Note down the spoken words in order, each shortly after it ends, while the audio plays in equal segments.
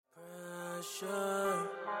Pressure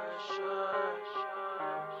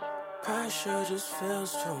just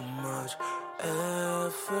feels too much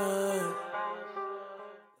effort.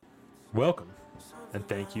 Welcome, and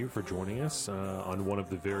thank you for joining us on one of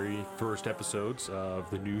the very first episodes of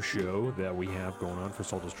the new show that we have going on for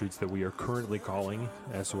Salty Streets that we are currently calling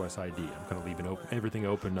SOS ID. I'm kind of leaving everything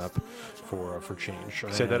open up for change.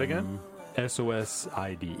 Say that again? SOS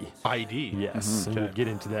ID. ID? Yes, and we'll get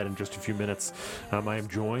into that in just a few minutes. I am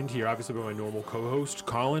joined here, obviously, by my normal co-host,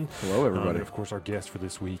 Colin. Hello, everybody. And of course, our guest for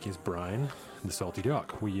this week is Brine, the Salty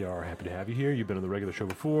Duck. We are happy to have you here. You've been on the regular show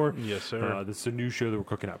before. Yes, sir. This is a new show that we're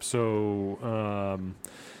cooking up. So,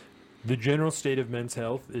 the general state of men's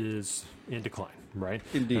health is in decline, right?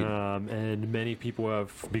 Indeed. And many people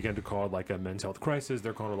have begun to call it like a men's health crisis.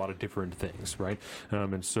 They're calling it a lot of different things, right?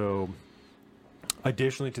 And so,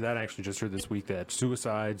 additionally to that, I actually just heard this week that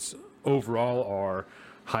suicides overall are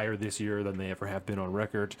higher this year than they ever have been on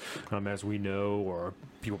record. As we know, or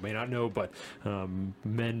people may not know, but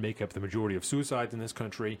men make up the majority of suicides in this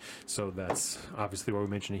country. So that's obviously why we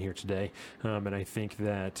mentioned it here today. And I think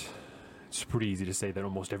that it's pretty easy to say that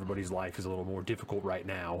almost everybody's life is a little more difficult right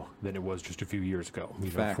now than it was just a few years ago,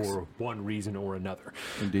 for one reason or another.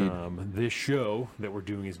 Indeed. This show that we're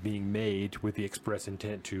doing is being made with the express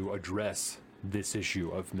intent to address this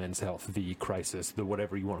issue of men's health, the crisis, the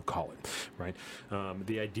whatever you want to call it, right?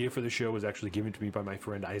 The idea for the show was actually given to me by my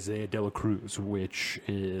friend Isaiah De La Cruz, which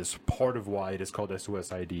is part of why it is called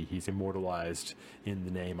SOS ID. He's immortalized in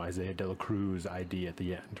the name Isaiah De La Cruz ID at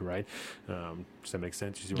the end, right? Does that make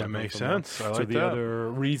sense? You see where That I'm coming makes from sense. now? I like so the that.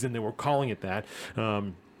 other reason that we're calling it that,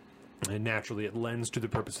 and naturally it lends to the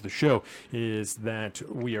purpose of the show, is that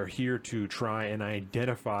we are here to try and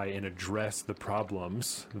identify and address the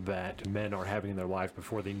problems that men are having in their life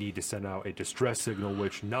before they need to send out a distress signal,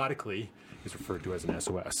 which nautically is referred to as an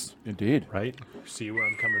SOS. Indeed. Right? See where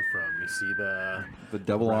I'm coming from. You see The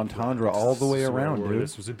double entendre all the way around, dude.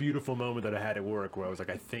 This was a beautiful moment that I had at work where I was like,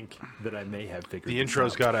 I think that I may have figured The this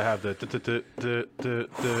intro's out. got to have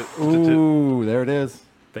Ooh, there it is.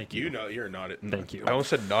 Thank you. You know, you're not. Thank you. I almost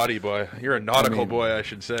said naughty boy. You're a nautical boy, I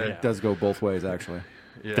should say. Yeah. It does go both ways, actually.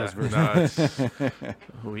 Yeah. Does very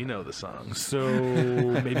We know the songs. So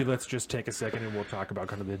maybe let's just take a second and we'll talk about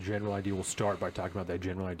kind of the general idea. We'll start by talking about that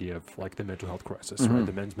general idea of like the mental health crisis, right?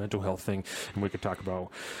 The men's mental health thing. And we could talk about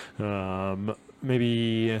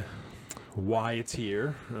maybe why it's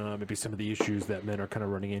here, maybe some of the issues that men are kind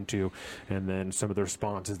of running into, and then some of the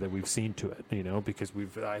responses that we've seen to it, because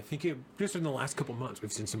I think just in the last couple months,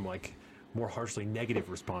 we've seen some like more harshly negative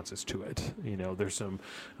responses to it. There's some.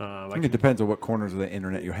 I think it depends on what corners of the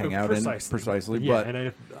internet you hang out in, precisely. Yeah, but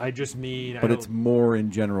and I just mean. but it's more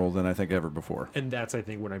in general than I think ever before. And that's, I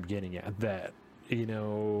think, what I'm getting at. That, I don't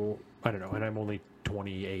know, and I'm only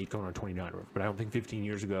 28, going on 29, but I don't think 15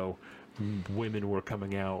 years ago, women were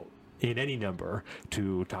coming out in any number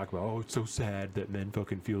to talk about, it's so sad that men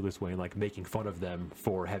fucking feel this way, and like making fun of them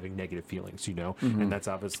for having negative feelings, and that's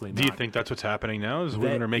obviously not. Do you think that's what's happening now? Is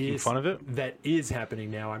women are making fun of it? That is happening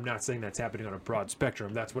now. I'm not saying that's happening on a broad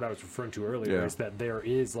spectrum. That's what I was referring to earlier, is that there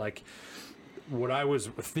is like what I was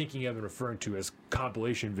thinking of and referring to as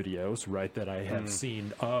compilation videos, right, that I have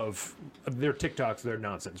seen of their TikToks, they're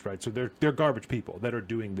nonsense, right? So they're garbage people that are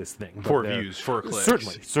doing this thing. For views, for clicks.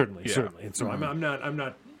 Certainly. Yeah. And so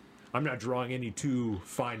I'm not drawing any too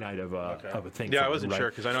finite of a thing. Yeah, I wasn't sure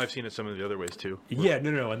because I know I've seen it some of the other ways too. Yeah,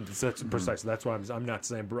 no, and that's precisely. That's why I'm not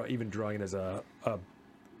saying even drawing it as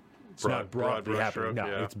it's not broadly happening. Stroke,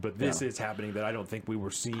 No, but this is happening that I don't think we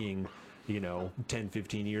were seeing 10,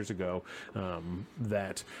 15 years ago,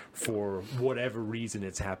 that for whatever reason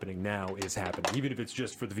it's happening now is happening. Even if it's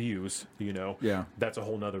just for the views, that's a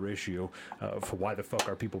whole nother issue for why the fuck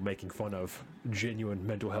are people making fun of genuine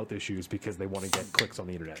mental health issues because they want to get clicks on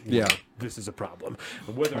the internet. You know, this is a problem.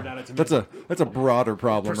 Whether or not it's that's a broader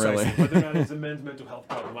problem, precisely. really. Whether or not it's a men's mental health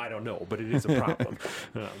problem, I don't know, but it is a problem.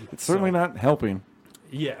 It's certainly not helping.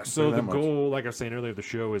 Yeah, so the goal, like I was saying earlier, of the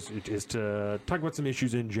show is to talk about some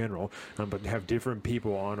issues in general, but have different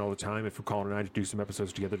people on all the time. If Colin and I to do some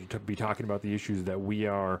episodes together to be talking about the issues that we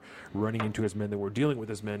are running into as men, that we're dealing with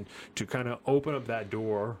as men, to kind of open up that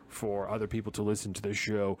door for other people to listen to this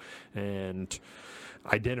show and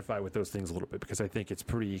identify with those things a little bit, because I think it's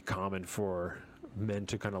pretty common for men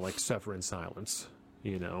to kind of like suffer in silence,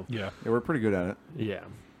 Yeah, we're pretty good at it. Yeah.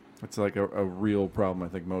 It's like a real problem I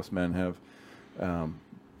think most men have.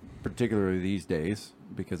 Particularly these days,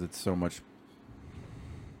 because it's so much.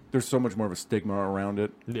 There's so much more of a stigma around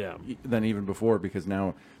it, than even before. Because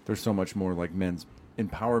now there's so much more like men's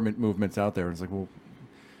empowerment movements out there. It's like, well,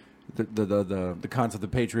 the concept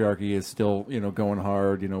of patriarchy is still, going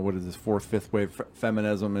hard. What is this fourth, fifth wave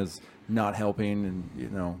feminism is not helping,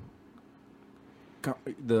 and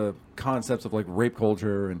the concepts of like rape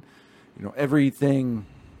culture and everything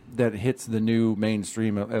that hits the new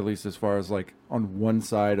mainstream, at least as far as like on one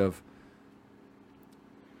side of,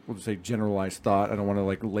 we'll just say generalized thought. I don't want to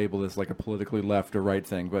like label this like a politically left or right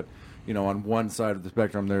thing, but on one side of the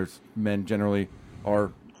spectrum, there's men generally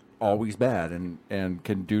are always bad and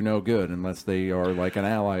can do no good unless they are like an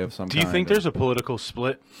ally of some kind. Do you think there's a political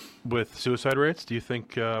split with suicide rates? Do you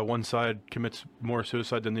think one side commits more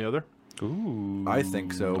suicide than the other? Ooh, I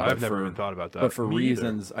think so. I've never even thought about that. But for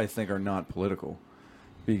reasons I think are not political.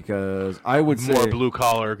 Because I would say more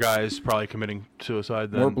blue-collar guys probably committing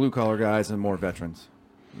suicide than... More blue-collar guys and more veterans.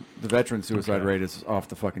 The veteran suicide rate is off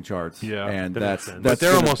the fucking charts. Yeah. And that's but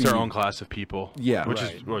they're almost their own class of people. Yeah. Which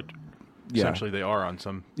is what essentially they are on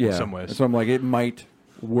some ways. So I'm like, it might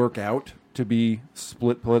work out to be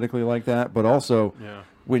split politically like that, but also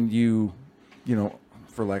when you,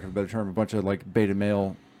 for lack of a better term, a bunch of like beta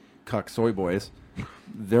male cuck soy boys,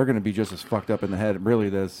 they're going to be just as fucked up in the head. Really,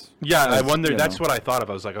 I wonder. That's what I thought of.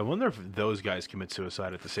 I was like, I wonder if those guys commit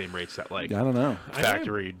suicide at the same rates that like I don't know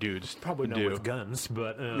factory dudes probably not with guns,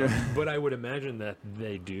 but but I would imagine that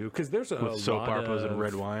they do because there's with soap operas and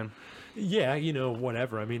red wine. Yeah,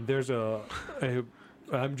 whatever. I mean, there's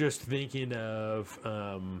I'm just thinking of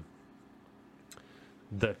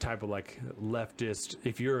the type of like leftist.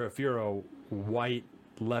 If you're a white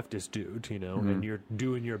leftist dude, and you're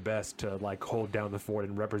doing your best to like hold down the fort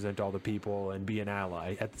and represent all the people and be an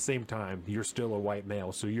ally. At the same time, you're still a white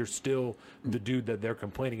male, so you're still the dude that they're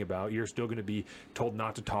complaining about. You're still going to be told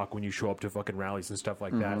not to talk when you show up to fucking rallies and stuff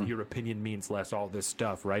like that. Your opinion means less. All this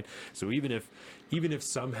stuff, right? So even if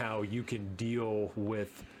somehow you can deal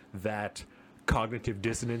with that cognitive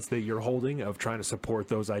dissonance that you're holding of trying to support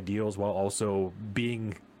those ideals while also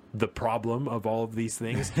being the problem of all of these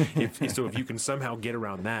things. If you can somehow get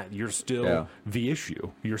around that, you're still the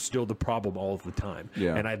issue. You're still the problem all of the time.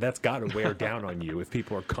 Yeah. And that's got to wear down on you if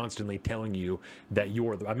people are constantly telling you that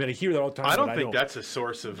you're the... I mean, I hear that all the time. I don't think that's a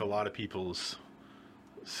source of a lot of people's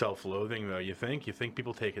self-loathing, though. You think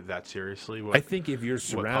people take it that seriously? I think if you're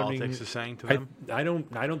surrounding... What politics is saying to them? I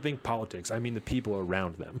don't think politics. I mean the people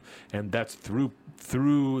around them. And that's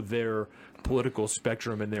through their political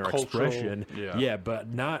spectrum and their cultural expression,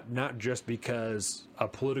 but not just because a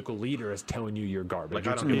political leader is telling you you're garbage. Like,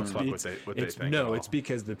 I don't give a fuck what they think. No, it's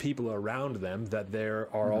because the people around them that there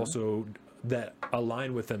are also that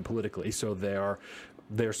align with them politically, so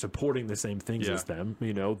they're supporting the same things as them.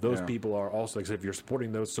 Those people are also, like, if you're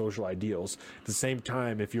supporting those social ideals, at the same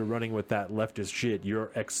time, if you're running with that leftist shit, you're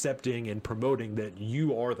accepting and promoting that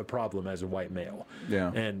you are the problem as a white male.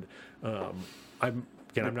 Yeah, and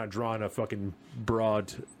I'm not drawing a fucking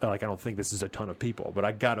broad, like, I don't think this is a ton of people, but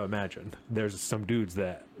I got to imagine there's some dudes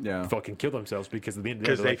that fucking kill themselves because at the end of the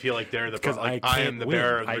day, because they feel like they're the problem. Like, I am the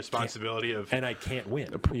bearer of the responsibility of... And I can't win.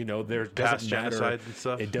 There doesn't matter. And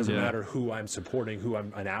stuff. It doesn't matter who I'm supporting, who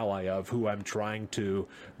I'm an ally of, who I'm trying to,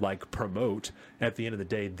 like, promote. At the end of the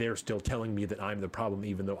day, they're still telling me that I'm the problem,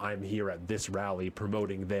 even though I'm here at this rally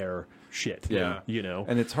promoting their shit. Yeah.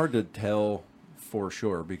 And it's hard to tell... for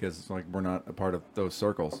sure, because like we're not a part of those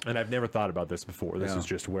circles. And I've never thought about this before. This is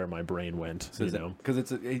just where my brain went.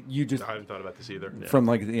 Because you just... I haven't thought about this either. From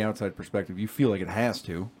like the outside perspective, you feel like it has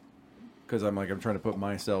to. Because I'm trying to put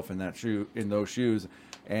myself in those shoes.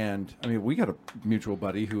 And I mean, we got a mutual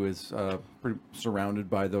buddy who is pretty surrounded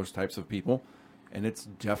by those types of people, and it's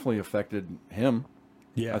definitely affected him.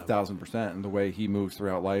 Yeah, 1,000%, and the way he moves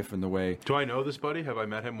throughout life, and the way... Do I know this buddy? Have I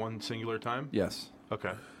met him one singular time? Yes.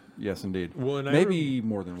 Okay. Yes, indeed. Well, and maybe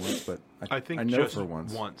more than once, but I think I know just for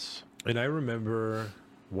once. And I remember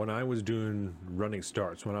when I was doing running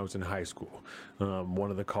starts when I was in high school,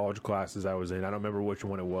 one of the college classes I was in, I don't remember which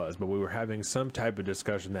one it was, but we were having some type of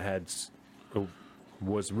discussion that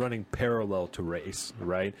was running parallel to race,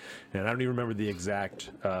 right? And I don't even remember the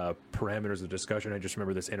exact parameters of the discussion. I just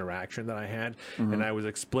remember this interaction that I had, and I was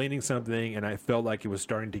explaining something, and I felt like it was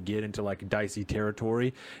starting to get into like dicey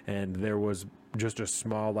territory, and there was just a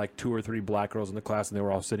small, like 2 or 3 black girls in the class, and they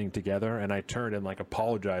were all sitting together, and I turned and like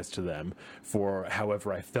apologized to them for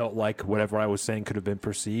however I felt like whatever I was saying could have been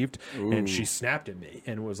perceived. Ooh. And she snapped at me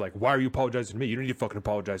and was like, "Why are you apologizing to me? You don't need to fucking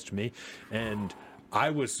apologize to me." And I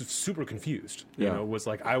was super confused. Was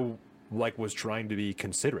like, was trying to be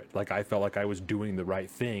considerate. Like, I felt like I was doing the right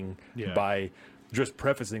thing by just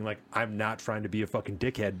prefacing, like, I'm not trying to be a fucking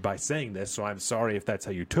dickhead by saying this, so I'm sorry if that's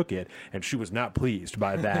how you took it. And she was not pleased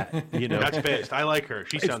by that, you know. That's based. I like her.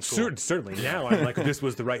 She sounds cool. Certainly now I'm like, this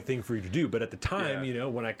was the right thing for you to do. But at the time, Yeah. you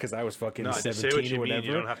know, because I was fucking No, just say 17 what you or mean. whatever.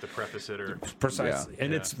 You don't have to preface it or. Precisely.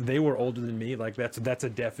 And Yeah. they were older than me. Like, that's a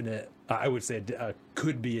definite, I would say,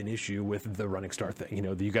 could be an issue with the Running Star thing. You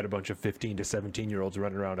know, you got a bunch of 15 to 17-year-olds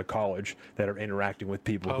running around a college that are interacting with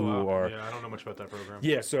people who are. Yeah, I don't know much about that program.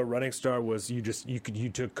 Yeah, so Running Star was you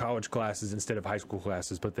took college classes instead of high school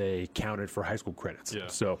classes, but they counted for high school credits. Yeah.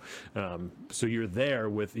 So you're there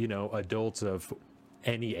with, you know, adults of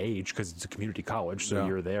any age because it's a community college. So Yeah.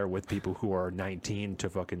 you're there with people who are 19 to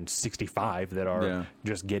fucking 65 that are Yeah.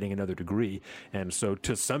 just getting another degree. And so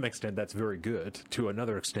to some extent that's very good. To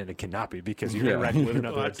another extent it cannot be because you're Yeah. interacting with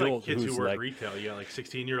another Well, that's adult like kids who's who work like, retail. You got like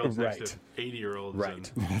 16-year-olds next Right. to 80-year-olds.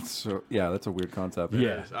 Right. That's a weird concept.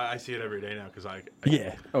 Yeah. I see it every day now because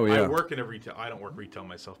yeah. Oh yeah. I work in a retail. I don't work retail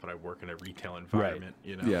myself, but I work in a retail environment.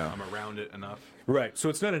 You know, Yeah. I'm around it enough. Right, so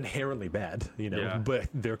it's not inherently bad, you know, Yeah. but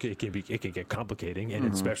it can get complicating,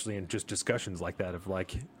 and especially in just discussions like that of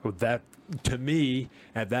like that. To me,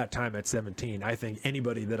 at that time at 17, I think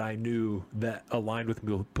anybody that I knew that aligned with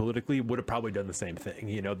me politically would have probably done the same thing.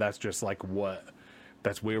 You know, that's just like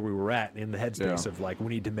that's where we were at in the headspace Yeah. of like we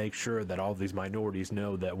need to make sure that all these minorities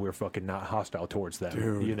know that we're fucking not hostile towards them.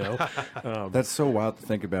 Dude. You know, That's so wild to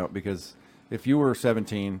think about because if you were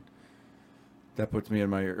 17, that puts me in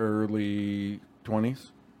my early 20s,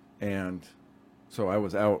 and so I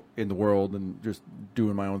was out in the world and just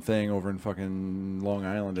doing my own thing over in fucking Long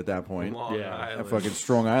Island at that point. Long Yeah. A Island. fucking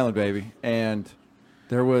Strong Island, baby. And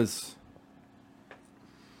there was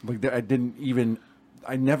like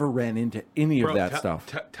I never ran into any Bro, of that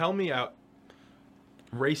stuff. Tell me out.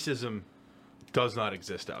 Racism does not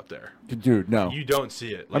exist out there. Dude, no. You don't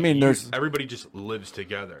see it. I mean, there's- everybody just lives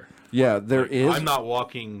together. Yeah, there is. I'm not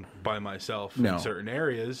walking by myself No. in certain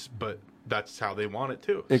areas, but that's how they want it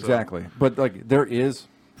too. So- Exactly. But like there is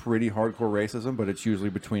pretty hardcore racism, but it's usually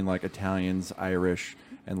between like Italians, Irish,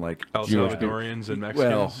 and like El Jewish people. Salvadorians and Mexicans.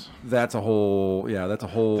 Well, that's a whole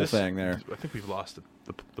This- thing there. I think we've lost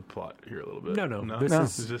the plot here a little bit. no. This No.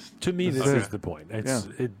 is this to me. This Okay. is the point. It's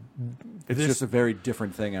It's this- just a very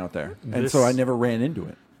different thing out there, and This- so I never ran into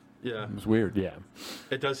it. yeah. It was weird. yeah.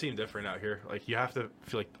 It does seem different out here. Like you have to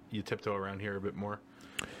feel like you tiptoe around here a bit more.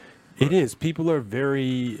 It is. People are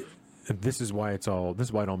very. This is why it all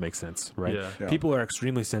makes sense, right? Yeah. Yeah. People are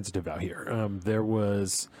extremely sensitive out here. There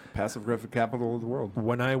was Passive aggressive capital of the world.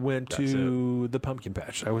 when I went That's to the pumpkin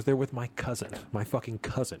patch. I was there with my cousin, my fucking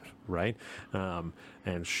cousin, right?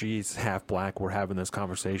 And she's half black. We're having this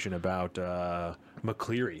conversation about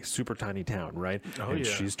McCleary, super tiny town, right? Oh, and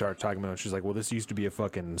yeah. she started talking about. She's like, "Well, this used to be a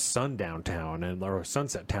fucking sundown town or a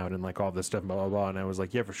sunset town, and like all this stuff, blah blah blah." And I was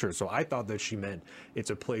like, "Yeah, for sure." So I thought that she meant it's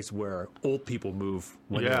a place where old people move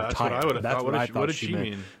when Yeah, they're that's what tired. I would've That's thought. what What I did thought she she meant.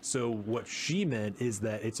 mean? So what she meant is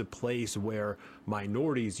that it's a place where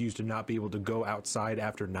minorities used to not be able to go outside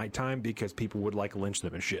after nighttime because people would like lynch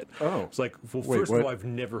them and shit. Oh. It's like, well, Wait, first of what? all, I've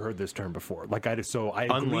never heard this term before. Like I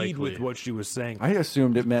agreed Unlikely. with what she was saying. I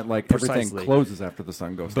assumed it meant like Precisely. everything closes after the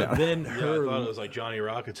sun goes But down. then Yeah, I her thought it was like Johnny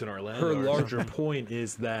Rockets in Orlando. her or larger something. point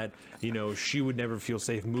is that, you know, she would never feel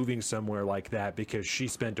safe moving somewhere like that because she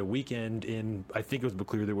spent a weekend in, I think it was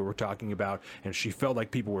McClear that we were talking about, and she felt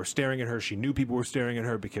like people were staring at her. She knew people were staring at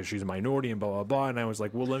her because she's a minority and blah, blah, blah. And I was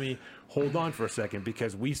like, well, let me hold on for a second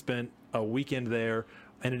because we spent a weekend there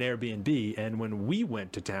in an Airbnb, and when we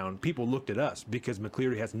went to town, people looked at us because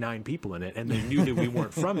McCleary has 9 people in it, and they knew that we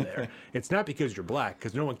weren't from there. It's not because you're black,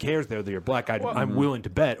 because no one cares there that you're black. I'm willing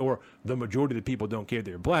to bet, or the majority of the people don't care that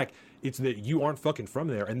you're black. It's that you aren't fucking from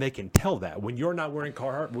there, and they can tell that. When you're not wearing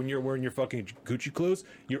Carhartt, when you're wearing your fucking Gucci clothes,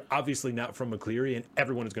 you're obviously not from McCleary, and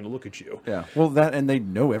everyone is going to look at you. Yeah. Well, that and they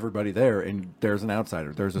know everybody there, and there's an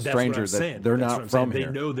outsider. There's a That's stranger what I'm that saying. they're That's what not I'm from saying.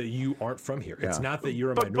 here. They know that you aren't from here. It's Yeah. not that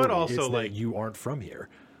you're a But minority. also, it's that like- you aren't from here.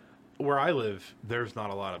 Where I live, there's not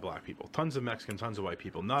a lot of black people. Tons of Mexicans, tons of white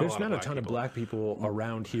people. Not There's a lot not of a ton of people. black people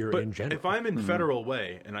around here But in general. if I'm in Federal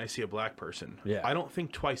Way and I see a black person, Yeah. I don't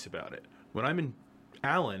think twice about it. When I'm in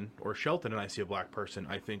Allen or Shelton and I see a black person,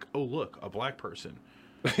 I think, oh, look, a black person.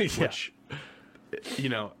 Which, you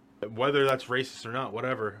know, whether that's racist or not,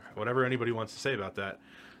 whatever anybody wants to say about that.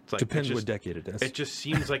 It's like, Depends it what just, decade it is. It just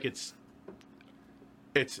seems like it's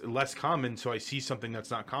less common, so I see something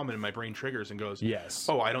that's not common and my brain triggers and goes, Yes.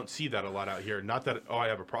 oh, I don't see that a lot out here. Not that, oh, I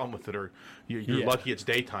have a problem with it, or you're Yeah. lucky it's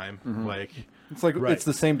daytime. Like, It's like Right. it's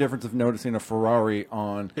the same difference of noticing a Ferrari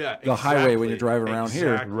on Yeah, the highway when exactly. you're driving around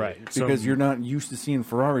here, Exactly. Right. because you're not used to seeing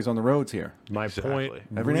Ferraris on the roads here. My Exactly. point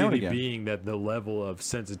Every now and really again. being that the level of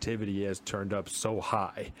sensitivity has turned up so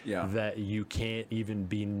high Yeah. that you can't even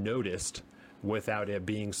be noticed without it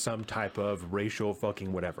being some type of racial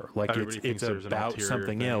fucking whatever. Like Everybody it's thinks there's an about ulterior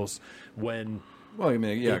something thing. else when Well, I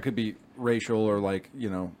mean, yeah, it could be racial or like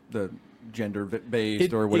the gender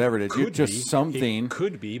based or whatever it is. could Just be. something. It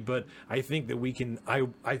could be, but I think that we can.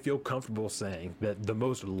 I feel comfortable saying that the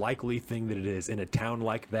most likely thing that it is in a town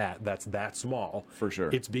like that's that small. For sure.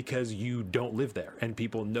 It's because you don't live there, and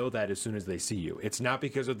people know that as soon as they see you. It's not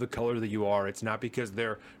because of the color that you are. It's not because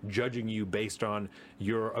they're judging you based on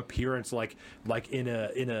your appearance, like in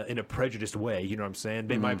a prejudiced way. You know what I'm saying?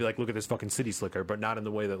 They might be like, look at this fucking city slicker, but not in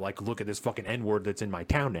the way that like, look at this fucking N-word that's in my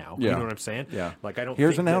town now. Yeah. You know what I'm saying? Yeah. Like I don't.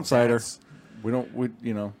 Here's think an that outsider. that's- What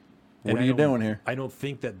and are I you don't- doing here? I don't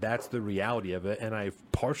think that that's the reality of it, and I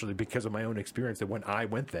partially because of my own experience that when I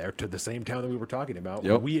went there to the same town that we were talking about,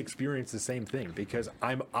 Yep. we experienced the same thing because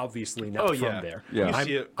I'm obviously not from yeah. there. Yeah. You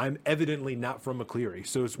see it- I'm evidently not from McCleary.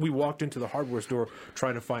 So we walked into the hardware store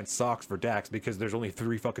trying to find socks for Dax because there's only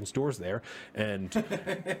 3 fucking stores there, and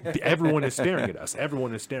everyone is staring at us.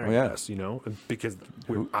 Everyone is staring Oh, yeah. at us, because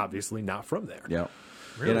we're obviously not from there. Yeah.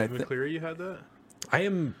 Really? And I McCleary, you had that? I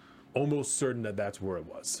am almost certain that that's where it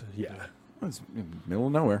was. Yeah. It's in the middle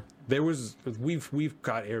of nowhere. There was we've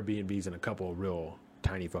got Airbnbs in a couple of real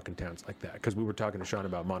tiny fucking towns like that because we were talking to Sean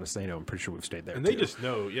about Montesano. I'm pretty sure we've stayed there. And they too. just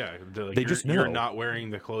know, yeah. Like, They you're, just You're know. not wearing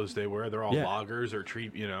the clothes they wear. They're all Yeah. loggers or tree,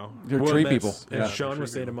 They're Well, tree and people. that's- And Yeah. Sean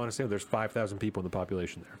was saying in Montesano, there's 5,000 people in the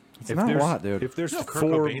population there. It's not a lot, dude. If there's Kurt 4,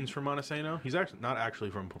 Cobain's from Montesano. He's actually not actually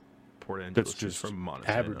from Port Angeles. that's He's just from Montesano.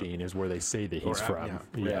 Aberdeen is where they say that he's Or from.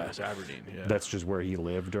 Yeah, it's Aberdeen. Yeah. That's just where he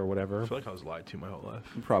lived or whatever. I feel like I was lied to my whole life.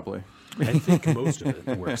 Probably. I think most of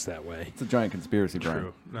it works that way. It's a giant conspiracy, Brian.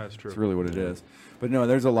 True. That's true. It's really what it is. But no,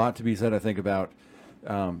 there's a lot to be said, I think, about.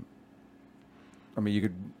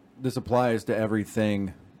 This applies to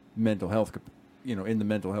everything mental health, in the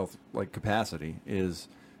mental health capacity is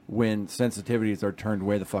when sensitivities are turned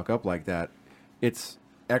way the fuck up like that. It's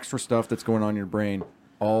extra stuff that's going on in your brain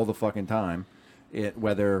all the fucking time.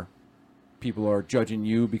 Whether people are judging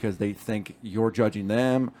you because they think you're judging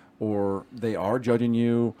them or they are judging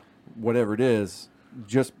you, whatever it is,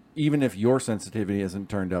 just even if your sensitivity isn't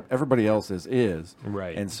turned up, everybody else's is.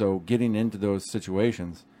 Right. And so getting into those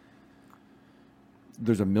situations,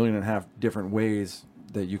 there's 1.5 million different ways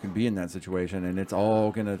that you can be in that situation, and it's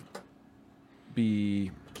all going to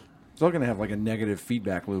have like a negative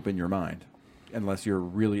feedback loop in your mind unless you're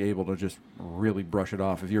really able to just really brush it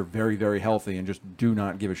off. If you're very, very healthy and just do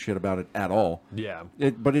not give a shit about it at all. Yeah.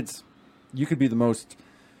 You could be the most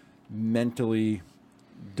mentally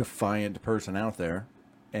defiant person out there,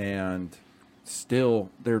 and still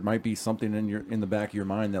there might be something in the back of your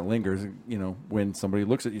mind that lingers, when somebody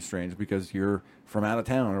looks at you strange because you're from out of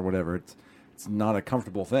town or whatever. It's not a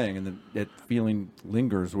comfortable thing, and that feeling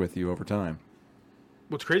lingers with you over time.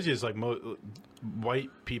 What's crazy is like white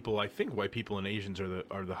people. I think white people and Asians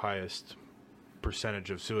are the highest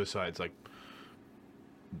percentage of suicides. Like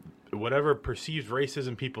whatever perceived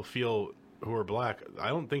racism people feel who are black, I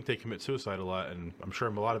don't think they commit suicide a lot, and I'm sure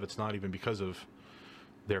a lot of it's not even because of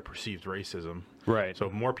their perceived racism. Right. So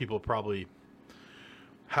more people probably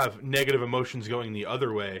have negative emotions going the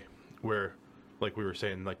other way, where, like we were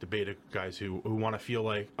saying, like the beta guys who want to feel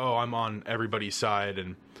like, oh, I'm on everybody's side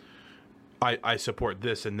and I support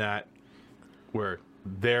this and that, where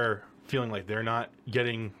they're feeling like they're not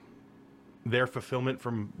getting their fulfillment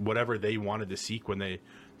from whatever they wanted to seek when they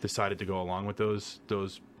decided to go along with those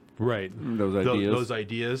Right. Those ideas.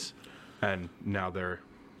 ideas, and now they're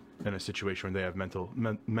in a situation where they have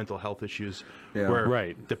mental health issues. Yeah. Where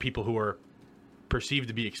Right. the people who are perceived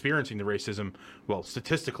to be experiencing the racism, well,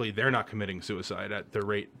 statistically, they're not committing suicide at the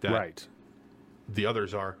rate that Right. the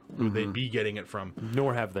others are, who they'd be getting it from.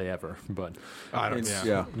 Nor have they ever, but I don't. It's-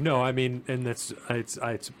 Yeah. no, I mean, and it's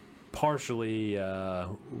partially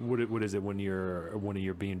what is it when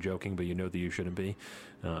you're being joking, but you know that you shouldn't be,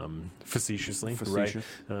 facetiously, Facetious.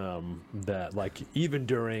 right? That like even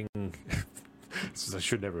during. I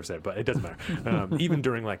should never have said it, but it doesn't matter. Even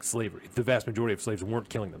during like slavery, the vast majority of slaves weren't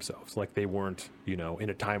killing themselves. Like they weren't, in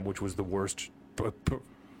a time which was the worst,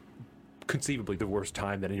 conceivably the worst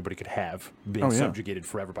time that anybody could have, being Oh, yeah. subjugated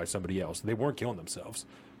forever by somebody else. They weren't killing themselves.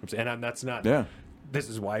 And that's not. Yeah. this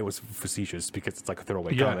is why it was facetious, because it's like a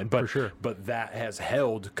throwaway Yeah, comment, but for sure. But that has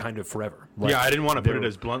held kind of forever. Like, I didn't want to put there- it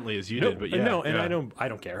as bluntly as you no, did, but yeah, no, and yeah. I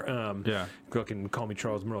don't care. Yeah. Fucking call me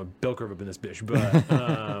Charles Monroe, bell curve up in this bitch,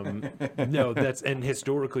 but no, that's and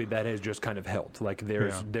historically that has just kind of held. Like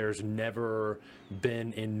there's never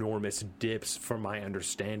been enormous dips, from my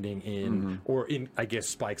understanding, in or in I guess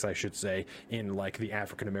spikes, I should say, in like the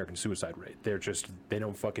African American suicide rate. They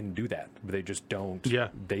don't fucking do that. They just don't. Yeah.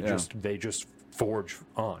 They just forge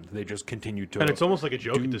on. They just continue to. And it's almost like a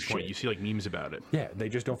joke do at this point. shit. You see like memes about it. Yeah, they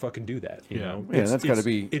just don't fucking do that. You know, Yeah, that's gotta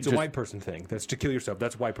be It's a just- white person thing. That's to kill yourself.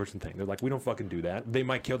 That's a white person thing. They're like, we don't fucking do that. They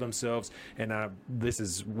might kill themselves, and this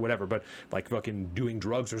is whatever. But like fucking doing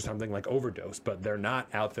drugs or something, like overdose. But they're not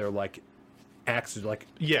out there like acts like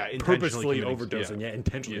Intentionally purposefully committing- overdosing,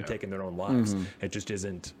 intentionally Yeah. taking their own lives. It just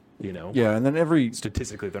isn't. You know. Yeah, and then every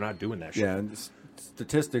Statistically, they're not doing that shit. yeah, and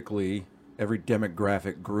statistically, every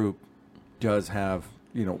demographic group does have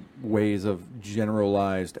ways of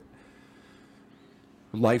generalized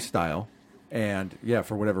lifestyle, and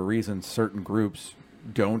for whatever reason, certain groups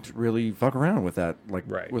don't really fuck around with that, like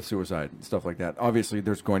Right. with suicide and stuff like that. Obviously,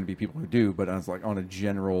 there's going to be people who do, but on a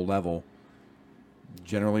general level,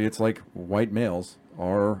 generally it's like white males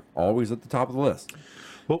are always at the top of the list.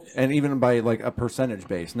 Well, And even by like a percentage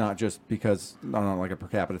base, not just because not like a per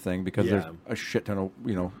capita thing, because there's Yeah. a shit ton of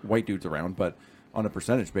white dudes around, but on a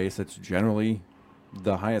percentage base, it's generally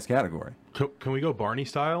the highest category. can we go Barney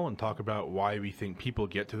style and talk about why we think people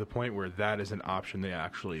get to the point where that is an option they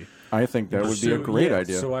actually? I think that would be a great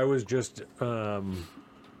idea. So I was just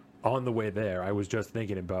on the way there. I was just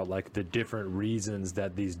thinking about like the different reasons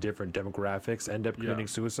that these different demographics end up committing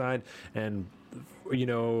suicide, and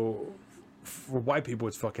for white people,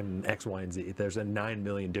 it's fucking X, Y, and Z. There's 9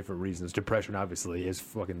 million different reasons. Depression, obviously, is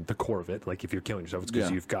fucking the core of it. Like, if you're killing yourself, it's because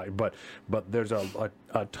you've got... But there's a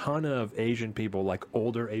ton of Asian people, like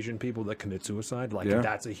older Asian people, that commit suicide. Like,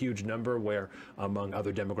 that's a huge number, where among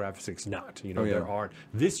other demographics, it's not. There aren't...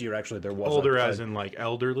 This year, actually, there was... Older as in, like,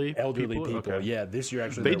 elderly people. Okay. Yeah, this year,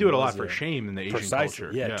 actually... They there do it a was lot for shame in the Asian precisely,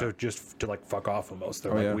 culture. Yeah, to like, fuck off almost.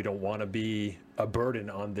 They're like, yeah. we don't want to be a burden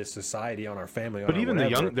on this society, on our family, But on even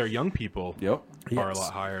whatever. their young people Yep. are a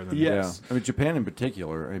lot higher than Yes. Yeah. I mean, Japan in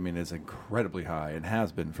particular, is incredibly high and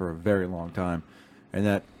has been for a very long time. And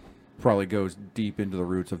that probably goes deep into the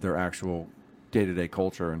roots of their actual day-to-day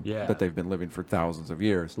culture and that they've been living for thousands of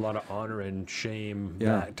years. A lot of honor and shame,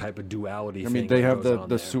 Yeah. that type of duality. I mean, they have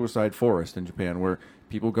the suicide forest in Japan where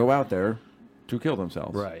people go out there to kill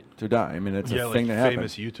themselves. Right. To die. I mean, it's a like thing that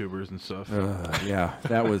happens. famous YouTubers and stuff. Yeah,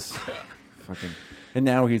 that was fucking... And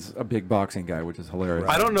now he's a big boxing guy, which is hilarious.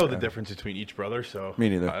 I don't know the difference between each brother, so... Me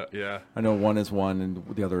neither. Yeah. I know one is one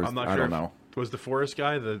and the other is... I'm not I sure. don't know. Was the Forest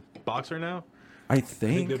guy the boxer now? I I think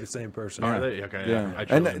think... they're the same person. Are they? Okay, Yeah. I And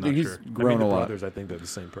truly am not he's sure. grown the a lot. brothers, I think they're the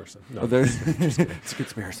same person. No, Oh, there's... it's a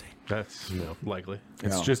conspiracy. That's likely.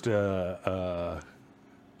 it's Yeah. just a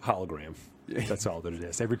hologram. That's all that it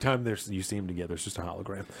is. Every time you see them together, it's just a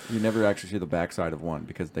hologram. You never actually see the backside of one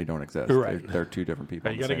because they don't exist. Right. They're two different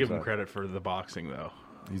people. You on got the to same give him side. credit for the boxing, though.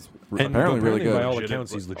 He's And apparently really good. by all Legit-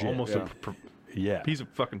 accounts, he's legit. Almost Yeah. Yeah. He's a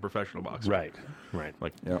fucking professional boxer. Right.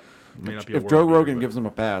 Like, Yeah. may not be a If world Joe beater, Rogan but- gives him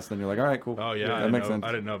a pass, then you're like, all right, cool. Oh yeah, that makes sense.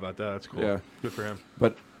 I didn't know about that. That's cool. Yeah. Good for him.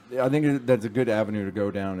 But I think that's a good avenue to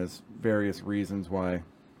go down. Is various reasons why.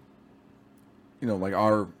 Like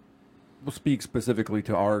we'll speak specifically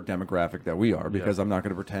to our demographic that we are, because I'm not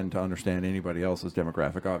going to pretend to understand anybody else's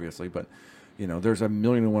demographic, obviously. But there's a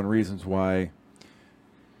million and one reasons why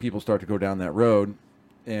people start to go down that road,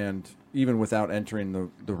 and even without entering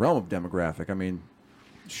the realm of demographic, I mean,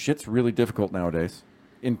 shit's really difficult nowadays.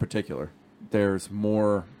 In particular, there's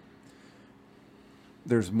more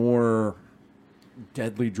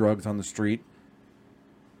deadly drugs on the street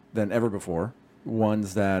than ever before.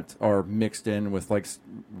 Ones that are mixed in with like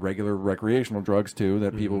regular recreational drugs too,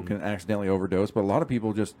 that people can accidentally overdose. But a lot of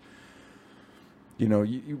people just,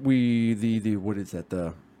 what is that,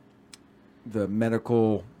 the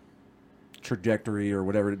medical trajectory or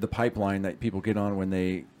whatever, the pipeline that people get on when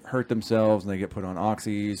they hurt themselves and they get put on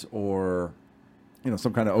oxys or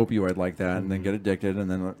some kind of opioid like that, and then get addicted, and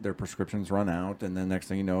then their prescriptions run out, and then next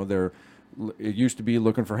thing you know, it used to be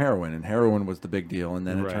looking for heroin, and heroin was the big deal, and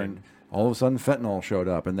then it turned, all of a sudden fentanyl showed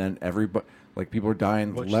up, and then people are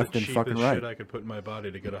dying What's left the and fucking cheapest right. shit I could put in my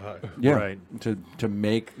body to get a high? Yeah, Right. to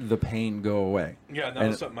make the pain go away. Yeah, that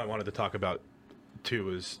was something I wanted to talk about too.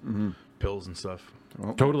 Is pills and stuff.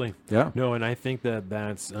 Totally. Yeah. No, and I think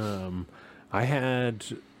that's I had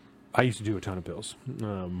I used to do a ton of pills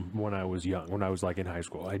when I was young. When I was like in high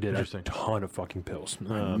school, I did a ton of fucking pills.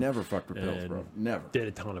 I never fucked with pills, bro. Never. Did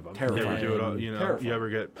a ton of them. You ever Terrifying. do it? You know, Terrifying. you ever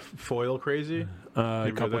get foil crazy?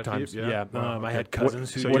 A couple of times, yeah. I had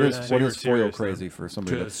cousins who So What you're- is so you're foil serious crazy for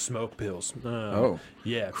somebody to that smoke pills. Oh.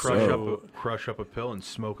 Yeah, Crush up a pill and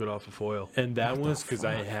smoke it off a foil. And that was because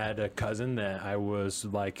I had a cousin that I was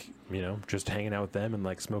like, you know, just hanging out with them and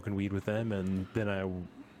like smoking weed with them, and then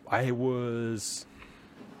I was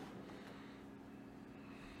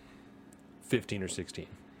 15 or 16.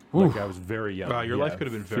 Like I was very young. Wow, your life could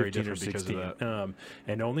have been very 15 or different because of 16.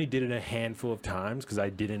 And only did it a handful of times because I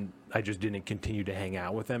just didn't continue to hang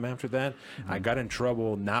out with them after that. I got in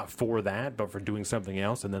trouble not for that, but for doing something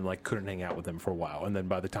else, and then like couldn't hang out with them for a while. And then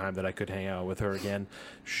by the time that I could hang out with her again,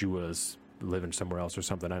 she was living somewhere else or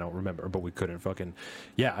something. I don't remember, but we couldn't fucking.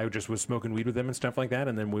 Yeah, I just was smoking weed with them and stuff like that.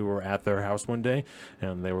 And then we were at their house one day,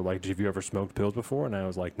 and they were like, "Have you ever smoked pills before?" And I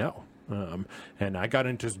was like, "No." And I got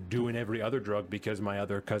into doing every other drug because my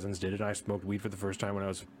other cousins did it. I smoked weed for the first time when I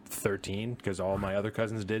was 13 because all my other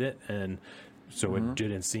cousins did it, and so it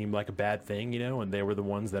didn't seem like a bad thing, you know. And they were the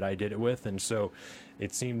ones that I did it with, and so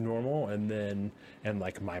it seemed normal. And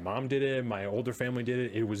like my mom did it, my older family did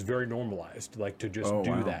it. It was very normalized, like to just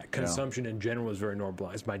do wow. that. Consumption in general is very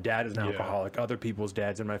normalized. My dad is an alcoholic. Other people's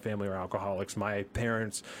dads in my family are alcoholics. My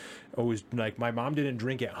parents always, like, my mom didn't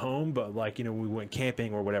drink at home, but like, you know, we went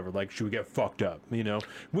camping or whatever, like she would get fucked up, you know,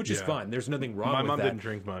 which is fine. There's nothing wrong My with mom that. didn't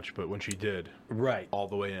drink much, but when she did, Right. all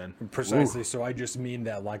the way in. Precisely. So I just mean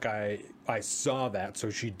that, like, I saw that. So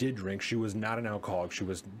she did drink. She was not an alcoholic. She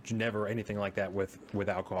was never anything like that with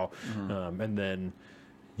alcohol. And then,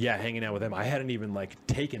 yeah, hanging out with them. I hadn't even like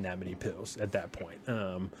taken that many pills at that point.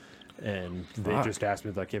 And they just asked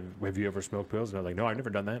me, like, have you ever smoked pills? And I was like, no, I've never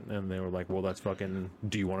done that. And they were like, well, that's fucking,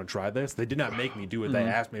 do you want to try this? They did not make me do it. They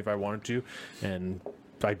asked me if I wanted to. And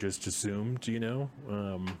I just assumed, you know,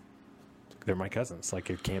 they're my cousins. Like,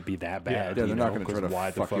 it can't be that bad. Yeah, they're you not know, gonna try 'cause to why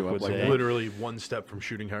the fuck fuck you up would like they? that. Literally one step from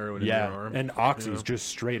shooting heroin in your arm. And oxys, you know? just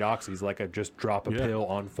straight oxys, like just drop a pill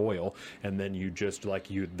on foil, and then you just like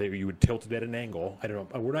you would tilt it at an angle. I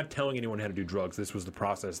don't know. We're not telling anyone how to do drugs. This was the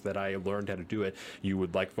process that I learned how to do it. You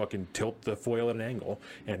would like fucking tilt the foil at an angle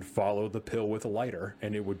and follow the pill with a lighter,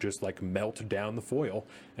 and it would just like melt down the foil,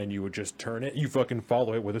 and you would just turn it. You fucking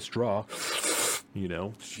follow it with a straw, you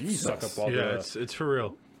know, Jesus. suck up all Yeah, the. it's for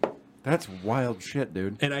real. That's wild shit,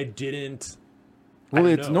 dude. And I didn't. Well,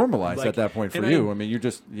 I it's know. normalized Like, at that point for and you. I mean, you're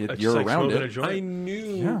like around smoking a it.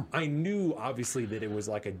 joint. I knew obviously that it was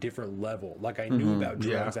like a different level. Like I knew about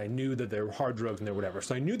drugs. I knew that there were hard drugs and there whatever.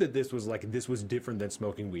 So I knew that this was different than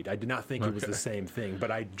smoking weed. I did not think it was the same thing, but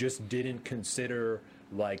I just didn't consider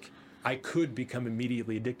like I could become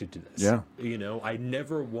immediately addicted to this. Yeah. You know, I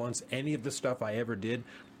never once any of the stuff I ever did,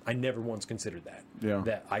 I never once considered that. Yeah.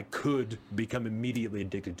 That I could become immediately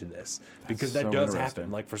addicted to this. Because that so does interesting.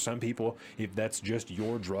 happen. Like for some people, if that's just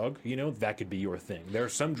your drug, you know, that could be your thing. There are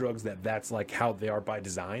some drugs that's like how they are by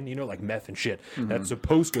design, you know, like meth and shit. That's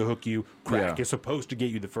supposed to hook you. Crack is supposed to get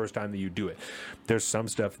you the first time that you do it. There's some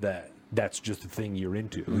stuff that's just the thing you're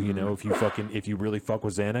into. You know, if you really fuck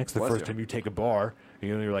with Xanax, the first time you take a bar,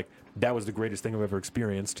 you know, you're like, that was the greatest thing I've ever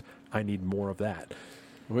experienced. I need more of that.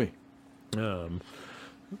 Wait.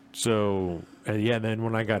 So, and then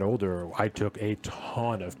when I got older, I took a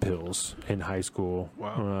ton of pills in high school.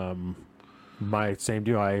 Wow. My same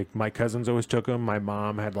deal. My cousins always took them. My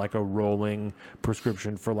mom had like a rolling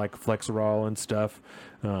prescription for like Flexerol and stuff.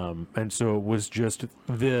 And so it was just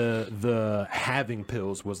the having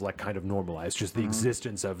pills was like kind of normalized. Just the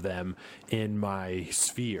existence of them in my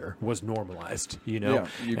sphere was normalized, you know? Yeah,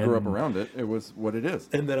 you grew up around it. It was what it is.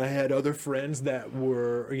 And then I had other friends that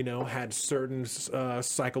were, you know, had certain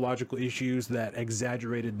psychological issues that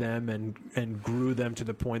exaggerated them and grew them to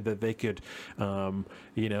the point that they could,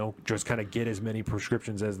 you know, just kind of get as many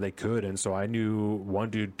prescriptions as they could. And so I knew one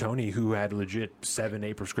dude, Tony, who had legit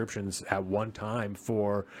 7-8 prescriptions at one time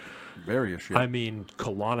for, Various shit. I mean,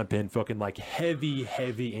 Klonopin, fucking like heavy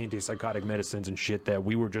antipsychotic medicines and shit that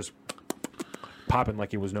we were just popping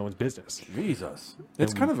like it was no one's business. Jesus.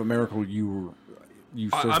 It's kind of a miracle you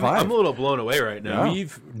survived. I'm a little blown away right now. Yeah.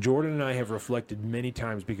 Jordan and I have reflected many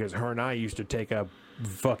times because her and I used to take a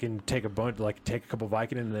bunch, like take a couple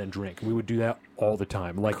Vicodin and then drink. We would do that all the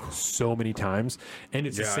time, like so many times. And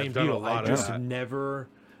it's the Yeah, same I've done a deal. lot I of just that. never.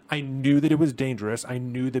 I knew that it was dangerous. I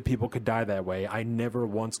knew that people could die that way. I never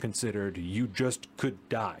once considered you just could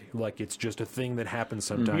die. Like it's just a thing that happens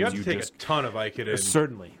sometimes. You have to take just, a ton of Vicodin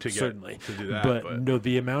certainly to do that. But no,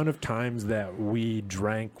 the amount of times that we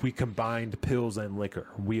combined pills and liquor,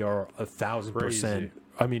 we are 1,000%. Crazy.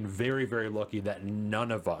 I mean, very, very lucky that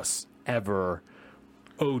none of us ever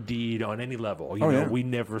OD'd on any level. You know, yeah. we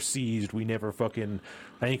never seized. We never fucking.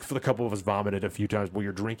 I think for the couple of us vomited a few times while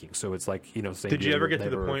you're drinking. So it's like, you know. Same Did you deal, ever we're get to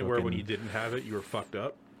the never point where when fucking- you didn't have it, you were fucked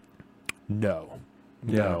up? No.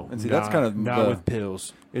 Yeah. No. And see, that's kind of not the- with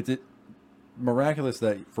pills. It's miraculous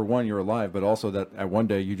that, for one, you're alive, but also that at one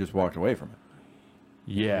day you just walked away from it.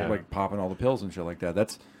 Yeah. Like popping all the pills and shit like that.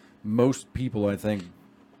 That's most people, I think,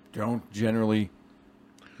 don't generally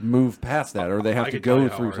move past that, or they have I to could tell you go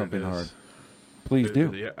how through hard it something is. hard. Please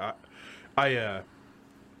do. Yeah,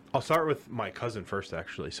 I'll start with my cousin first,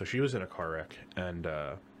 actually. So she was in a car wreck, and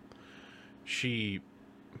she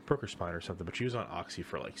broke her spine or something, but she was on Oxy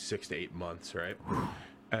for like 6 to 8 months, right?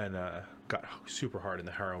 And got super hard in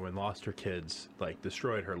the heroin, lost her kids, like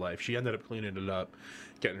destroyed her life. She ended up cleaning it up,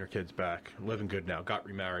 getting her kids back, living good now, got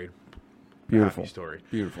remarried. Beautiful Happy story.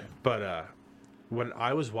 Beautiful. But when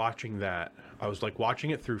I was watching that, I was like watching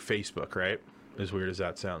it through Facebook, right? As weird as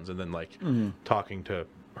that sounds, and then like talking to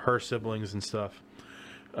her siblings and stuff.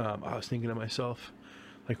 I was thinking to myself,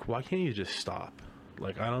 like, why can't you just stop?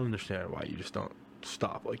 Like, I don't understand why you just don't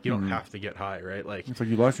stop. Like, you don't have to get high, right? Like, It's like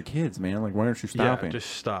you lost your kids, man. Like, why aren't you stopping? yeah,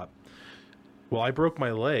 just stop. Well, I broke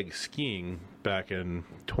my leg skiing back in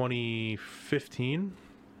 2015,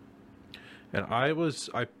 and I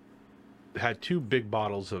had 2 big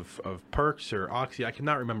bottles of Perks or Oxy. I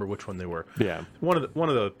cannot remember which one they were. Yeah. One of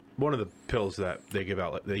the pills that they give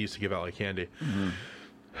out, they used to give out like candy.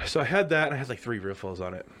 So I had that, and I had like 3 refills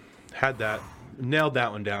on it. Had that, nailed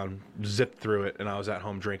that one down, zipped through it, and I was at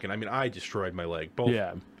home drinking. I mean, I destroyed my leg. Both.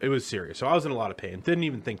 Yeah. It was serious. So I was in a lot of pain. Didn't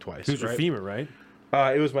even think twice. It was your right? femur, right?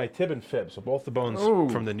 It was my tib and fib, so both the bones Oh.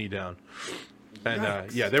 from the knee down. And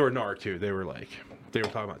yeah, they were gnar too. They were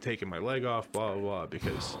talking about taking my leg off, blah blah blah,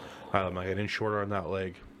 because I'm like, I didn't shorter on that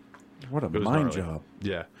leg. What a It was mind gnarly. job.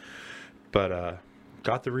 Yeah, but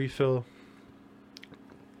got the refill,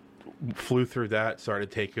 flew through that,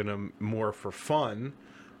 started taking them more for fun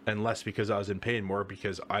and less because I was in pain, more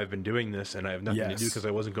because I've been doing this and I have nothing to do Yes. because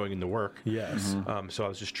I wasn't going into work. Yes. So I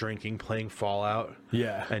was just drinking, playing Fallout,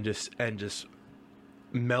 Yeah. and just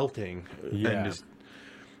melting, Yeah. and just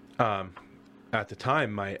at the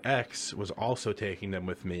time my ex was also taking them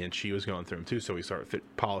with me, and she was going through them too, so we started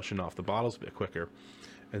polishing off the bottles a bit quicker,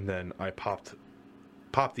 and then I popped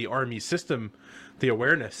the army system, the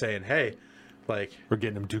awareness, saying, hey, like, We're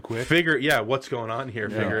getting them too quick. what's going on here,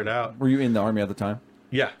 figure it out. Were you in the Army at the time?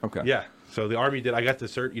 Yeah. Okay. Yeah. So the Army I got the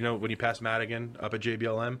cert, you know, when you pass Madigan up at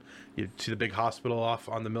JBLM, you see the big hospital off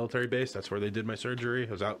on the military base. That's where they did my surgery.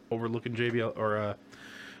 I was out overlooking JBL or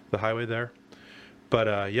the highway there.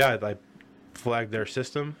 But yeah, I flagged their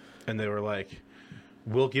system, and they were like,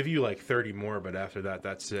 we'll give you like 30 more, but after that,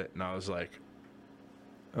 that's it. And I was like,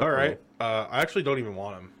 all right. I actually don't even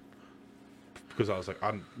want them, because I was like,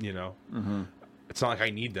 it's not like I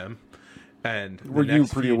need them. And the Were you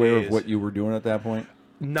next pretty few aware days- of what you were doing at that point?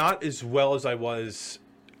 Not as well as I was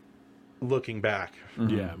looking back.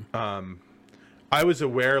 Yeah. I was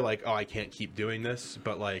aware, like, oh, I can't keep doing this,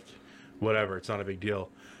 but like, whatever, it's not a big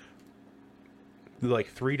deal. Like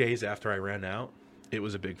 3 days after I ran out, it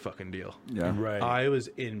was a big fucking deal. Yeah. Right. I was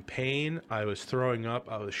in pain. I was throwing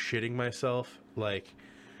up. I was shitting myself. Like,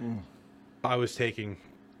 I was taking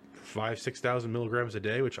 5,000-6,000 milligrams a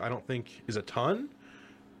day, which I don't think is a ton.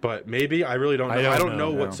 But maybe, I really don't know. I don't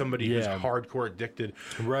know what somebody who's Yeah. hardcore addicted.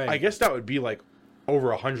 Right. I guess that would be like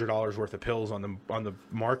over $100 worth of pills on the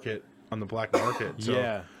market, on the black market. So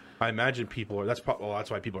Yeah. I imagine people are. That's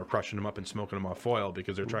why people are crushing them up and smoking them off foil,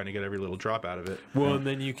 because they're trying to get every little drop out of it. Well, and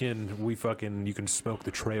then you can smoke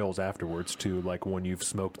the trails afterwards too. Like when you've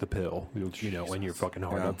smoked the pill, you know, when you're fucking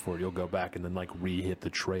hard Yeah. up for it, you'll go back and then like re-hit the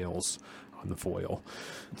trails on the foil.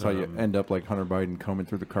 That's how you end up like Hunter Biden combing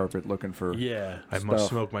through the carpet looking for. Yeah. I must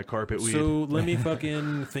smoke my carpet weed. So let me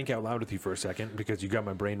fucking think out loud with you for a second, because you got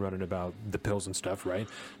my brain running about the pills and stuff, right?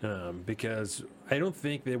 Because I don't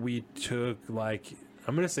think that we took like.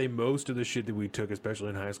 I'm going to say most of the shit that we took, especially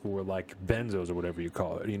in high school, were like benzos or whatever you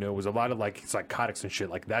call it. You know, it was a lot of like psychotics and shit,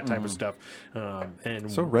 like that type of stuff.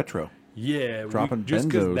 And So retro. yeah, Dropping just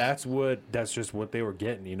because benzos. that's just what they were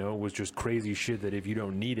getting, you know, was just crazy shit that if you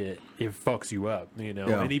don't need it, it fucks you up, you know,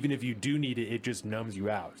 Yeah. and even if you do need it, it just numbs you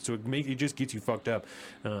out. So it just gets you fucked up.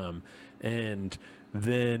 And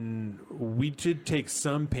then we did take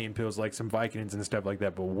some pain pills, like some Vicodins and stuff like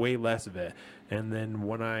that, but way less of it. And then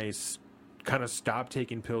when I kind of stopped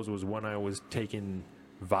taking pills was when I was taking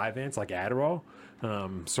Vyvanse, like Adderall.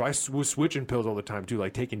 So I was switching pills all the time too,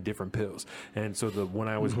 like taking different pills. And so when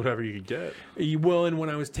I was whatever you could get. well, and when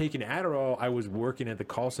I was taking Adderall, I was working at the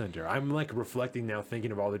call center. I'm like reflecting now,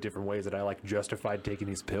 thinking of all the different ways that I like justified taking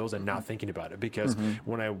these pills and not thinking about it. Because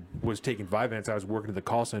when I was taking Vyvanse, I was working at the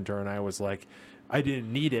call center, and I was like, I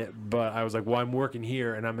didn't need it, but I was like, well, I'm working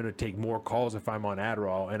here, and I'm going to take more calls if I'm on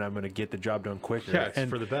Adderall, and I'm going to get the job done quicker. Yeah, it's and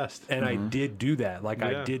for the best. And I did do that. Like,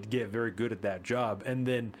 Yeah. I did get very good at that job. And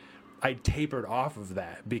then I tapered off of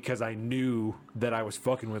that because I knew that I was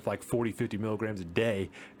fucking with like 40, 50 milligrams a day.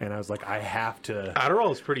 And I was like, I have to.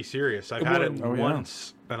 Adderall is pretty serious. I've had it Oh, yeah.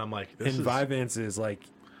 once, and I'm like, this And is... Vyvanse is like,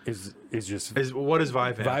 is just. What is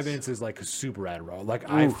Vyvanse? Vyvanse is like a super Adderall. Like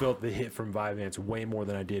I felt the hit from Vyvanse way more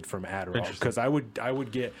than I did from Adderall because I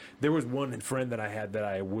would get. There was one friend that I had that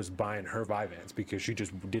I was buying her Vyvanse because she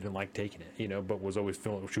just didn't like taking it, but was always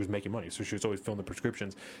filling. She was making money, so she was always filling the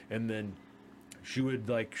prescriptions, and then. She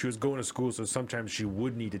was going to school, so sometimes she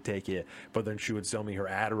would need to take it, but then she would sell me her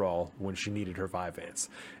Adderall when she needed her Vyvanse.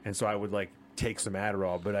 And so I would like take some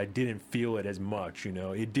Adderall, but I didn't feel it as much,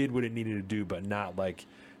 It did what it needed to do, but not like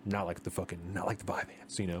the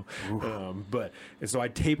Vyvanse, But and so I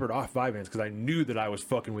tapered off Vyvanse because I knew that I was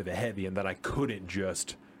fucking with a heavy and that I couldn't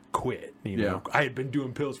just quit. I had been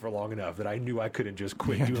doing pills for long enough that I knew I couldn't just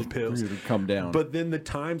quit doing pills. Really come down. But then the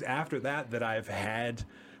times after that I've had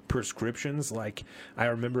prescriptions, like I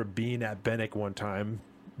remember being at Bennick one time.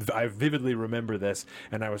 I vividly remember this,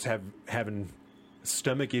 and I was having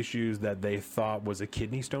stomach issues that they thought was a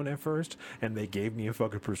kidney stone at first, and they gave me a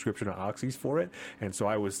fucking prescription of oxys for it. And so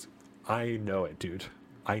I know it, dude.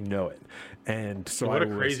 I know it. And so What a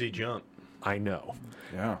crazy jump. I know.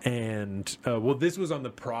 Yeah. And this was on the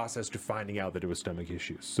process to finding out that it was stomach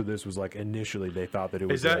issues. So this was like initially they thought that it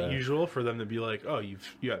was. Is that usual for them to be like, oh, you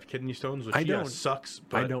have kidney stones, which sucks.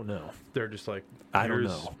 But I don't know. They're just like, I don't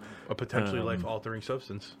here's know. a potentially life altering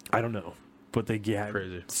substance. I don't know. But they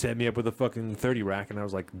Crazy. set me up with a fucking 30 rack, and I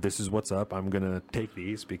was like, this is what's up. I'm going to take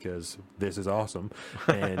these because this is awesome.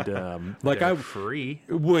 And They're free.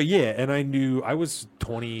 Well, yeah, and I knew I was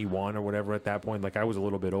 21 or whatever at that point. Like I was a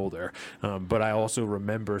little bit older. But I also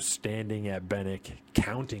remember standing at Bennick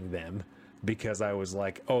counting them because I was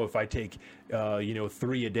like, oh, if I take,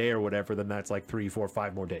 3 a day or whatever, then that's like 3, 4,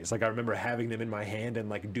 5 more days. Like I remember having them in my hand and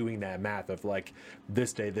like doing that math of like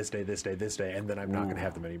this day, this day, this day, this day, and then I'm not going to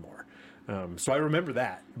have them anymore. So I remember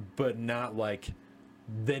that, but not like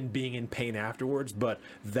then being in pain afterwards, but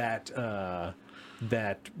that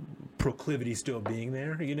proclivity still being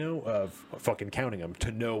there, of fucking counting them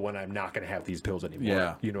to know when I'm not going to have these pills anymore.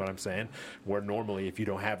 Yeah. You know what I'm saying? Where normally if you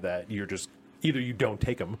don't have that, you're just either you don't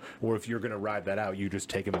take them, or if you're going to ride that out, you just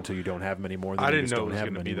take them until you don't have them anymore. I didn't know it was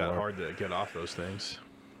going to be that hard to get off those things.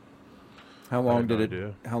 How long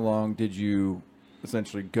did you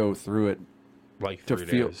essentially go through it? Like 3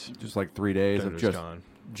 days. Just like 3 days Then of it was gone.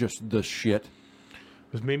 just the shit.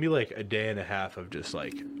 It was maybe like a day and a half of just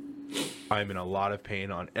like, I'm in a lot of pain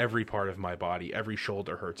on every part of my body. Every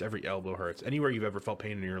shoulder hurts. Every elbow hurts. Anywhere you've ever felt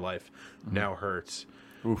pain in your life now hurts.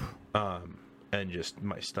 Oof. And just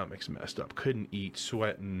my stomach's messed up. Couldn't eat,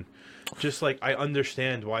 sweating. Just like, I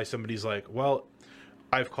understand why somebody's like, well,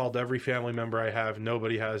 I've called every family member I have.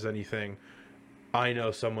 Nobody has anything. I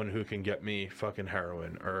know someone who can get me fucking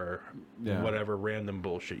heroin or whatever random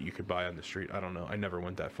bullshit you could buy on the street. I don't know. I never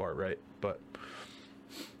went that far, right? But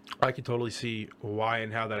I could totally see why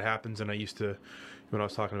and how that happens. And I used to, when I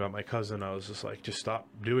was talking about my cousin, I was just like, just stop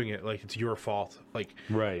doing it. Like, it's your fault. Like,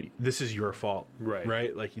 Right. this is your fault. Right.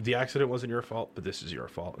 Right? Like, the accident wasn't your fault, but this is your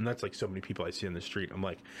fault. And that's like so many people I see in the street. I'm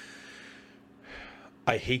like,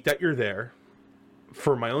 I hate that you're there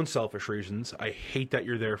for my own selfish reasons. I hate that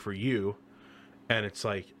you're there for you. And it's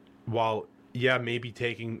like, while, maybe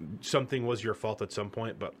taking something was your fault at some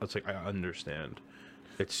point, but it's like, I understand.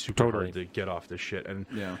 It's super hard to get off this shit. And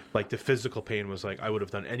like the physical pain was like, I would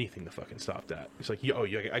have done anything to fucking stop that. It's like,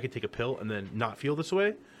 I could take a pill and then not feel this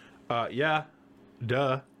way? Yeah,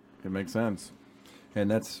 duh. It makes sense.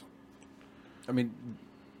 And that's, I mean,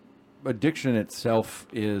 addiction itself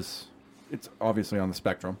it's obviously on the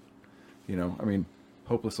spectrum. I mean,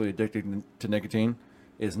 hopelessly addicted to nicotine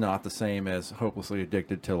is not the same as hopelessly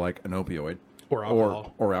addicted to like an opioid or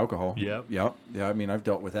alcohol. Or alcohol. Yep. Yeah. I mean, I've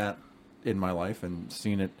dealt with that in my life and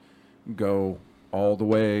seen it go all the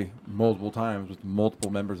way multiple times with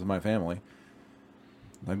multiple members of my family.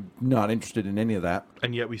 I'm not interested in any of that.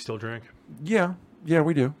 And yet we still drink. Yeah,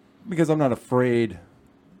 we do. Because I'm not afraid.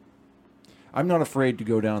 I'm not afraid to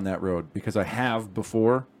go down that road because I have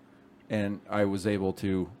before, and I was able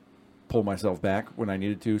to pull myself back when I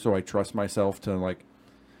needed to. So I trust myself to, like,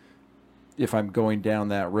 if I'm going down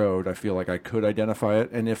that road, I feel like I could identify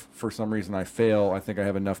it. And if for some reason I fail, I think I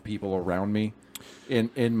have enough people around me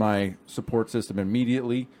in my support system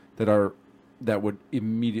immediately that are that would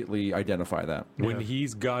immediately identify that. When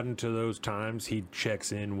he's gotten to those times, he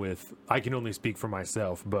checks in with, I can only speak for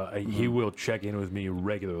myself, but he will check in with me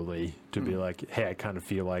regularly to be like, hey, I kind of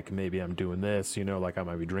feel like maybe I'm doing this, like I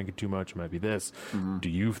might be drinking too much, it might be this. Do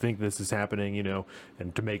you think this is happening,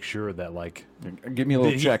 and to make sure that like... Give me a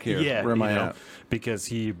little check here. Yeah, where am I at? Because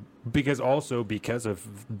because of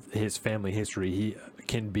his family history, he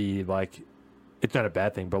can be like... It's not a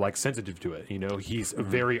bad thing, but like sensitive to it. He's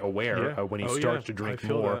very aware when he starts to drink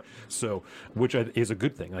more. That. So, which is a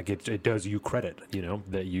good thing. Like it does you credit.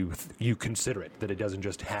 That you consider it. That it doesn't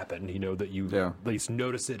just happen. That you at least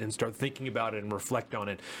notice it and start thinking about it and reflect on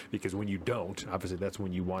it. Because when you don't, obviously that's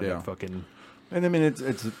when you wind up fucking. And I mean, it's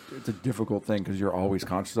a difficult thing because you're always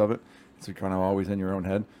conscious of it. It's kind of always in your own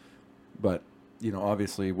head. But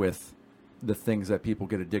obviously with the things that people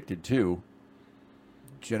get addicted to.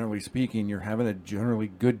 Generally speaking, you're having a generally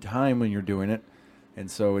good time when you're doing it,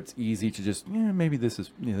 and so it's easy to just maybe this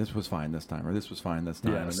was fine this time, or this was fine this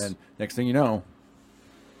time, and then next thing you know,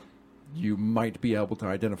 you might be able to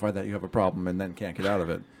identify that you have a problem and then can't get out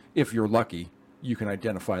of it. If you're lucky, you can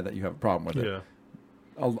identify that you have a problem with it.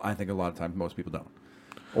 Yeah. I think a lot of times most people don't,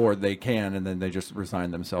 or they can, and then they just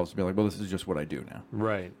resign themselves to be like, well, this is just what I do now,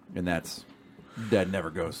 right? And that never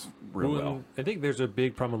goes real well. I think there's a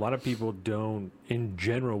big problem. A lot of people don't, in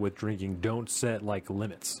general, with drinking, don't set like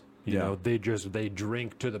limits. They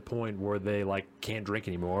drink to the point where they like can't drink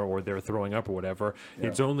anymore, or they're throwing up or whatever. Yeah.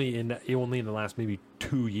 It's only in the last maybe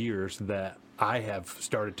 2 years that I have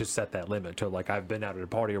started to set that limit to, like, I've been out at a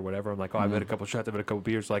party or whatever. I'm like, I've had a couple shots, I've had a couple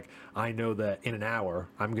beers. Like, I know that in an hour,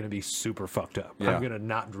 I'm going to be super fucked up. Yeah. I'm going to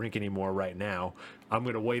not drink anymore right now. I'm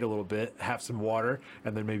going to wait a little bit, have some water,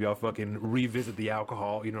 and then maybe I'll fucking revisit the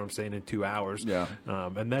alcohol, you know what I'm saying, in 2 hours. Yeah.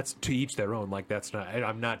 And that's to each their own. Like, that's not,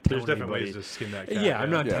 I'm not telling There's different anybody. ways to skin that cat. Yeah,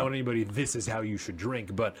 I'm not telling anybody this is how you should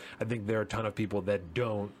drink, but I think there are a ton of people that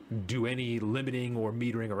don't do any limiting or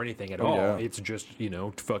metering or anything at all. Yeah. It's just,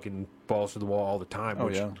 fucking balls to the wall all the time,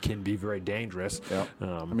 which can be very dangerous. Yeah.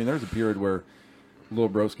 I mean, there was a period where Lil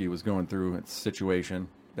Broski was going through a situation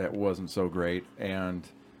that wasn't so great, and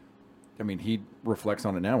I mean, he reflects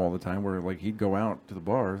on it now all the time where, like, he'd go out to the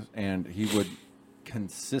bars and he would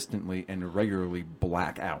consistently and regularly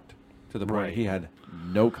black out to the point he had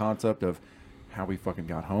no concept of how he fucking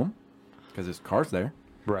got home because his car's there.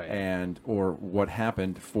 Right. And, or what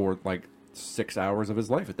happened for, like, 6 hours of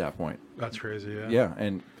his life at that point. That's crazy, yeah. Yeah,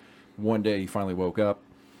 and one day he finally woke up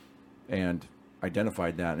and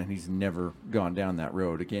identified that, and he's never gone down that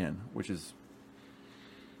road again, which is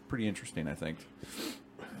pretty interesting, I think,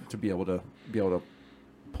 to be able to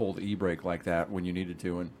pull the e-brake like that when you needed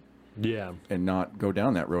to, and not go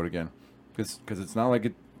down that road again, because it's not like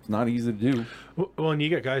it's not easy to do. Well, and you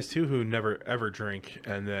get guys too who never ever drink,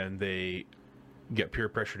 and then they get peer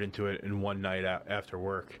pressured into it in one night after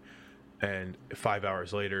work, and 5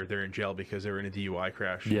 hours later they're in jail because they were in a DUI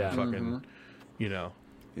crash. Yeah, fucking,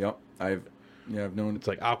 Yep, I've known. It's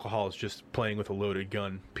like alcohol is just playing with a loaded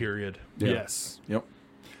gun. Period. Yeah. Yes. Yep.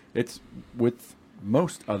 It's with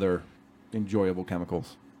most other enjoyable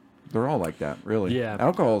chemicals. They're all like that, really. Yeah.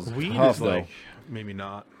 Alcohol's Weed tough, is though. like maybe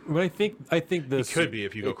not. But I think this It could be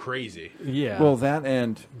if you go crazy. Yeah. Well, that,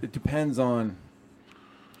 and it depends on.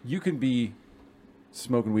 You can be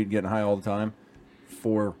smoking weed and getting high all the time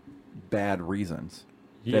for bad reasons.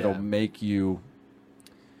 That'll make you.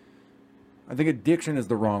 I think addiction is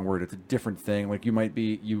the wrong word. It's a different thing. Like, you might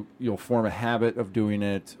be you'll form a habit of doing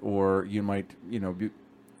it, or you might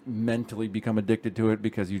mentally become addicted to it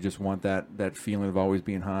because you just want that feeling of always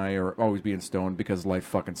being high or always being stoned because life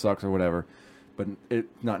fucking sucks or whatever. But it's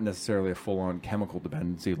not necessarily a full-on chemical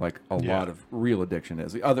dependency like a lot of real addiction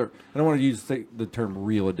is. I don't want to use the term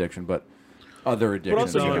real addiction, but other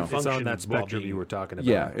addictions. also, it's on that function while spectrum being- you were talking about.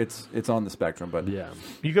 Yeah, it's on the spectrum, but Yeah.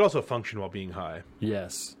 You could also function while being high.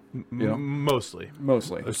 Yes. Mostly.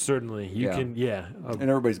 mostly. Certainly. You can. Yeah. And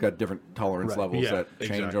everybody's got different tolerance levels Yeah, that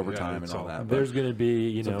change exactly. over Yeah, time it's and all all- that. But There's going to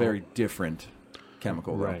be, it's a very different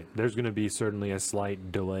chemical, though. Right. There's going to be certainly a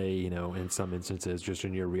slight delay, in some instances, just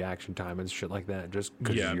in your reaction time and shit like that, just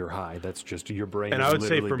because you're high. That's just your brain. And is I would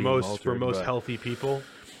say literally for being most altered, healthy people,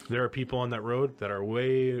 there are people on that road that are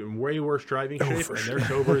way worse driving shape, and they're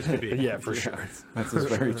sober as could be. Yeah, for sure. That's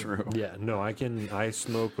very true. Yeah. No, I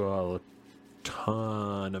smoke a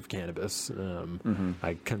ton of cannabis.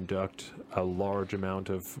 I conduct a large amount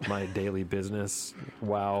of my daily business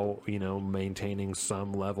while, maintaining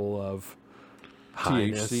some level of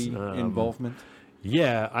highness. THC involvement.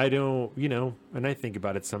 Yeah, I don't, and I think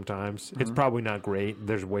about it sometimes. It's probably not great.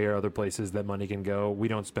 There's way other places that money can go. We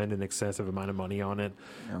don't spend an excessive amount of money on it.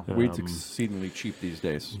 Weed's exceedingly cheap these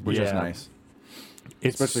days, which is nice.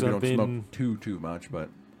 It's especially if you something don't smoke too much. But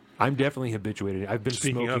I'm definitely habituated. I've been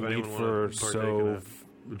Speaking of, smoking weed anyone for want to partake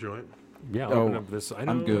in a joint? yeah. I'll Oh, open up this. I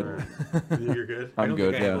know, I'm good. You're good. I I'm don't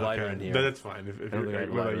good. think I have Yeah. a lighter in here. That's fine. If I don't think I have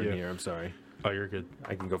a what lighter about in you? here. I'm sorry. Oh, you're good.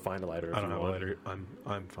 I can go find a lighter. If I don't you have a want. lighter.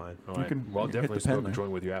 I'm fine. All You right. can Well, I'll hit the definitely pen smoke a there.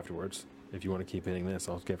 joint with you afterwards. If you want to keep hitting this,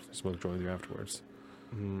 I'll definitely smoke a joint with you afterwards.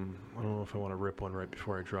 I don't know if I want to rip one right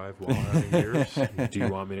before I drive while having beers. Do you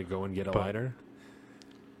want me to go and get a But- lighter?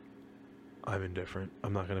 I'm indifferent.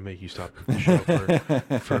 I'm not going to make you stop the show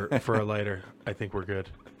for a lighter. I think we're good.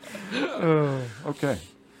 Okay.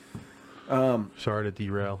 Sorry to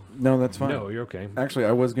derail. No, that's fine. No, you're okay. Actually,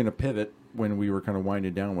 I was going to pivot when we were kind of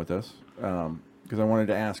winding down with this, because I wanted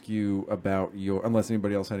to ask you about your, unless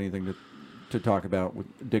anybody else had anything to talk about with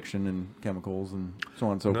addiction and chemicals and so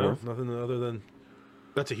on and so forth. Nothing other than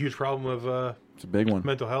that's a huge problem of It's a big one.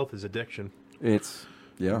 mental health is addiction. It's,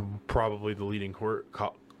 yeah. Probably the leading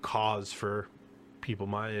cause for people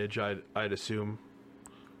my age, I'd assume.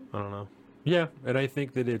 I don't know. Yeah, and I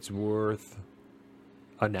think that it's worth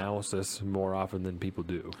analysis more often than people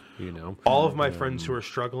do. You know, All of my friends who are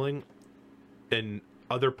struggling in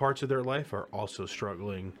other parts of their life are also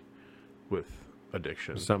struggling with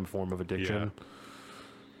addiction. some form of addiction.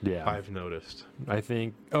 Yeah, I've noticed. I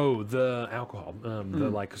think. Oh, the alcohol, the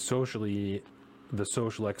like the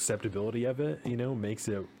social acceptability of it. You know, makes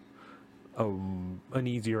it an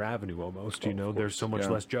easier avenue almost. You know, there's so much yeah.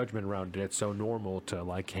 less judgment around it. It's so normal to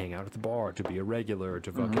like hang out at the bar, to be a regular,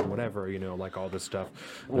 to fucking whatever. You know, like all this stuff.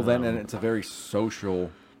 Well, then, and it's a very social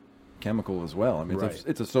chemical as well. I mean, Right.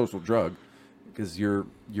 it's a social drug because you're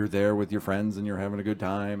there with your friends and you're having a good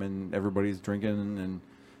time and everybody's drinking and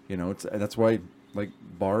you know that's why like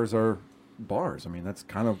bars are bars. I mean, that's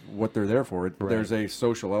kind of what they're there for. There's a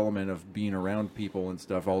social element of being around people and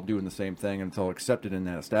stuff, all doing the same thing, and it's all accepted in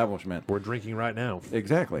that establishment. We're drinking right now.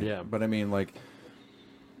 Exactly. Yeah. But I mean, like,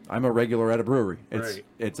 I'm a regular at a brewery. Right.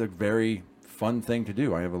 It's a very fun thing to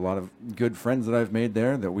do. I have a lot of good friends that I've made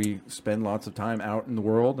there that we spend lots of time out in the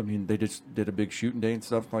world. I mean, they just did a big shooting day and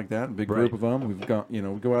stuff like that. A big group Right. of them. We've got, we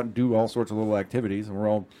go out and do all sorts of little activities, and we're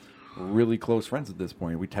all really close friends at this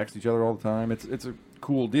point. We text each other all the time. It's a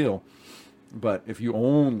cool deal. But if you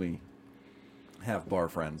only have bar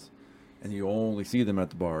friends and you only see them at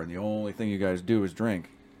the bar and the only thing you guys do is drink,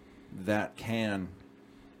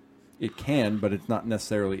 it can, but it's not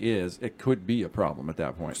necessarily is. It could be a problem at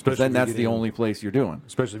that point. Because Especially then if you're that's the getting- only place you're doing.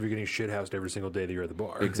 Especially if you're getting shithoused every single day that you're at the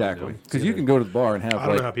bar. Exactly. know? Because you can go to the bar and have I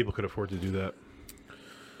don't know how like people could afford to do that.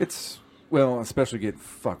 it's well, especially get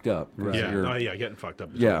fucked up. 'cause Yeah, you're- getting fucked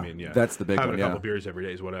up. Is Yeah, what I mean, yeah, that's the big Having one, a couple yeah. beers every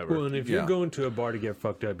day is whatever. Well, and if Yeah. you're going to a bar to get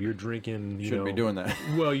fucked up, you're drinking. You Shouldn't know, be doing that.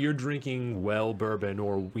 Well, you're drinking well bourbon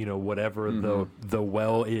or whatever the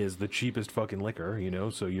well is, the cheapest fucking liquor.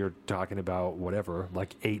 So you're talking about whatever,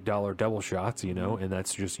 like $8 double shots. And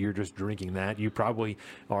that's you're just drinking that. You probably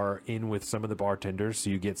are in with some of the bartenders, so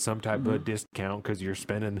you get some type of discount because you're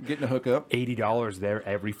spending Getting a hookup. $80 there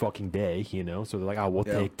every fucking day. So they're like, oh, we'll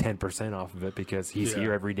Yeah. take 10% off of it because he's Yeah.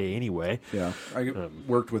 here every day anyway. Yeah. I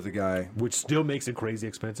worked with a guy. Which still makes it crazy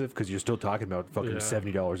expensive because you're still talking about fucking Yeah.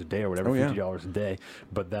 $70 a day or whatever, Oh, yeah. $50 a day.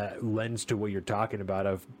 But that lends to what you're talking about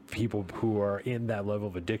of people who are in that level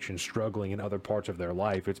of addiction struggling in other parts of their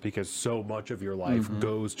life. It's because so much of your life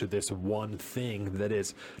goes to this one thing that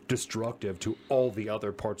is destructive to all the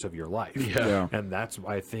other parts of your life. Yeah. And that's,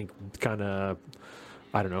 I think, kind of,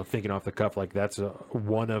 I don't know, thinking off the cuff, like that's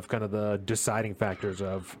one of kind of the deciding factors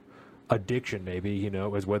of addiction, maybe,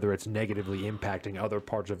 is whether it's negatively impacting other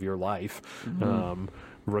parts of your life,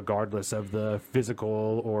 regardless of the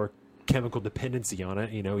physical or chemical dependency on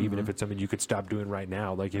it, even if it's something you could stop doing right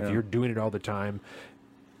now. Like if Yeah. you're doing it all the time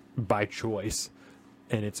by choice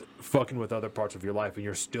and it's fucking with other parts of your life and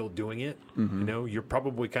you're still doing it, you're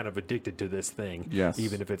probably kind of addicted to this thing. Yes.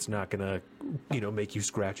 Even if it's not going to, make you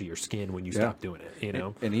scratch at your skin when you Yeah. stop doing it,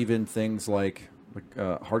 And even things like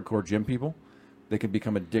hardcore gym people, they can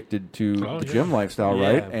become addicted to the yeah. gym lifestyle,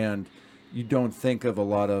 Yeah. right? And you don't think of a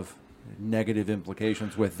lot of negative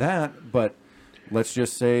implications with that, but let's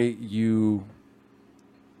just say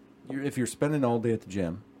if you're spending all day at the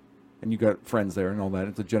gym and you got friends there and all that,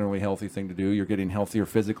 it's a generally healthy thing to do. You're getting healthier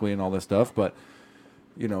physically and all this stuff, but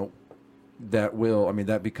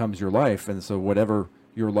that becomes your life. And so whatever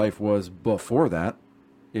your life was before that,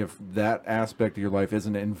 if that aspect of your life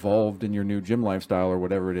isn't involved in your new gym lifestyle or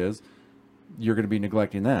whatever it is, you're going to be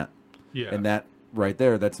neglecting that. yeah, And that right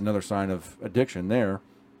there, that's another sign of addiction there.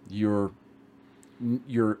 Your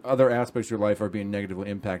other aspects of your life are being negatively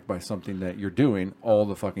impacted by something that you're doing all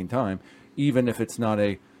the fucking time, even if it's not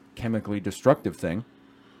a chemically destructive thing.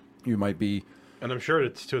 You might be... and I'm sure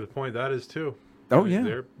it's to the point that is too. Oh, I mean, yeah.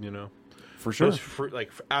 they're, For sure. Those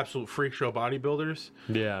absolute freak show bodybuilders.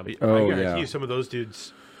 Yeah. I Oh, guarantee yeah. you some of those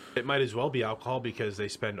dudes, it might as well be alcohol because they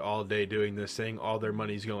spend all day doing this thing. All their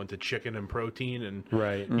money's going to chicken and protein and,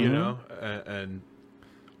 Right. you know, and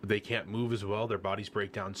they can't move as well. Their bodies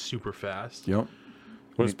break down super fast. Yep.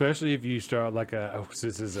 Well, especially if you start like this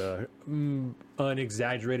is a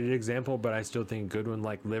unexaggerated example, but I still think a good one,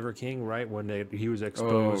 like Liver King, right? When he was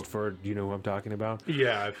exposed for, you know who I'm talking about?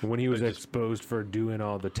 Yeah. When he was exposed for doing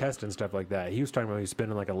all the tests and stuff like that, he was talking about he was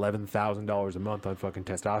spending like $11,000 a month on fucking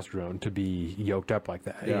testosterone to be yoked up like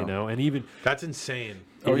that, Yeah. you know? And even That's insane.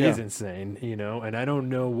 it is yeah. insane, you know? And I don't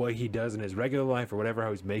know what he does in his regular life or whatever,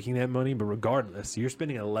 how he's making that money, but regardless, you're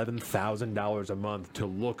spending $11,000 a month to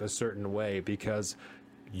look a certain way because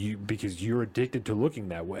you're addicted to looking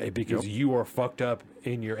that way because you are fucked up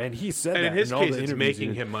in your, and he said And that in his all case, the it's interviews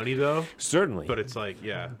making him money, though. certainly, But it's like,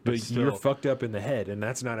 yeah. but still, you're fucked up in the head, and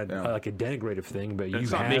that's not like a denigrative thing. But it's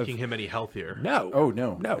you not have making him any healthier. no, Oh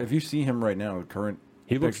no. no. If you see him right now, the current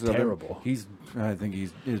He looks pictures of him, terrible. I think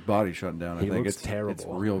his body's shutting down. I He think looks it's terrible. It's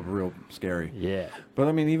real scary. yeah, But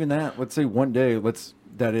I mean, even that. Let's say one day.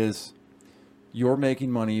 That is, you're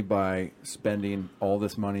making money by spending all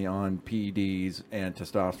this money on PEDs and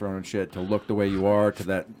testosterone and shit to look the way you are. To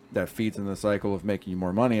that feeds in the cycle of making you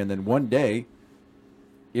more money, and then one day,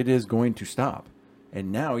 it is going to stop.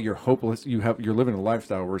 And now you're hopeless. You're living a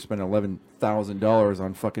lifestyle where you're spending $11,000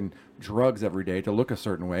 on fucking drugs every day to look a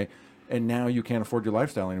certain way, and now you can't afford your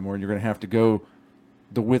lifestyle anymore, and you're going to have to go.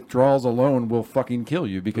 The withdrawals alone will fucking kill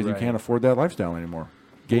you because you Right. can't afford that lifestyle anymore.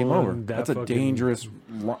 Game Well, over. and That's a fucking- dangerous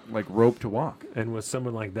rope to walk. and with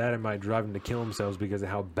someone like that, it might drive them to kill themselves because of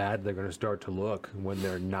how bad they're going to start to look when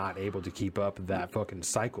they're not able to keep up that fucking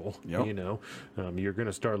cycle. Yep. You know, you're going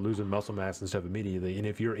to start losing muscle mass and stuff immediately. And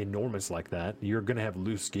if you're enormous like that, you're going to have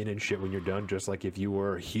loose skin and shit when you're done. Just like if you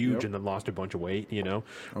were huge Yep. and then lost a bunch of weight. You know,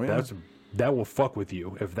 Oh, yeah. that will fuck with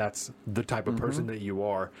you if that's the type of person that you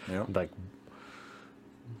are. Yep. Like.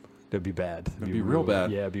 That'd be bad. It'd be real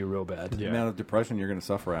bad. Yeah, it'd be real bad. The amount of depression you're going to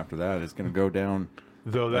suffer after that is going to go down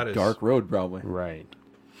Though that a is dark road, probably. Right.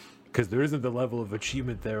 Because there isn't the level of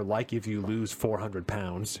achievement there like if you lose 400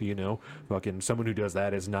 pounds, you know? Fucking someone who does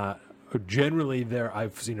that is not... Generally,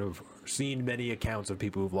 I've seen many accounts of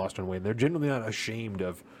people who've lost on weight. They're generally not ashamed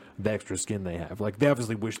of the extra skin they have. Like, they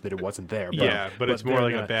obviously wish that it wasn't there. but it's more they're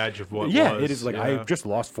like a not- badge of what Yeah, was. it is like, yeah. I've just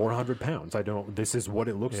lost 400 pounds. This is what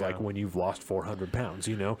it looks Yeah. like when you've lost 400 pounds,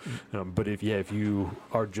 you know? But if you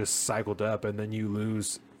are just cycled up and then you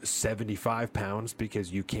lose 75 pounds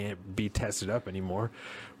because you can't be tested up anymore,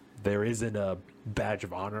 there isn't a badge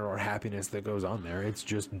of honor or happiness that goes on there. It's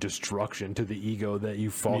just destruction to the ego that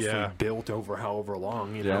you falsely Yeah. built over however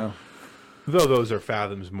long, you Yeah. know? Though those are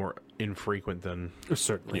fathoms more infrequent than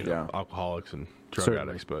Certainly. Yeah. alcoholics and drug Certainly.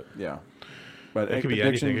 addicts, but Yeah. But it could be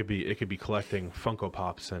addiction, anything. It could be collecting Funko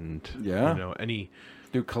Pops and Yeah. any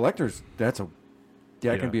Dude, collectors, that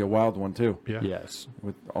Yeah. can be a wild one, too. Yes.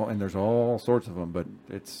 And there's all sorts of them, but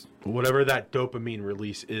it's... whatever that dopamine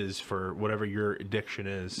release is for whatever your addiction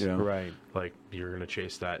is. Yeah. Right. Like you're gonna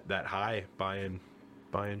chase that high, buying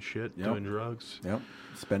shit, Yep. doing drugs. Yep.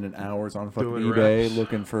 Spending hours on fucking Doing eBay reps.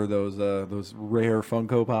 looking for those rare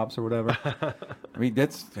Funko Pops or whatever. I mean,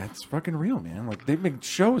 that's fucking real, man. Like, they make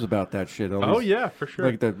shows about that shit. Oh yeah, for sure.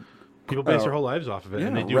 Like the People base their whole lives off of it,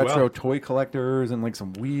 and they do retro well. toy collectors and like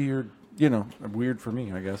some weird, weird for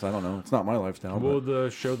me, I guess. I don't know. It's not my lifestyle. Well, But the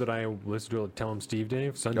show that I listened to, Tell Him Steve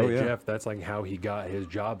Dave, Sunday Oh, yeah. Jeff, that's like how he got his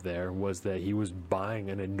job there, was that he was buying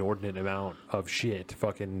an inordinate amount of shit,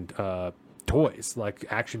 fucking toys, like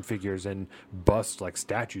action figures and busts, like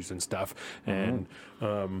statues and stuff. And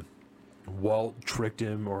Walt tricked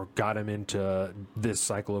him or got him into this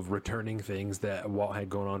cycle of returning things that Walt had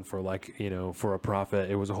going on for, like, for a profit.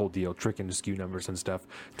 It was a whole deal, tricking the SKU numbers and stuff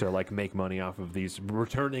to like make money off of these,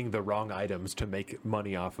 returning the wrong items to make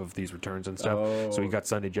money off of these returns and stuff. So he got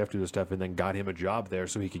Sunday Jeff to do this stuff and then got him a job there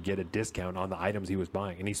so he could get a discount on the items he was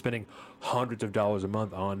buying. And he's spending hundreds of dollars a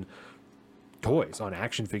month on toys, on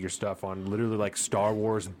action figure stuff, on literally like Star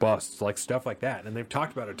Wars busts, like stuff like that. And they've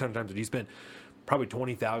talked about it a ton of times that he spent probably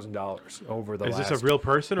 $20,000 over the Is last... this a real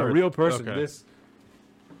person or a real person? Okay. This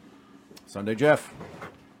Sunday Jeff,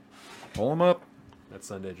 pull him up. That's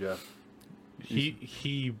Sunday Jeff.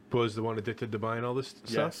 He was the one addicted to buying all this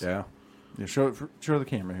Yes. stuff. Yeah, show the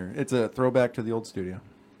camera here. It's a throwback to the old studio.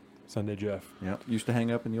 Sunday Jeff. Yeah, used to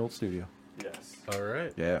hang up in the old studio. Yes. All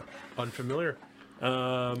right. Yeah, Unfamiliar.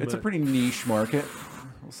 it's a pretty niche market.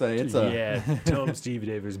 We'll say it's a Yeah, Tell Him Steve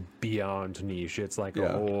Dave is beyond niche. It's like a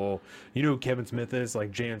Yeah. whole... You know who Kevin Smith is?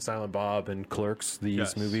 Like Jay and Silent Bob and Clerks, these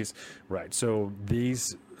Yes. movies. Right. So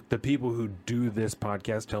the people who do this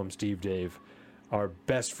podcast, Tell Him Steve Dave, are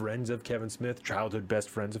best friends of Kevin Smith, childhood best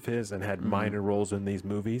friends of his, and had minor roles in these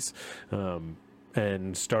movies,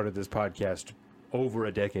 and started this podcast over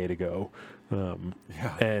a decade ago.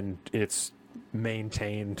 And it's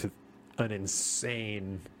maintained an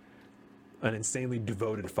insanely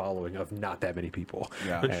devoted following of not that many people.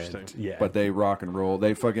 Yeah. Interesting. But they rock and roll.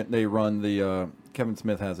 They run the Kevin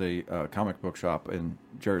Smith has a comic book shop in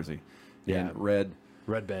Jersey. Yeah. In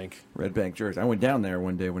Red Bank, Jersey. I went down there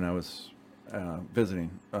one day when I was visiting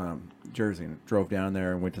Jersey, and drove down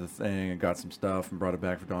there and went to the thing and got some stuff and brought it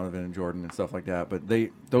back for Donovan and Jordan and stuff like that. But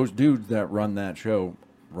those dudes that run that show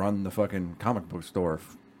run the fucking comic book store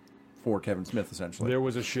for Kevin Smith, essentially. There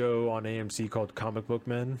was a show on AMC called Comic Book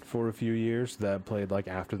Men for a few years that played like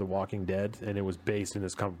after The Walking Dead, and it was based in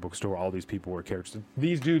this comic book store. All these people were characters.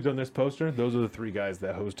 These dudes on this poster, those are the three guys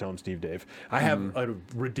that host Tell 'em Steve Dave. I have a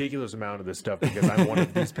ridiculous amount of this stuff because I'm one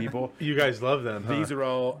of these people. You guys love them, huh? These are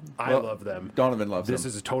all, I love them. Donovan loves them. This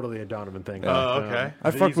is totally a Donovan thing. Oh, okay. I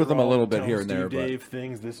fucked with these are them a all little bit Tell 'em here and there, Steve but- Dave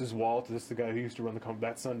things. This is Walt. This is the guy who used to run the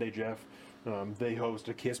that Sunday, Jeff. They host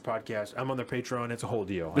a Kiss podcast. I'm on their Patreon. It's a whole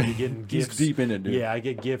deal. I be getting He's gifts. deep in it, dude. Yeah, I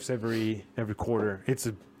get gifts every quarter. It's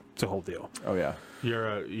a whole deal. Oh, yeah.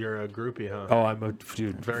 You're a groupie, huh? Oh, I'm a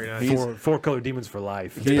dude. Very nice. Four Color Demons for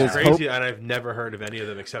life. He It's is crazy, and I've never heard of any of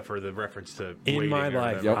them except for the reference to In waiting my or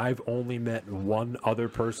life, whatever. I've only met one other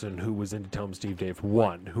person who was into Tell 'em Steve Dave.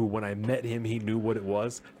 One who, when I met him, he knew what it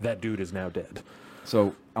was. That dude is now dead.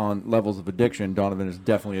 So, on levels of addiction, Donovan is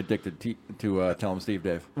definitely addicted to Tell 'em Steve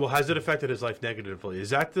Dave. Well, has it affected his life negatively?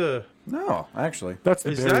 Is that the No, actually. That's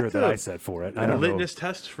the Is barrier that that the I set for it. I don't litmus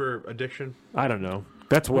test for addiction? know. I don't know.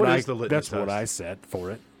 That's what What is the litmus That's what test? I set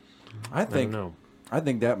for it. I I think don't know. I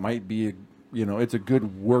think that might be, it's a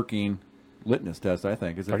good working litmus test, I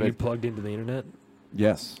think. Is if Are you it- plugged into the internet?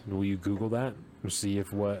 Yes. Will you Google that and see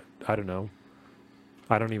if I don't know.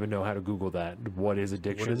 I don't even know how to Google that. What is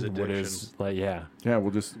addiction? What is What addiction? is yeah? Yeah,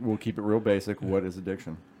 we'll keep it real basic. What is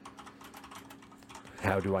addiction?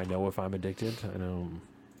 How do I know if I'm addicted? I know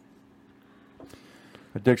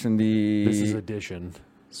Addiction, this is addition.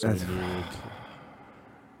 So I That's-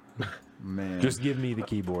 need, man. just give me the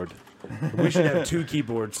keyboard. We should have two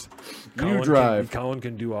keyboards. drive. Colin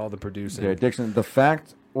can do all the producing. The addiction, the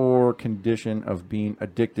fact or condition of being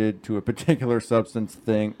addicted to a particular substance,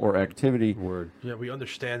 thing, or activity. Word. Yeah, we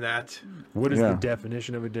understand that. What is Yeah. the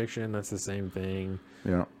definition of addiction? That's the same thing.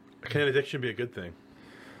 Yeah. Can addiction be a good thing?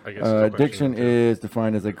 I guess. is the Addiction question. is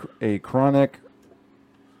defined as a chronic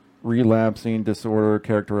relapsing disorder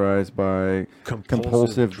characterized by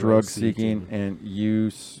compulsive drug seeking and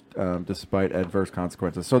use despite adverse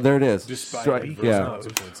consequences. So there it is. Despite So, adverse yeah,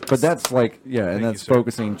 consequences. but that's like and Thank you, that's sir.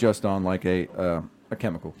 focusing just on like a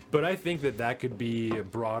chemical. But I think that could be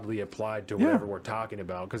broadly applied to whatever we're talking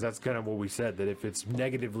about, because that's kind of what we said, that if it's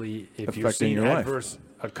negatively, if you're Affecting seeing your life. adverse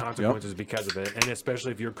consequences because of it, and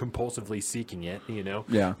especially if you're compulsively seeking it,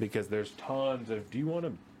 Yeah. because there's tons of. Do you want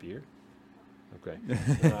a beer? Okay.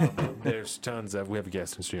 There's tons of. We have a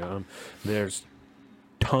guest in studio. There's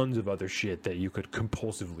tons of other shit that you could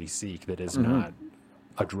compulsively seek that is not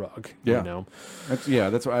a drug. Yeah. You know?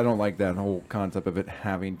 That's why I don't like that whole concept of it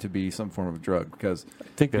having to be some form of drug, because I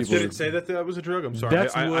think that's Did it say that was a drug? I'm sorry.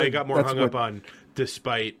 That's I what- got more that's hung what- up on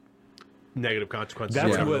despite negative consequences. That's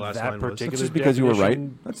whatever what the last that line was. particular- just because you were right.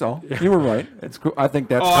 definition- That's all. You were right. It's cool. I think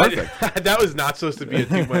that's Oh, perfect. that was not supposed to be a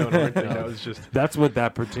toot my own horn thing. That was just. That's what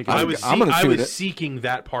that particular. I was I'm gonna I shoot was it. seeking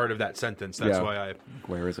that part of that sentence. That's Yeah. why I.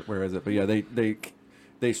 Where is it? But yeah,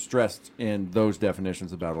 they stressed in those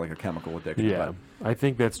definitions about like a chemical addiction. Yeah, I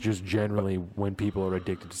think that's just generally when people are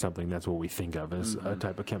addicted to something, that's what we think of as a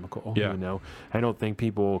type of chemical. Yeah. You know, I don't think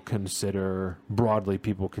people consider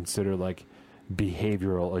like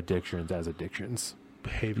behavioral addictions as addictions.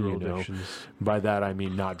 Behavioral You know, addictions. By that I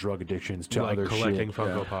mean not drug addictions to Like other collecting shit.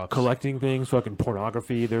 Funko Pops. Collecting things, fucking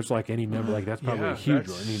pornography. There's like any number, like that's probably Yeah, a huge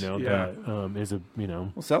that's- one. You know, yeah. that is a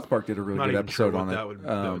Well, South Park did a really Not good even sure episode what on that it. would-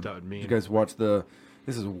 what that would mean. You guys watch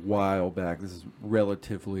this is a while back. This is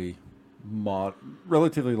relatively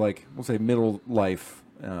like we'll say middle life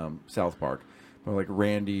South Park, but like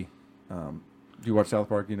Randy. Do you watch South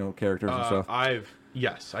Park? You know characters and stuff.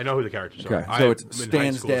 Yes, I know who the characters Okay, are. so it's in high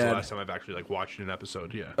Stan's school is dad. the last time I've actually like watched an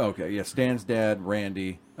episode. Yeah. Okay, yeah. Stan's dad,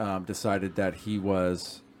 Randy, decided that he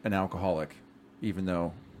was an alcoholic, even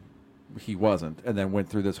though he wasn't, and then went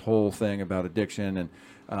through this whole thing about addiction,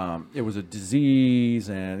 and it was a disease,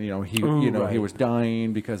 and he Right. was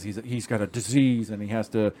dying because he's got a disease, and he has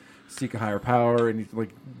to seek a higher power, and he's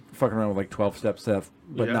like fucking around with like 12-step stuff,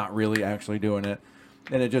 but Yeah. not really actually doing it,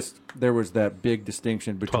 and there was that big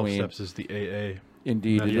distinction 12 between. Steps is the AA.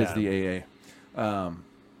 Indeed, it is Yeah. the AA.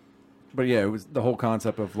 But yeah, it was the whole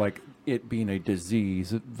concept of like it being a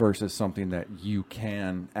disease versus something that you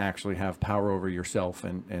can actually have power over yourself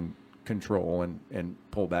and control and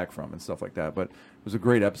pull back from and stuff like that. But it was a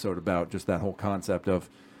great episode about just that whole concept of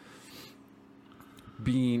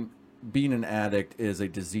being an addict is a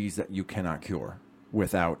disease that you cannot cure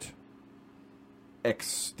without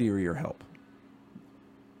exterior help.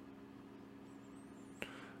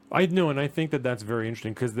 I know, and I think that that's very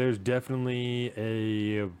interesting because there's definitely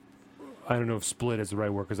I don't know if split is the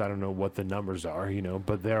right word because I don't know what the numbers are,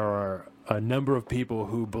 but there are a number of people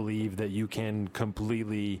who believe that you can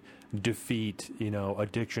completely defeat,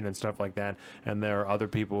 addiction and stuff like that. And there are other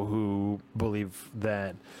people who believe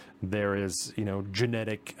that there is,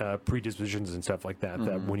 genetic predispositions and stuff like that,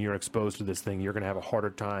 that when you're exposed to this thing, you're going to have a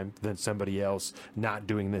harder time than somebody else not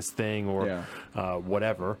doing this thing or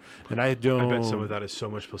whatever. And I bet some of that is so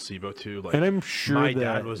much placebo too. Like, and I'm sure my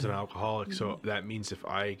dad was an alcoholic, so that means if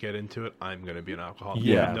I get into it, I'm going to be an alcoholic.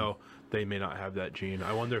 Even though they may not have that gene.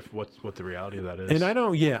 I wonder what the reality of that is. And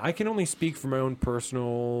I can only speak from my own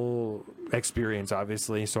personal experience,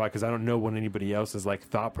 obviously. So because I don't know what anybody else's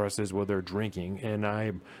thought process while they're drinking. And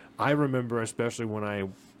I remember, especially when I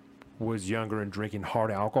was younger and drinking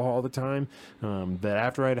hard alcohol all the time, that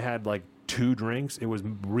after I'd had 2 drinks, it was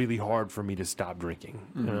really hard for me to stop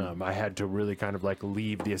drinking. I had to really kind of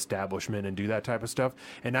leave the establishment and do that type of stuff.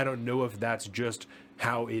 And I don't know if that's just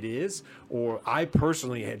how it is, or I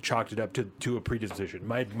personally had chalked it up to a predisposition.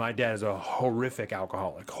 My dad is a horrific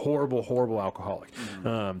alcoholic, horrible alcoholic.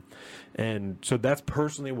 And so that's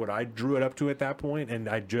personally what I drew it up to at that point. And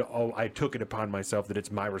I took it upon myself that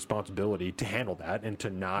it's my responsibility to handle that and to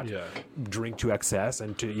not drink to excess.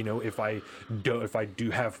 And to, if I do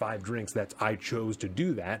have 5 drinks, I chose to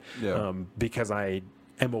do that because I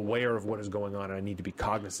am aware of what is going on and I need to be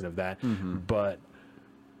cognizant of that.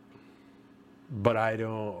 But I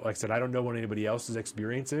don't, I don't know what anybody else's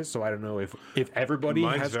experience is, so I don't know if everybody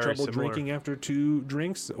has trouble drinking after 2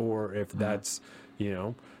 drinks, or if that's,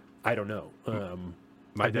 I don't know.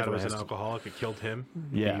 My dad was an alcoholic. It killed him.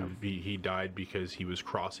 Yeah. He died because he was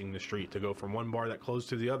crossing the street to go from one bar that closed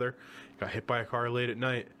to the other. Got hit by a car late at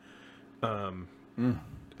night.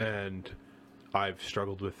 And I've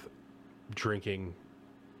struggled with drinking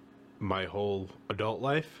my whole adult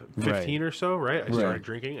life, 15 or so, right? I started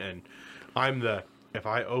drinking, and if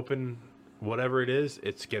I open whatever it is,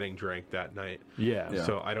 it's getting drank that night. Yeah.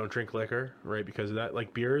 So I don't drink liquor, right? Because of that.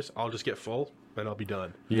 Like beers, I'll just get full and I'll be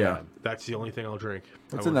done. Yeah. That's the only thing I'll drink.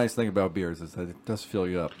 That's a nice thing about beers is that it does fill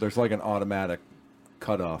you up. There's an automatic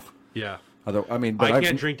cutoff. Yeah. Although, I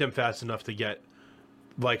can't drink them fast enough to get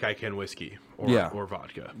like I can whiskey or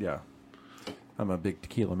vodka. Yeah. I'm a big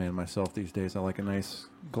tequila man myself these days. I like a nice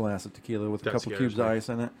glass of tequila with a couple cubes of ice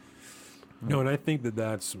in it. No, and I think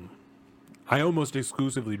that's... I almost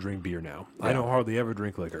exclusively drink beer now. Yeah. I don't hardly ever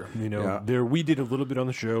drink liquor. We did a little bit on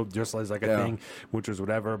the show, just as a thing, which was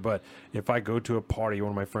whatever. But if I go to a party at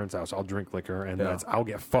one of my friend's house, I'll drink liquor, and I'll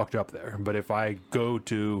get fucked up there. But if I go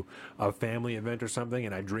to a family event or something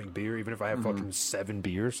and I drink beer, even if I have fucking 7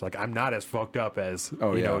 beers, I'm not as fucked up as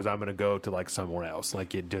as I'm going to go to somewhere else.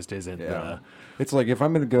 It just isn't. Yeah. It's if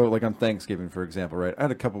I'm going to go on Thanksgiving, for example, right? I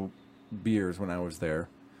had a couple beers when I was there.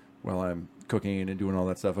 While I'm cooking and doing all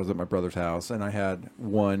that stuff, I was at my brother's house, and I had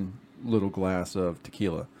 1 little glass of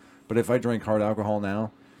tequila. But if I drink hard alcohol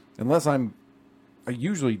now, I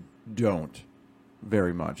usually don't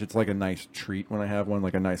very much. It's a nice treat when I have one,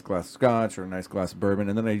 a nice glass of scotch or a nice glass of bourbon,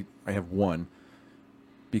 and then I have 1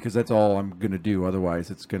 because that's all I'm going to do.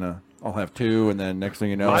 Otherwise, I'll have 2, and then next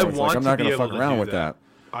thing you know, I'm not going to fuck around with that.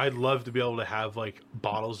 I'd love to be able to have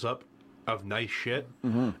bottles up of nice shit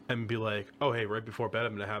and be oh, hey, right before bed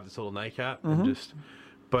I'm gonna have this little nightcap and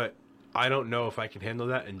but I don't know if I can handle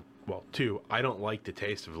that. And 2, I don't like the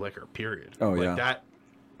taste of liquor, period. That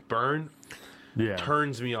burn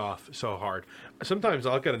turns me off so hard. Sometimes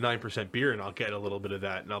I'll get a 9% beer and I'll get a little bit of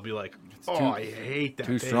that and I'll be I hate that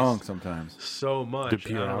too taste strong sometimes. so much. The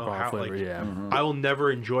pure alcohol flavor, I will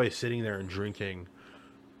never enjoy sitting there and drinking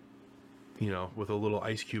with a little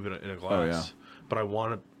ice cube in a glass. But I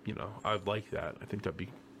want to, I'd like that. I think that'd be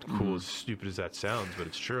cool, as stupid as that sounds, but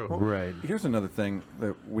it's true. Well, right. Here's another thing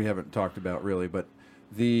that we haven't talked about really, but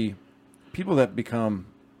the people that become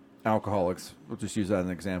alcoholics, we'll just use that as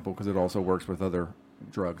an example because it also works with other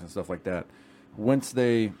drugs and stuff like that. Once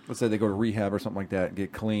let's say they go to rehab or something like that,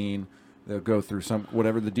 get clean, they'll go through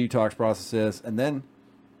whatever the detox process is, and then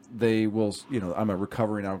they will, I'm a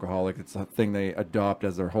recovering alcoholic. It's a thing they adopt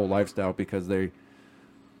as their whole lifestyle because they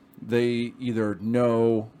either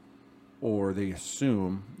know or they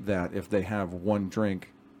assume that if they have 1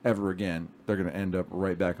 drink ever again, they're going to end up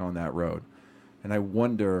right back on that road. And I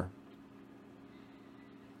wonder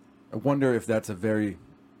I wonder if that's a I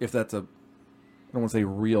don't want to say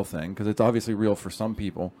real thing, because it's obviously real for some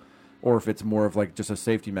people, or if it's more of like just a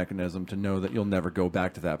safety mechanism to know that you'll never go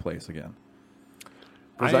back to that place again.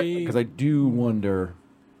 Because I do wonder.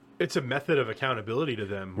 It's a method of accountability to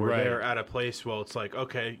them where Right. they're at a place where it's like,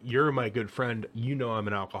 okay, you're my good friend. You know I'm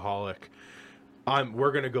an alcoholic.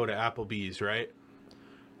 We're going to go to Applebee's, right?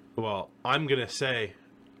 Well, I'm going to say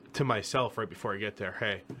to myself right before I get there,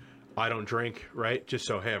 hey, I don't drink, right? Just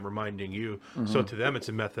so, hey, I'm reminding you. So to them, it's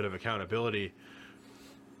a method of accountability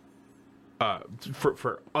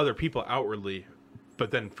for other people outwardly,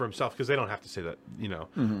 but then for himself, because they don't have to say that,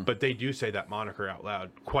 but they do say that moniker out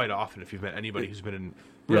loud quite often if you've met anybody who's been in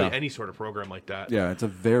really any sort of program like that. Yeah, it's a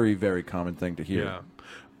very, very common thing to hear.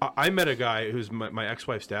 Yeah. I met a guy who's my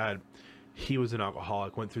ex-wife's dad. He was an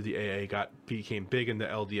alcoholic, went through the AA, became big in the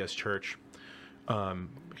LDS church.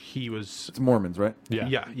 It's Mormons, right? Yeah.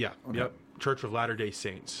 Okay. Yep. Church of Latter-day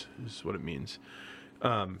Saints is what it means.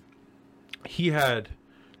 He had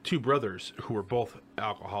two brothers who were both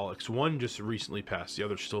alcoholics. One just recently passed. The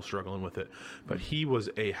other's still struggling with it. But he was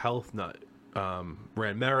a health nut. Ran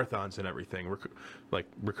marathons and everything.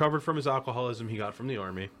 Recovered from his alcoholism he got from the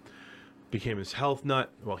Army. Became his health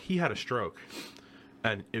nut. Well, he had a stroke.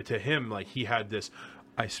 And to him, he had this...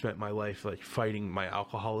 I spent my life fighting my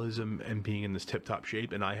alcoholism and being in this tip-top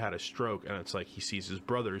shape, and I had a stroke. And it's like he sees his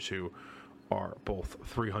brothers who are both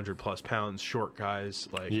 300 plus pounds, short guys,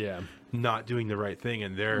 not doing the right thing,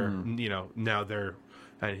 and they're now they're,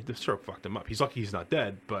 and the stroke fucked him up. He's lucky he's not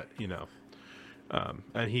dead, but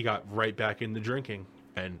and he got right back into drinking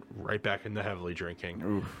and right back into heavily drinking.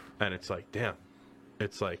 Oof. And it's like, damn,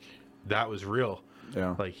 it's like that was real.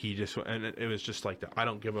 Yeah. He just, and it was just like that. I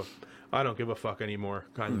don't give a fuck anymore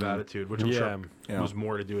kind of attitude, which I'm sure was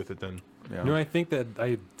more to do with it than. Yeah. No, I think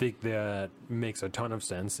that makes a ton of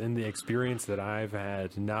sense in the experience that I've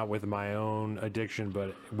had, not with my own addiction,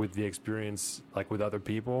 but with the experience with other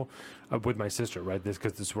people, with my sister, right?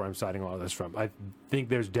 Because this is where I'm citing all of this from. I think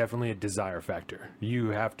there's definitely a desire factor. You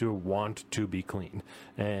have to want to be clean,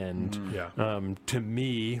 and to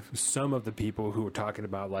me, some of the people who are talking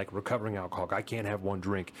about recovering alcoholic, I can't have one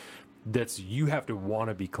drink. You have to want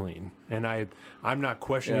to be clean, and I'm not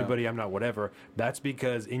questioning anybody. I'm not whatever. That's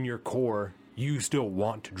because in your core you still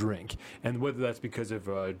want to drink, and whether that's because of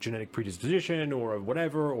a genetic predisposition or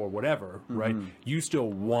whatever, right? You still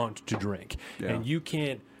want to drink, and you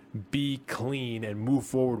can't be clean and move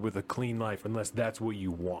forward with a clean life unless that's what you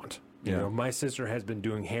want. You know, my sister has been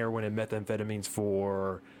doing heroin and methamphetamines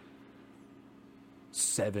for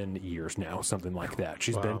 7 years now, something like that.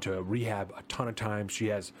 She's been to rehab a ton of times. She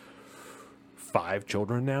has 5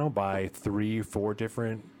 children now by 3-4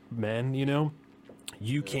 different men.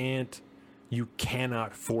 You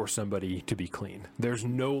cannot force somebody to be clean. There's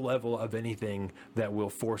no level of anything that will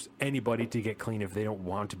force anybody to get clean if they don't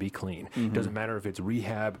want to be clean. It doesn't matter if it's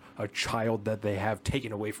rehab, a child that they have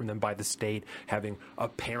taken away from them by the state, having a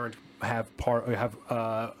parent have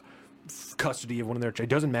custody of one of their children. It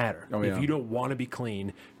doesn't matter. If you don't want to be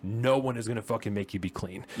clean, no one is going to fucking make you be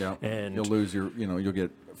clean. Yeah. And you'll lose your, you'll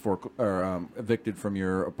get evicted from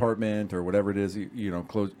your apartment or whatever it is,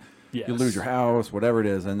 close. Yes. You lose your house, whatever it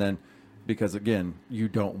is. And then, because again, you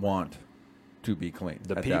don't want to be clean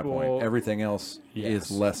at that point. Everything else is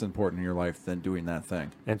less important in your life than doing that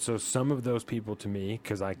thing. And so some of those people, to me,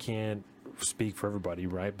 because I can't speak for everybody,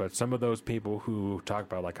 right? But some of those people who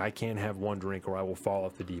talk about I can't have one drink or I will fall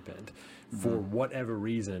off the deep end. For whatever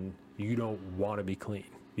reason, you don't want to be clean.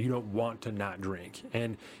 You don't want to not drink.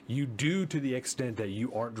 And you do to the extent that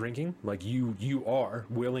you aren't drinking. You are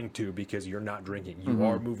willing to because you're not drinking. You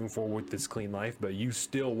are moving forward with this clean life, but you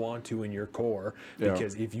still want to in your core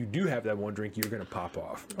because if you do have that one drink, you're going to pop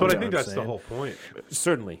off. But I think that's the whole point.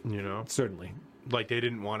 Certainly. Certainly. They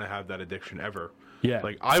didn't want to have that addiction ever. Yeah.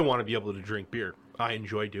 I want to be able to drink beer. I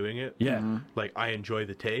enjoy doing it. Yeah. I enjoy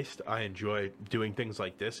the taste. I enjoy doing things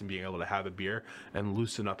like this and being able to have a beer and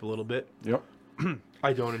loosen up a little bit. Yep.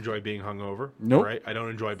 I don't enjoy being hungover. Nope. Right? I don't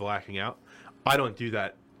enjoy blacking out. I don't do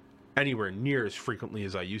that anywhere near as frequently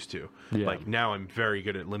as I used to. Yeah. Now I'm very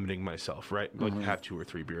good at limiting myself, right? Have 2 or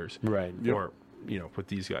 3 beers. Right. Yep. Or, with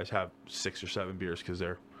these guys have 6 or 7 beers because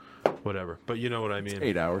they're whatever. But you know what I mean. It's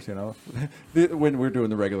 8 hours, when we're doing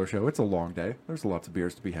the regular show, it's a long day. There's lots of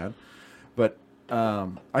beers to be had. But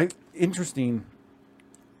interesting.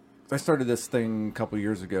 I started this thing a couple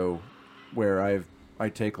years ago where I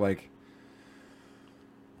take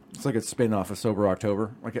it's like a spin-off of Sober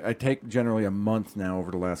October. I take generally a month now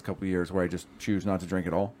over the last couple of years where I just choose not to drink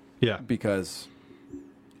at all. Yeah. Because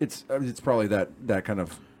it's probably that kind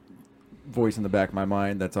of voice in the back of my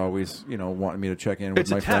mind that's always, wanting me to check in with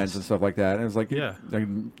It's a my friends test. and stuff like that. And it's like, Yeah. I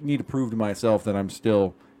need to prove to myself that I'm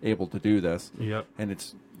still able to do this. Yep. And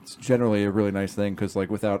it's generally a really nice thing because,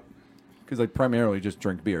 I primarily just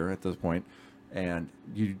drink beer at this point, and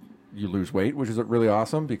you lose weight, which is really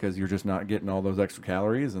awesome because you're just not getting all those extra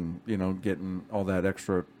calories and, getting all that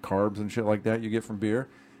extra carbs and shit like that you get from beer.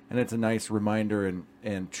 And it's a nice reminder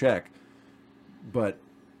and check. But,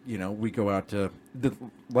 we go out to the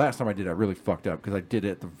last time I did it, I really fucked up because I did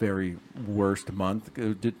it the very worst month.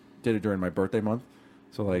 Did it during my birthday month.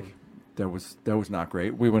 So that was not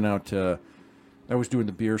great. We went out to, I was doing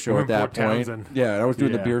the beer show at that point. Townsend. Yeah, I was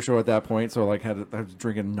doing the Yeah. beer show at that point. So I was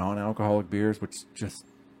drinking non-alcoholic beers, which just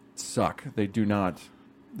suck. They do not.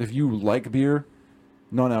 If you like beer,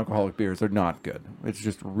 non-alcoholic beers, they're not good. It's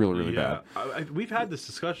just really, really bad. We've had this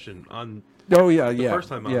discussion on Oh yeah, the yeah. first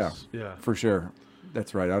time I was. Yeah. For sure.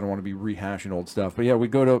 That's right. I don't want to be rehashing old stuff. But yeah,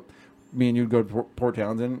 me and you go to Port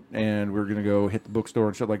Townsend, and we were going to go hit the bookstore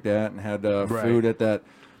and shit like that, and had food at that,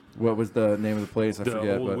 what was the name of the place? I The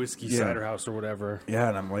forget. old but whiskey yeah. cider house or whatever. Yeah,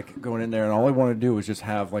 and I'm going in there, and all I want to do is just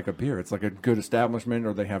have a beer. It's like a good establishment,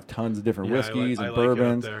 or they have tons of different whiskeys and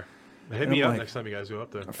bourbons. It up there. Hit me up next time you guys go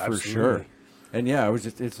up there. For Absolutely. sure. And yeah,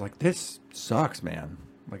 it's like, this sucks, man.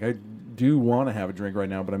 Like, I do want to have a drink right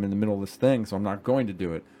now, but I'm in the middle of this thing, so I'm not going to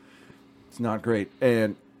do it. It's not great.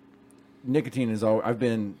 And nicotine is all, I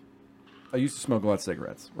used to smoke a lot of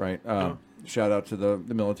cigarettes, right? Shout out to the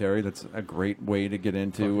military. That's a great way to get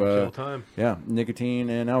into, Kill time. yeah, nicotine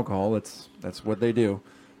and alcohol. That's what they do.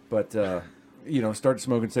 But, started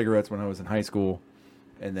smoking cigarettes when I was in high school,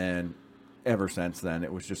 and then ever since then,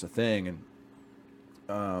 it was just a thing. And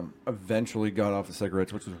eventually got off the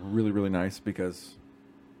cigarettes, which was really, really nice because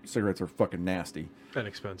cigarettes are fucking nasty. And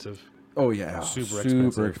expensive. Oh yeah,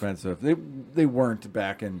 Super expensive. They weren't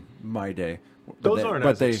back in my day. Those aren't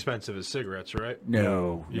as expensive as cigarettes, right?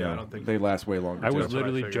 No, Yeah, no. I don't think they last way longer. I too. was That's what I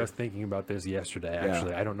literally figured. just thinking about this yesterday, Yeah.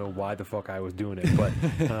 actually. I don't know why the fuck I was doing it, but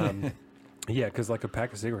yeah, because a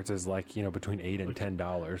pack of cigarettes is between $8 and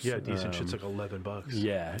 $10. Yeah, decent shit's like $11.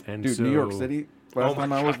 Yeah, and Dude, so, New York City. Last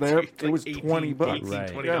time I was there, it was $20.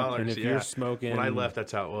 Right. $20. And if yeah. you're smoking, When I left,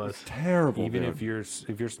 that's how it was. Terrible. even dude.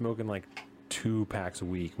 if you're smoking 2 packs a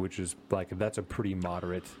week, which is that's a pretty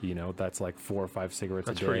moderate, that's 4 or 5 cigarettes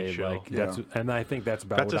That's a pretty day. chill. And I think that's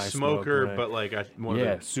about That's what a I smoker, smoke but more yeah,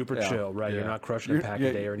 than super Yeah. chill, right? You're Yeah. not crushing a pack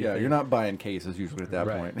a day or anything. Yeah, you're not buying cases usually at that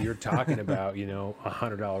Right. point. You're talking about,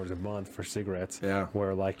 $100 a month for cigarettes. Yeah.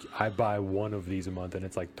 Where I buy one of these a month and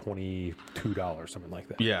it's $22, something like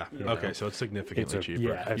that. Yeah. You Okay, know? so it's significantly It's cheaper.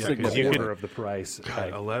 yeah, it's Yeah, like 'cause a you quarter could. of the price.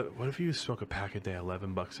 God, what if you smoke a pack a day,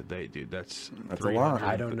 $11 a day, dude? That's a lot.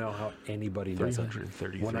 I don't know how anybody does it.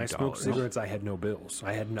 $333. When I smoked cigarettes, I had no bills.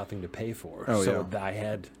 I had nothing to pay for. Oh, so yeah. I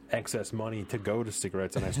had excess money to go to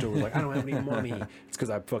cigarettes, and I still was like, I don't have any money. It's because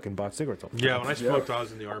I fucking bought cigarettes all the time. Yeah, when I smoked, I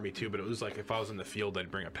was in the army too. But it was if I was in the field, I'd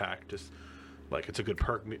bring a pack. Just it's a good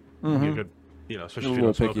perk. You could, especially if you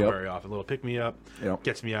don't smoke it very often. A little pick me up. Yep.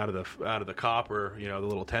 Gets me out of the cop or the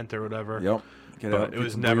little tent or whatever. Yep. Get out, But it get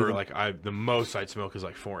was some never breathing. the most I'd smoke is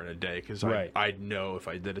 4 in a day because Right. I'd know if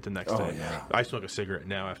I did it the next Oh, day. yeah. I smoke a cigarette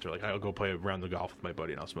now after I'll go play a round of golf with my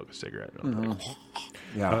buddy and I'll smoke a cigarette. And I'm like,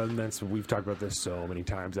 Yeah. And that's we've talked about this so many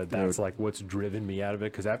times that's what's driven me out of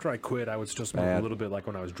it. Because after I quit, I would still smoke Bad. a little bit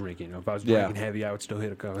when I was drinking. If I was Yeah. drinking heavy, I would still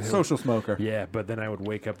hit a couple. Social smoker. Yeah, but then I would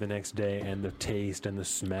wake up the next day and the taste and the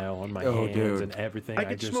smell on my Oh, hands dude. and everything. I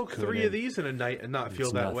could just smoke 3 couldn't. of these in a night and not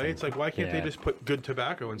feel that way. nothing. It's why can't they Yeah. just put good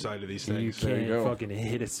tobacco inside of these You things? There you can't go. fucking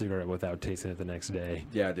hit a cigarette without tasting it the next day.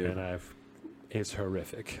 Yeah, dude. And it's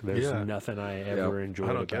horrific. There's Yeah. nothing I ever Yep. enjoyed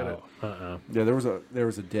I don't get about. Yeah, there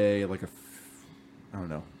was a day I don't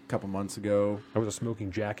know, a couple months ago. I was a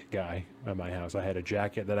smoking jacket guy at my house. I had a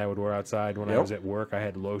jacket that I would wear outside when I Yep. was at work. I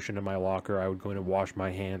had lotion in my locker. I would go in and wash my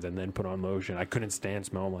hands and then put on lotion. I couldn't stand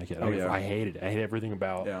smelling like it. Oh, yeah. I hated it. I hate everything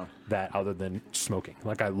about Yeah. that other than smoking.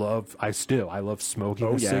 I love smoking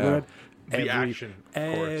Oh, a yeah. cigarette. The action,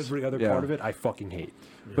 of course. Every other Yeah. part of it, I fucking hate.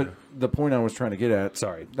 But the point I was trying to get at,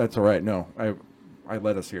 Sorry. that's all right. No, I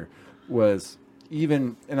led us here. Was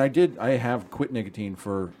even, and I have quit nicotine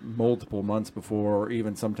for multiple months before, or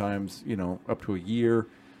even sometimes up to a year.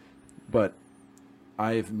 But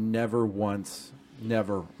I've never wanted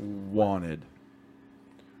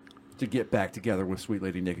to get back together with Sweet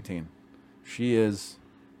Lady Nicotine. She's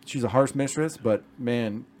a harsh mistress, but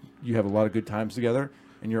man, you have a lot of good times together.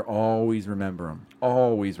 And you'll always remember them.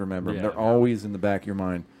 Always remember them. Yeah. They're always in the back of your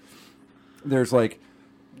mind. There's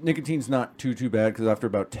nicotine's not too bad because after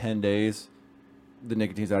about 10 days, the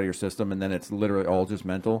nicotine's out of your system, and then it's literally all just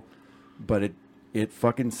mental. But it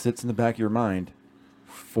fucking sits in the back of your mind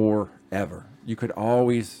forever. You could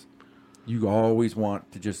always you always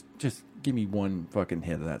want to just give me one fucking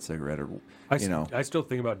hit of that cigarette, or I still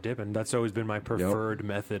think about dipping. That's always been my preferred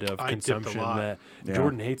method of I dipped a consumption. lot. That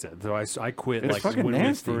Jordan hates it, so I quit. It's like fucking when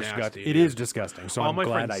nasty. we first got. Nasty, It yeah. is disgusting. So All I'm my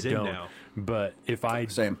glad friends I zin don't. now. But if I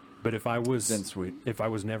Same. But if I was Then sweet. if I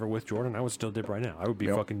was never with Jordan, I would still dip right now. I would be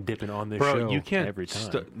Yep. fucking dipping on this Bro, show you can't. every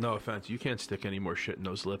time. No offense, you can't stick any more shit in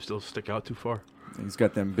those lips. They'll stick out too far. He's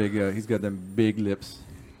got them big. He's got them big lips.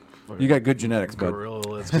 You got good genetics, bud. Gorilla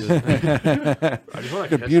lips. I just want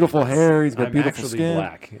to Got beautiful hair. He's got I'm beautiful actually skin.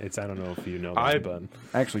 black. I don't know if you know that, but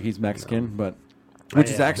Actually, he's Mexican, but which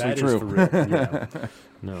is Yeah, actually that true. for real. Yeah.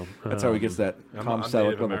 No, That's how he gets that I'm Tom Native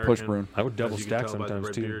Selleck little push American. broom. I would double As you stack can tell by the sometimes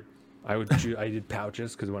red too. beard. I would chew. I did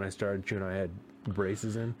pouches because when I started chewing, I had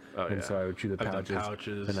braces in, Oh, and yeah. so I would chew the I've done pouches,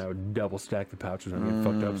 pouches. and I would double stack the pouches and get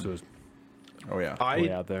fucked up. So it was Oh yeah. way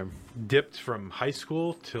I out there. dipped from high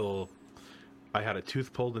school till I had a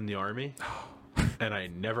tooth pulled in the army, and I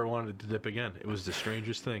never wanted to dip again. It was the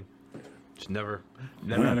strangest thing. Just never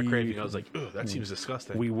had a craving. I was like, ugh, that seems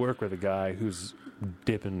disgusting. We work with a guy who's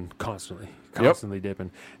dipping constantly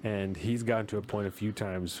dipping, and he's gotten to a point a few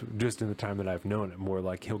times, just in the time that I've known him, where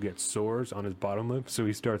like he'll get sores on his bottom lip, so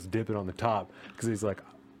he starts dipping on the top because he's like,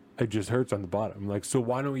 it just hurts on the bottom. I'm like, so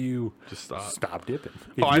why don't you Just stop. stop dipping?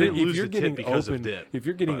 Oh, I didn't if lose you're the tip getting because of open, dip, if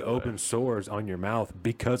you're getting by the way. open sores on your mouth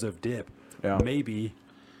because of dip, Yeah. maybe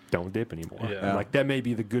don't dip anymore. Yeah. And, like that may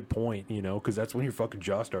be the good point, because that's when your fucking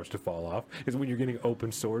jaw starts to fall off. Is when you're getting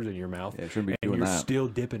open sores in your mouth. Yeah, shouldn't be and doing you're that. still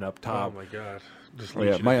dipping up Oh top. my god. Just Oh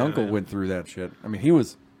yeah, leeching my it down uncle in. went through that shit. I mean,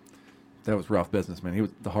 that was rough business, man. He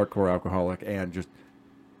was the hardcore alcoholic and just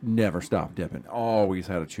never stopped dipping. Always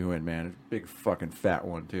had a chew in, man. Big fucking fat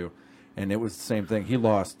one too. And it was the same thing. He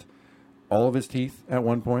lost all of his teeth at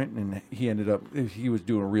one point, and he was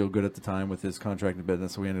doing real good at the time with his contracting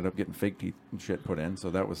business, so he ended up getting fake teeth and shit put in. So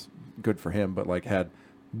that was good for him, but like had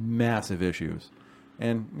massive issues.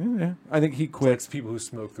 And yeah, I think he It's quit. people who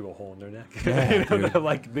smoke through a hole in their neck. Yeah, dude. They're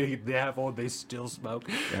like they they still smoke.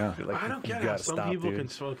 Yeah. You're like, I don't you get gotta how some stop, people dude. can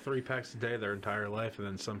smoke 3 packs a day their entire life, and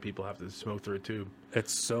then some people have to smoke through a tube.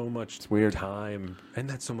 It's so much weird. time, and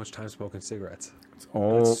that's so much time smoking cigarettes. It's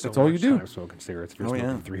all you much do. Time smoking cigarettes. If you're Oh, smoking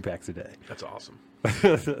yeah. 3 packs a day. That's awesome.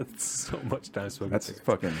 That's so much time smoking. That's cigarettes.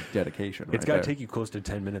 fucking dedication. It's right got to there. take you close to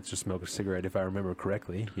 10 minutes to smoke a cigarette, if I remember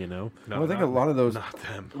correctly. No, Well, I think not- a lot of those, Not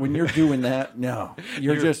them. when you're doing that, no,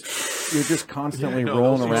 you're just constantly Yeah, no,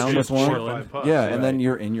 rolling those around are with just one. 4 or 5 puffs, Yeah, and then right.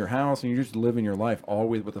 you're in your house and you're just living your life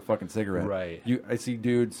always with a fucking cigarette. Right. I see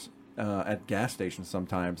dudes at gas stations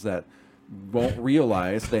sometimes that won't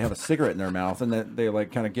realize they have a cigarette in their mouth, and then they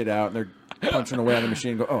like kind of get out and they're punching away on the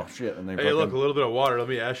machine and go, oh shit, and they Hey, look, a fucking, little bit of water. Let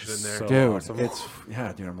me ash it in there. So- dude,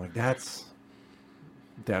 awesome. dude, I'm like, that's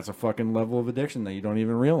a fucking level of addiction that you don't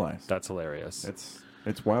even realize. That's hilarious.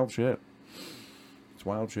 It's wild shit. It's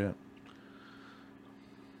wild shit.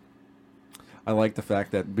 I like the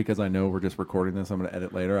fact that because I know we're just recording this, I'm going to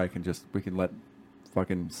edit later. We can let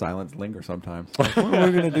fucking silence linger sometimes. Like, what are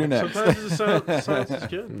we going to do next? Sometimes the silence is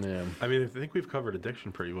good. Yeah. I mean, I think we've covered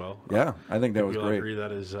addiction pretty well. Yeah, I think that was We'll great. agree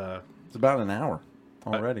that is It's about an hour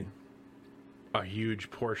already. a huge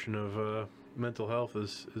portion of mental health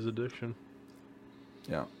is addiction.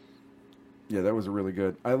 Yeah. Yeah, that was really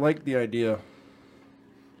good. I like the idea,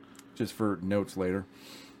 just for notes later.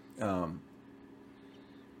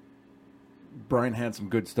 Brine had some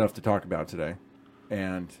good stuff to talk about today,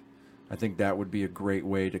 and I think that would be a great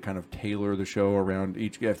way to kind of tailor the show around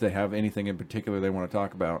each. If they have anything in particular they want to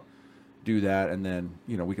talk about, do that, and then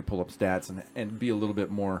we could pull up stats and be a little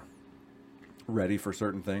bit more ready for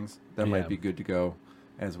certain things. That Yeah. might be good to go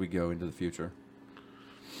as we go into the future.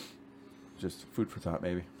 Just food for thought,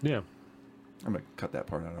 maybe. Yeah. I'm going to cut that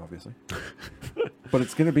part out, obviously. But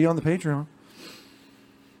it's going to be on the Patreon.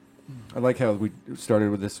 I like how we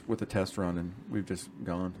started with a test run, and we've just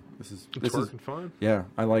gone. This is Working fine. yeah.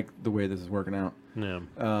 I like the way this is working out.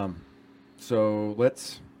 Yeah. So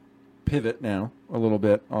let's pivot now a little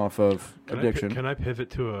bit off of addiction. Can I pivot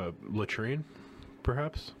to a latrine,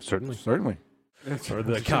 perhaps? Certainly. Certainly. Or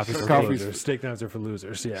the coffees for Coffees. losers. Steak knives are for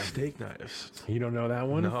losers. Yeah. Steak knives. You don't know that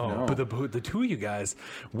one? No. But the two of you guys,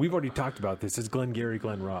 we've already talked about this. It's Glenn Gary,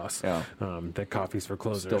 Glenn Ross. Yeah. That coffees for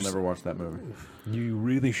closers. Still never watched that movie. You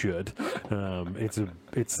really should.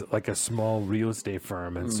 It's like a small real estate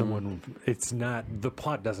firm, and someone. It's not the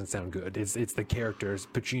plot doesn't sound good. It's the characters.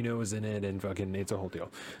 Pacino is in it, and fucking it's a whole deal.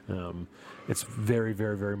 It's very,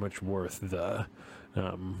 very, very much worth the.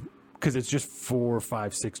 Because it's just 4,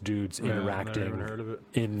 5, 6 dudes interacting. I haven't heard of it.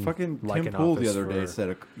 In Fucking like Tim an Pool the office other day for-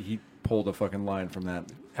 said he pulled a fucking line from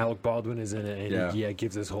that Alec Baldwin is in it, and Yeah. he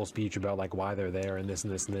gives this whole speech about like why they're there and this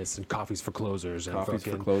and this and this, and coffees for closers. And Coffees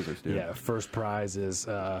for fucking, closers, dude. Yeah, first prize is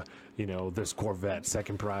this Corvette.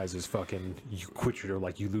 Second prize is fucking you quit your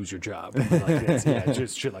you lose your job.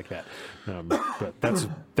 Just shit like that. But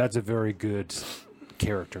that's a very good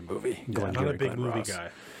character movie. I'm not a big movie guy.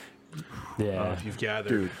 Yeah, If you've gathered.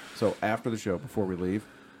 Dude, so after the show, before we leave,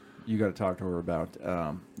 you got to talk to her about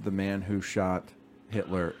the man who shot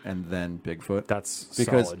Hitler and then Bigfoot. that's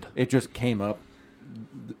because solid. it just came up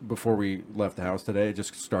before we left the house today. It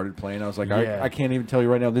just started playing. I was like, Yeah. I can't even tell you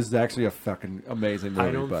right now. This is actually a fucking amazing movie.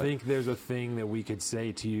 I don't but think there's a thing that we could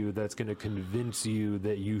say to you that's going to convince you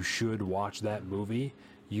that you should watch that movie.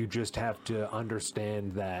 You just have to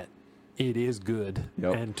understand that it is good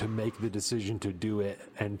and to make the decision to do it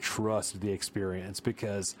and trust the experience,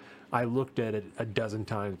 because I looked at it a dozen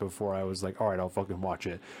times before I was like, all right, I'll fucking watch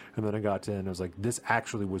it. And then I got to it and I was like, this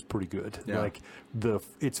actually was pretty good. Yeah. Like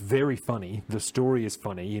it's very funny. The story is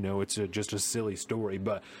funny, it's just a silly story,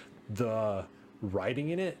 but the writing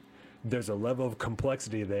in it, there's a level of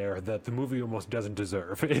complexity there that the movie almost doesn't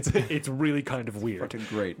deserve. It's really kind of weird. fucking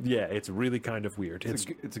great. Yeah, it's really kind of weird.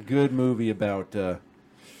 It's a good movie about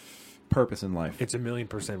purpose in life. It's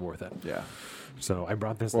 1,000,000% worth it. Yeah. So I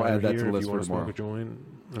brought this We'll letter add that to here the if list you for want to smoke tomorrow.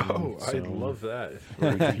 a joint. I'd So- love that. If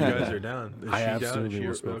you guys are down. Is I she absolutely down?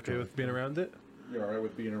 will Is she smoke okay joint. with being around it? You all right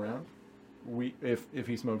with being around? If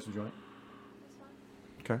he smokes a joint.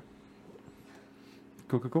 Okay.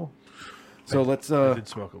 Cool. So let's. I did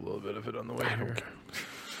smoke a little bit of it on the way here.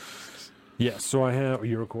 Yes, so I have. Are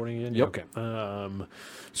you recording again? Yep. Okay.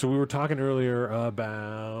 So we were talking earlier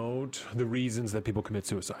about the reasons that people commit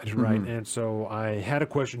suicide, right? And so I had a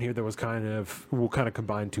question here that was we'll kind of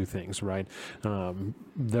combine two things, right?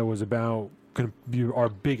 That was about our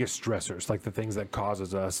biggest stressors, like the things that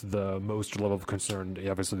causes us the most level of concern,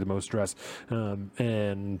 obviously the most stress.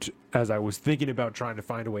 And as I was thinking about trying to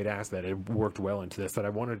find a way to ask that, it worked well into this, that I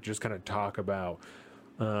wanted to just kind of talk about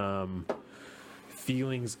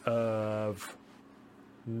feelings of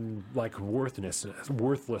like worthlessness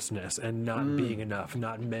and not being enough,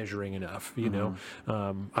 not measuring enough,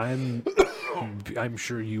 I'm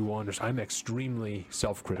sure you understand. I'm extremely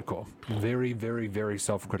self-critical, very, very, very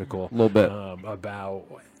self-critical. A little bit. About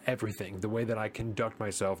everything, the way that I conduct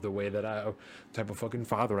myself, the way that the type of fucking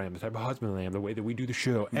father I am, the type of husband I am, the way that we do the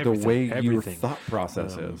show, The way your everything. thought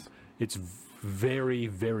process is. It's very,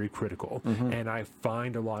 very critical. And I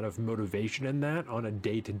find a lot of motivation in that on a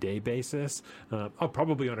day-to-day basis.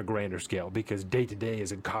 Probably on a grander scale, because day-to-day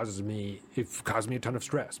it caused me a ton of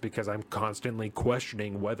stress, because I'm constantly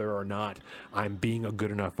questioning whether or not I'm being a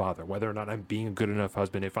good enough father, whether or not I'm being a good enough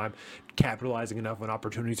husband, if I'm capitalizing enough on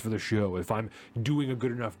opportunities for the show, if I'm doing a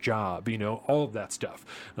good enough job, all of that stuff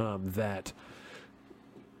that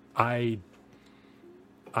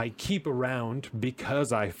I keep around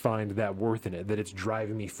because I find that worth in it, that it's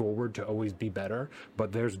driving me forward to always be better.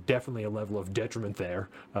 But there's definitely a level of detriment there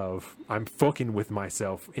of I'm fucking with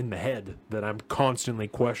myself in the head, that I'm constantly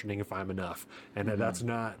questioning if I'm enough. And that's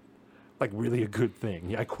not like really a good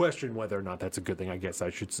thing. I question whether or not that's a good thing, I guess I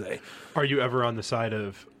should say. Are you ever on the side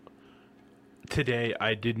of today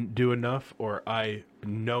I didn't do enough, or I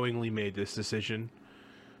knowingly made this decision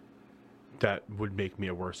that would make me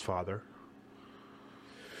a worse father?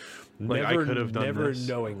 Like, I could have done never this.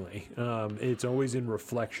 knowingly. It's always in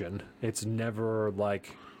reflection. It's never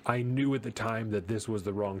like I knew at the time that this was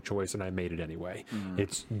the wrong choice and I made it anyway.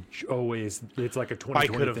 It's always like a 2020 I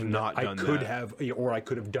could have thing. not I done could that. have, or I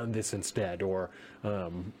could have done this instead. Or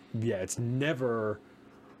it's never.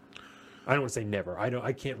 I don't want to say never.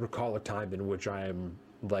 I can't recall a time in which I am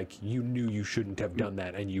like, you knew you shouldn't have done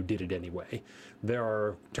that and you did it anyway. There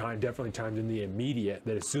are definitely times in the immediate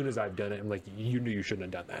that as soon as I've done it, I'm like, you knew you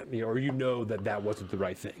shouldn't have done that, or that wasn't the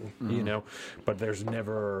right thing, But there's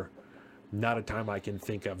never, not a time I can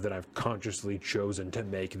think of that I've consciously chosen to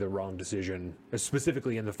make the wrong decision,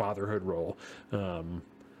 specifically in the fatherhood role,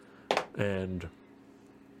 and.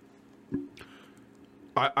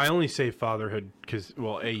 I only say fatherhood because,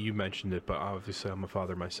 well, you mentioned it, but obviously I'm a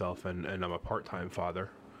father myself, and I'm a part-time father,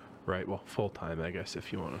 right? Well, full-time, I guess,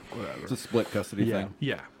 if you want to, whatever. It's a split custody thing.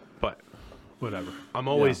 Yeah, but whatever. I'm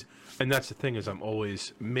always, and that's the thing, is I'm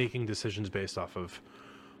always making decisions based off of,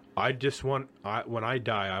 when I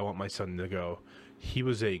die, I want my son to go, he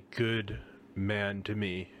was a good man to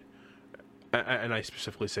me, and I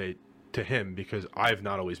specifically say to him because I've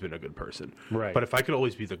not always been a good person. Right. But if I could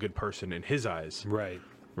always be the good person in his eyes, Right.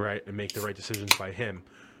 and make the right decisions by him,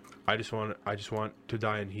 I just want to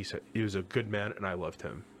die, and he said he was a good man and I loved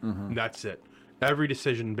him. And that's it. Every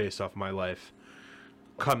decision based off my life,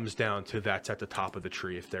 comes down to that's at the top of the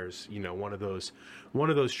tree. If there's, you know, one of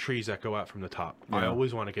those trees that go out from the top, I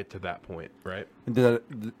always want to get to that point, right?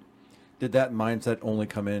 And did that mindset only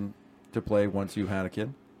come in to play once you had a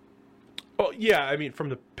kid? Oh yeah, I mean, from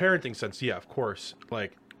the parenting sense, yeah, of course.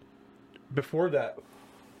 Like before that,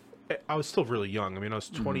 I was still really young. I mean, I was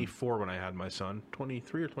 24 when I had my son,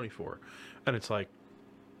 23 or 24, and it's like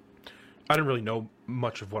I didn't really know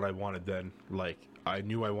much of what I wanted then. Like I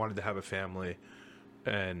knew I wanted to have a family,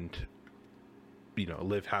 and you know,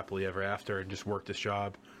 live happily ever after, and just work this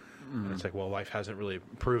job. And it's like, well, life hasn't really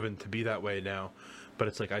proven to be that way now. But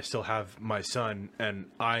it's like I still have my son, and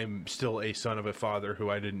I'm still a son of a father who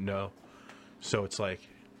I didn't know. So it's like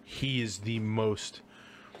he is the most...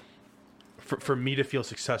 For me to feel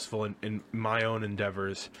successful in my own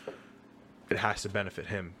endeavors, it has to benefit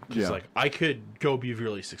him. Because like I could go be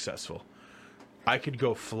really successful. I could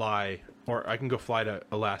go fly, or I can go fly to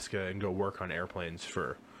Alaska and go work on airplanes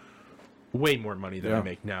for way more money than I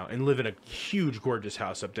make now, and live in a huge, gorgeous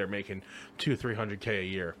house up there making $200,000-300K a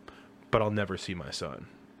year. But I'll never see my son,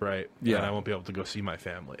 right? Yeah. And I won't be able to go see my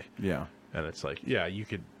family. Yeah. And it's like, yeah, you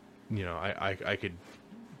could, you know, I could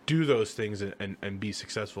do those things and be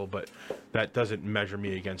successful, but that doesn't measure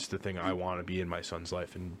me against the thing I want to be in my son's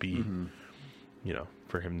life and be, you know,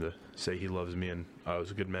 for him to say he loves me and I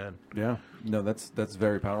was a good man. Yeah. No, that's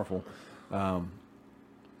very powerful. I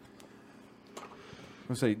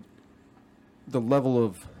would say the level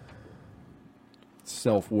of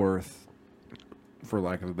self-worth, for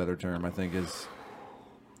lack of a better term, I think it's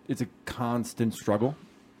a constant struggle.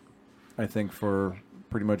 I think for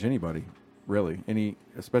pretty much anybody, really,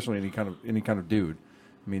 especially any kind of dude.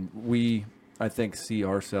 I mean, I think see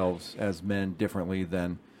ourselves as men differently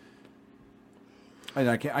than, and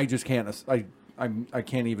I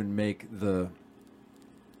can't even make the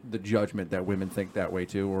judgment that women think that way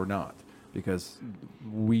too or not, because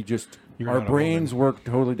our brains work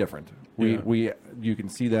totally different. You can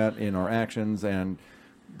see that in our actions and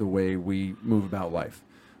the way we move about life.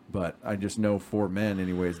 But I just know for men,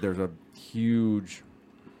 anyways, there's a huge,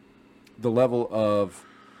 the level of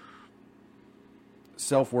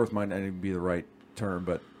self-worth might not even be the right term,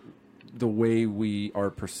 but the way we are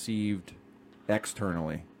perceived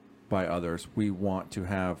externally by others, we want to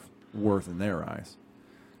have worth in their eyes.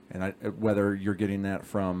 And whether you're getting that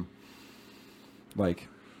from, like,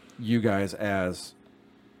 you guys as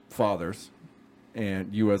fathers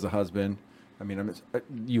and you as a husband, I mean,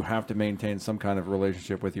 you have to maintain some kind of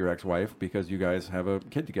relationship with your ex-wife because you guys have a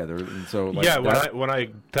kid together, and so like, yeah. When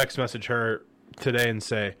I text message her today and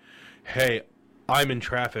say, "Hey, I'm in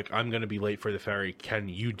traffic. I'm going to be late for the ferry. Can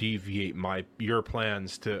you deviate your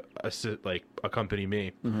plans to accompany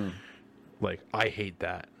me?" Like, I hate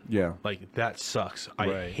that. Yeah, like that sucks. Right.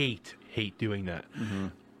 I hate doing that.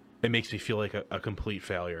 It makes me feel like a complete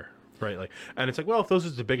failure. Right. Like, and it's like, well, if those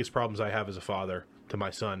are the biggest problems I have as a father to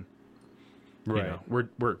my son. Right, you know,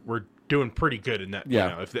 we're doing pretty good in that.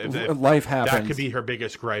 Yeah, you know, if life happens, that could be her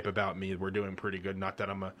biggest gripe about me. We're doing pretty good. Not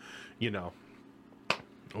that I'm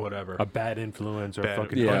whatever, a bad influence or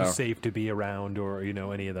fucking unsafe to be around, or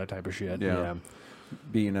any of that type of shit. Yeah,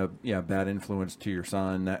 being a bad influence to your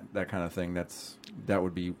son, that kind of thing. That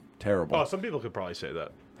would be terrible. Oh, some people could probably say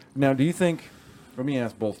that. Now, do you think? Let me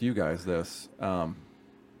ask both you guys this.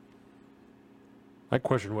 I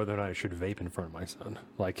question whether or not I should vape in front of my son,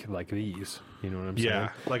 like these. You know what I'm saying?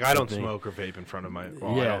 Yeah, like I don't smoke or vape in front of my.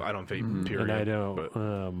 Well, yeah, I don't vape. Period. And I don't. But.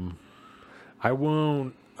 I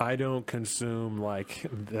won't. I don't consume like.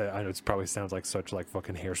 I know it probably sounds like such like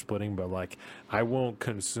fucking hair splitting, but like I won't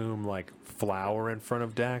consume like flower in front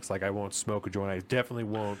of Dax. Like I won't smoke a joint. I definitely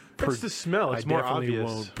won't. It's the smell. It's more obvious. I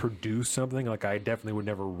definitely won't produce something. Like I definitely would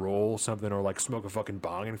never roll something or like smoke a fucking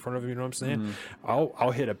bong in front of him. You know what I'm saying?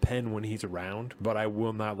 I'll hit a pen when he's around, but I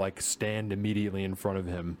will not like stand immediately in front of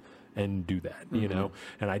him and do that. You know,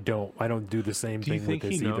 and I don't do the same thing with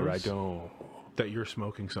this either. I don't. That you're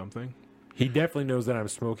smoking something. He definitely knows that I'm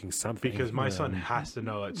smoking something. Because my son has to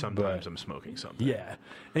know that sometimes I'm smoking something. Yeah.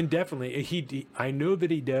 And definitely, I know that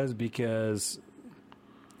he does because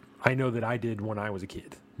I know that I did when I was a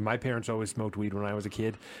kid. My parents always smoked weed when I was a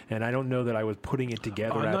kid, and I don't know that I was putting it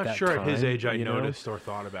together at that time. I'm not sure at his age I noticed or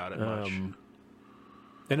thought about it much.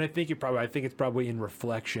 And I think it's probably in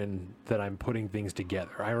reflection that I'm putting things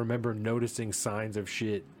together. I remember noticing signs of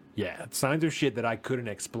shit. Yeah, signs of shit that I couldn't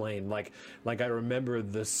explain. Like I remember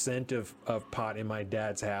the scent of pot in my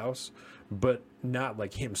dad's house, but not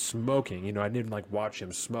like him smoking. I didn't like watch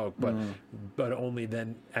him smoke, but only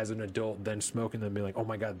then as an adult, then smoking, then being like, oh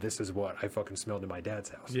my God, this is what I fucking smelled in my dad's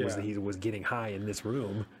house. Yeah. Was that he was getting high in this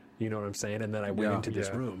room. You know what I'm saying? And then I went into this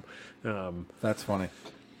room. That's funny.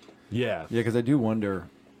 Yeah. Yeah, because I do wonder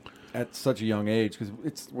at such a young age, because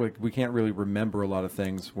it's like we can't really remember a lot of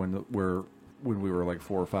things when we were like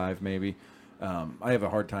 4 or 5, maybe. I have a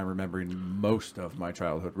hard time remembering most of my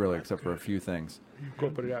childhood, really, except for a few things. Go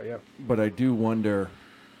put it out, yeah. But I do wonder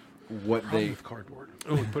what With cardboard.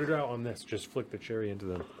 Oh, put it out on this. Just flick the cherry into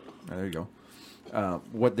them. there you go.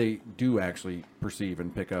 What they do actually perceive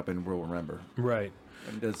and pick up and will remember. Right.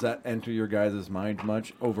 And does that enter your guys' mind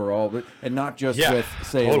much overall? But, and not just Yeah, with,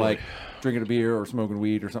 say, totally. like drinking a beer or smoking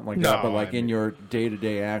weed or something like that, No, but like I in mean- your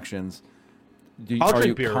day-to-day actions. I'll Are drink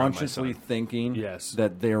you beer around my consciously son. thinking Yes.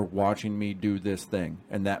 that they're watching me do this thing,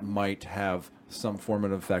 and that might have some form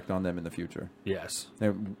of effect on them in the future? Yes.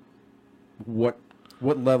 Now, what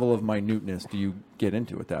level of minuteness do you get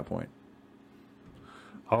into at that point?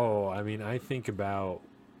 Oh, I mean, I think about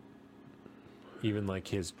even like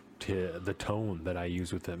the tone that I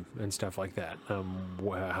use with him and stuff like that.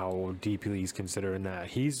 How deeply he's considering that.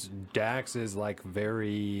 Dax is like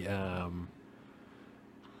very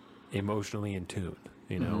emotionally in tune.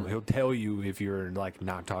 You know, he'll tell you if you're like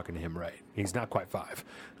not talking to him right. He's not quite 5,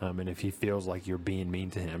 and if he feels like you're being mean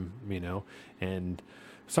to him, you know, and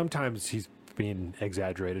sometimes he's being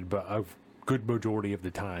exaggerated, but a good majority of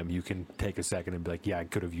the time you can take a second and be like, yeah, I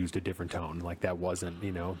could have used a different tone. Like that wasn't,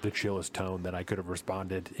 you know, the chillest tone that I could have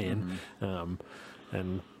responded in.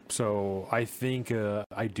 And so I think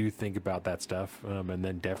I do think about that stuff, and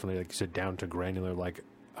then definitely, like you said, down to granular. Like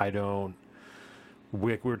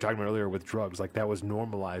we were talking about earlier with drugs, like that was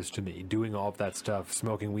normalized to me. Doing all of that stuff,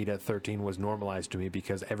 smoking weed at 13 was normalized to me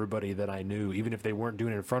because everybody that I knew, even if they weren't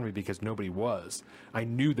doing it in front of me because nobody was, I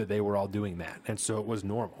knew that they were all doing that. And so it was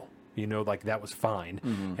normal, you know, like that was fine.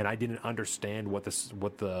 And I didn't understand what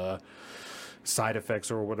the side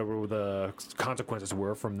effects or whatever the consequences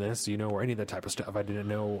were from this, you know, or any of that type of stuff. I didn't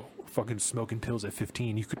know fucking smoking pills at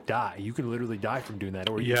 15. You could die. You could literally die from doing that.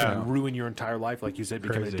 Or you could ruin your entire life, like you said,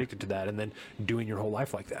 becoming addicted to that and then doing your whole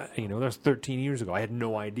life like that. You know, that was 13 years ago. I had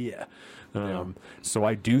no idea. So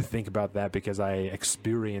I do think about that because I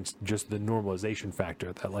experienced just the normalization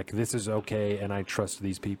factor that like this is okay and I trust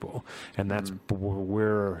these people. And that's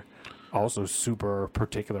we're also super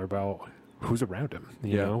particular about who's around him.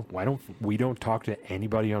 You know, we don't talk to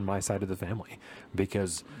anybody on my side of the family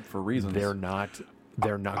because For reasons. they're not I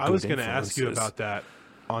good was going to ask you influences. about that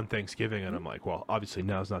on Thanksgiving, and I'm like, well, obviously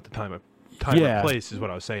now's not the time or place is what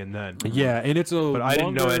I was saying then. Yeah, and it's But I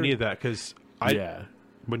didn't know any of that because Yeah.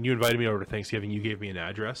 when you invited me over to Thanksgiving, you gave me an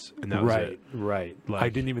address, and that was it. Right. Like, I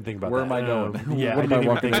didn't even think about where that. am I going? Yeah, What I am I didn't even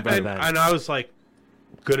walking think about and, that. and I was like,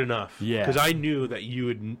 good enough. Yeah. Because I knew that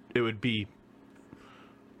it would be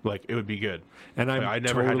like it would be good. And I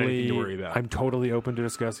never had anything to worry about. I'm totally open to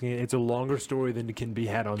discussing it. It's a longer story than can be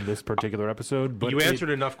had on this particular episode. But You answered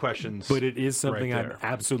enough questions. But it is something right I'm there.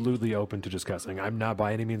 absolutely open to discussing. I'm not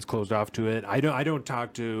by any means closed off to it. I don't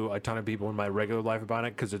talk to a ton of people in my regular life about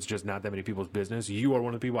it because it's just not that many people's business. You are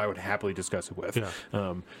one of the people I would happily discuss it with.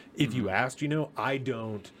 Yeah. If you asked, you know, I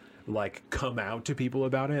don't like come out to people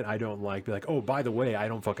about it. I don't like be like, oh, by the way, I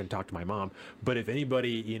don't fucking talk to my mom. But if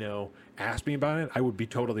anybody, you know, asked me about it, I would be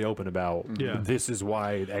totally open about this is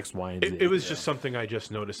why X, Y, and Z. It was just something I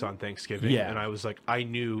just noticed on Thanksgiving. Yeah. And I was like, I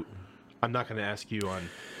knew I'm not going to ask you on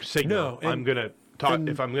Signal. No, I'm going to talk.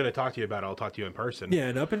 If I'm going to talk to you about it, I'll talk to you in person. Yeah,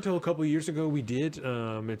 and up until a couple of years ago, we did.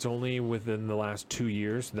 It's only within the last 2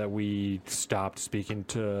 years that we stopped speaking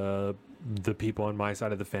to the people on my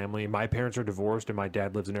side of the family. My parents are divorced, and my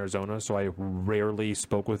dad lives in Arizona, so I rarely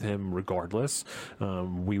spoke with him regardless.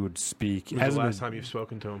 We would speak. When was the last time you've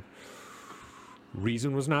spoken to him?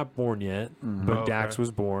 Reason was not born yet, but Oh, Dax okay.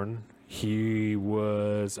 was born. He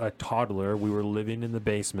was a toddler. We were living in the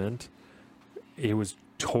basement. It was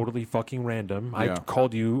totally fucking random. I Yeah.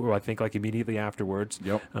 called you, I think, like immediately afterwards.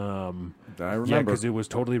 Yep. I Yeah, remember. because it was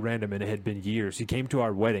totally random, and it had been years. He came to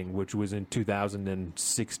our wedding, which was in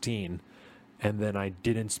 2016, and then I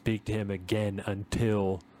didn't speak to him again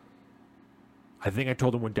until I think I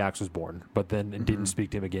told him when Dax was born, but then didn't speak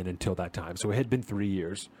to him again until that time. So it had been 3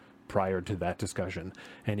 years prior to that discussion,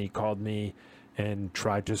 and he called me and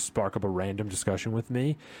tried to spark up a random discussion with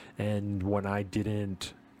me, and when I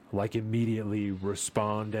didn't like immediately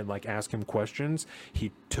respond and like ask him questions,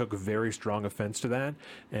 he took very strong offense to that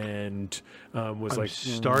and was I'm like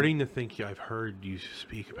starting to think I've heard you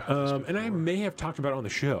speak about this before. and I may have talked about it on the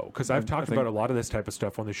show because I've talked about a lot of this type of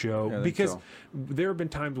stuff on the show I think because so. there have been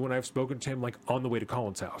times when I've spoken to him like on the way to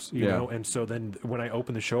Colin's house, you Yeah. know, and so then when I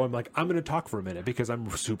open the show, I'm like, I'm going to talk for a minute because I'm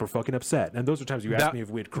super fucking upset. And those are times you asked me if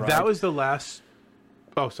we had cried. That was the last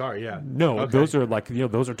Oh, sorry. Yeah. No, Okay. those are like,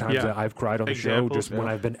 those are times Yeah. that I've cried on the show, Examples, just when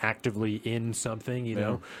yeah. I've been actively in something, you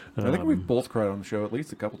know. I think we've both cried on the show at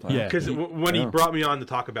least a couple times. Yeah. Because when he Yeah. brought me on to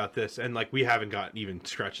talk about this, and like we haven't got even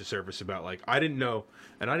scratched the surface about like I didn't know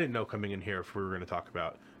coming in here if we were going to talk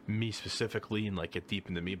about me specifically and like get deep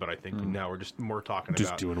into me, but I think now we're just more talking just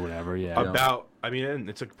about doing whatever, yeah. about. I mean, and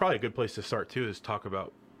it's probably a good place to start too, is talk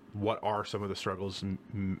about what are some of the struggles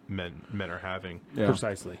men are having. Yeah.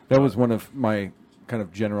 Precisely. That was one of my kind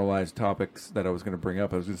of generalized topics that I was going to bring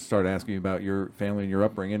up. I was going to start asking you about your family and your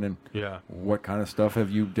upbringing and Yeah. what kind of stuff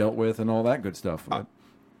have you dealt with and all that good stuff.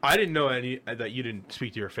 I didn't know that you didn't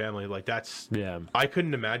speak to your family. Like that's Yeah. I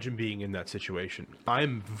couldn't imagine being in that situation.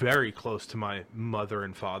 I'm very close to my mother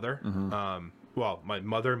and father. Well, my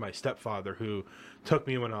mother and my stepfather, who took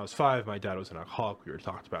me when I was 5. My dad was an alcoholic. We were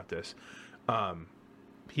talked about this.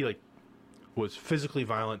 He like was physically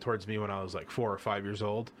violent towards me when I was like 4 or 5 years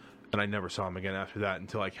old, and I never saw him again after that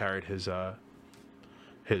until I carried his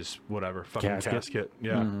whatever fucking casket.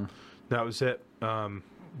 Yeah, that was it.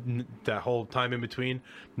 That whole time in between,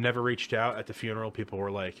 never reached out at the funeral. People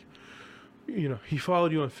were like, he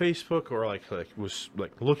followed you on Facebook, or like was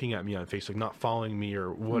like looking at me on Facebook, not following me or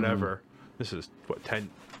whatever. This is what 10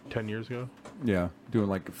 years ago. Yeah, doing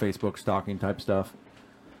like Facebook stalking type stuff.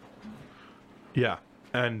 Yeah,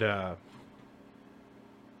 and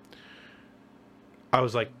I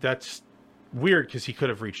was like, that's weird because he could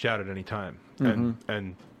have reached out at any time,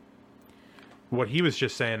 and what he was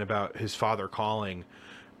just saying about his father calling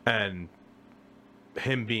and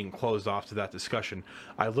him being closed off to that discussion,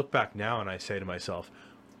 I look back now and I say to myself,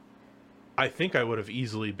 I think I would have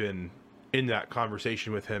easily been in that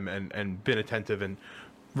conversation with him and been attentive and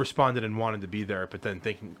responded and wanted to be there, but then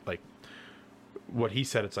thinking like what he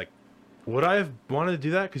said, it's like, would I have wanted to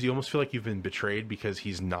do that? Because you almost feel like you've been betrayed because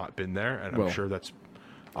he's not been there, and I'm sure that's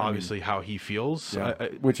obviously how he feels. Yeah.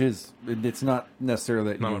 Which is, it's not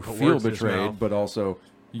necessarily that you feel betrayed, but also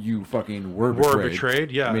you fucking were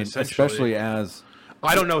betrayed. Yeah, I mean, especially as...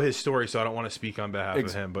 I don't know his story, so I don't want to speak on behalf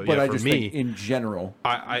of him. But yeah, I for just me, think in general,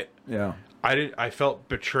 I felt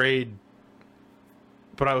betrayed,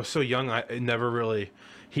 but I was so young.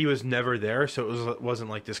 He was never there, so it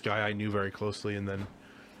wasn't like this guy I knew very closely, and then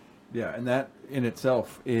and that in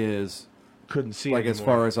itself is couldn't see like anymore. As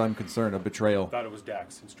far as I'm concerned, a betrayal. Thought it was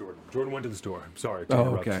Dax. It's Jordan. Jordan went to the store. Sorry.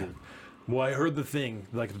 Okay. Well, I heard the thing,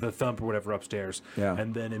 like the thump or whatever upstairs. Yeah.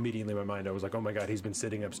 And then immediately in my mind, I was like, oh my God, he's been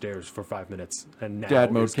sitting upstairs for 5 minutes. And now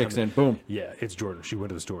Dad mode kicks in. Boom. Yeah, it's Jordan. She went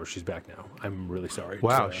to the store. She's back now. I'm really sorry.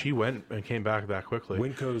 Wow, So, she went and came back that quickly.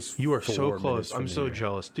 Winco's You are 4 so minutes close. from I'm so here.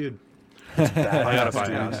 jealous, dude. I gotta buy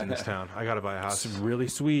a house in this town. I gotta buy a house. It's really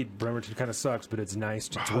sweet. Bremerton kind of sucks, but it's nice.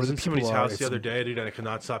 I was in somebody's house the other day, dude, and I could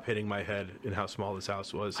not stop hitting my head in how small this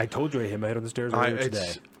house was. I told you I hit my head on the stairs earlier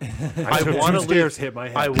today. I want to live. Hit my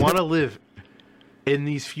head. I want to live in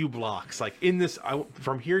these few blocks, like in this.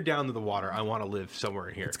 From here down to the water, I want to live somewhere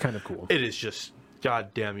in here. It's kind of cool. It is just,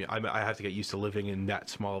 god damn you! I have to get used to living in that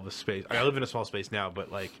small of a space. I live in a small space now, but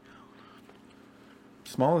like.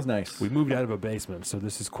 Small is nice. We moved out of a basement, so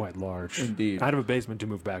this is quite large. Indeed. Out of a basement to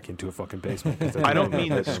move back into a fucking basement. I don't mean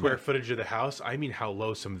the square footage of the house. I mean how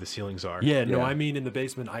low some of the ceilings are. Yeah, no, Yeah. I mean in the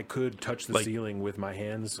basement, I could touch the Like- ceiling with my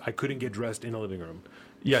hands. I couldn't get dressed in a living room.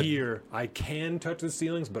 Yeah. Here, I can touch the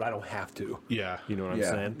ceilings, but I don't have to. Yeah. You know what I'm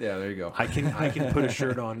saying? Yeah, there you go. I can put a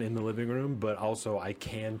shirt on in the living room, but also I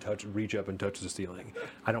can reach up and touch the ceiling.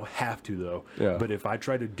 I don't have to though. Yeah. But if I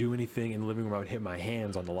tried to do anything in the living room, I would hit my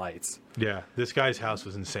hands on the lights. Yeah. This guy's house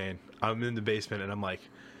was insane. I'm in the basement, and I'm like,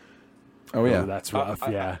 Oh, yeah. Oh, that's rough.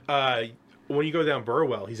 Yeah. when you go down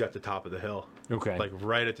Burwell, he's at the top of the hill. Okay. Like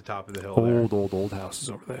right at the top of the hill. there. Old houses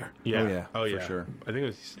over there. Yeah. Oh, yeah, for sure. I think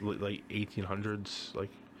it was like 1800s, like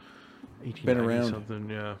 1890 Been around. something.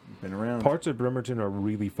 Yeah. Been around. Parts of Bremerton are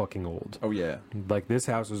really fucking old. Oh, yeah. Like this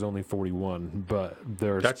house is only 41, but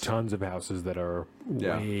there's That's- tons of houses that are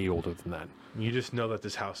Yeah. way older than that. You just know that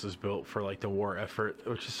this house is built for like the war effort,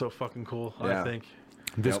 which is so fucking cool. Yeah. I think.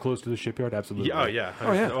 This Yep. close to the shipyard, absolutely. Yeah. Oh yeah.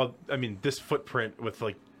 Oh, yeah. Well, I mean, this footprint with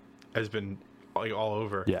like has been like all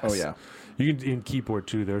over. Yes. Oh, yeah. You can in Keyport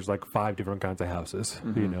too. There's like 5 different kinds of houses.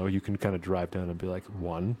 You know, you can kind of drive down and be like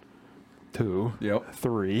 1, 2, Yep.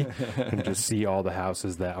 3, and just see all the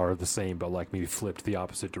houses that are the same, but like maybe flipped the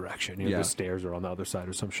opposite direction. You know, Yeah. the stairs are on the other side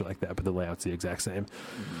or some shit like that, but the layout's the exact same.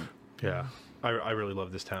 Yeah. I really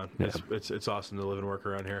love this town. Yeah. It's awesome to live and work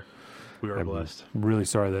around here. We are blessed. I'm really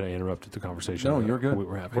sorry that I interrupted the conversation. No, that you're good. We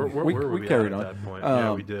were having. Where We were carried at on. that point? Yeah,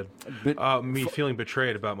 Um, we did. But Me feeling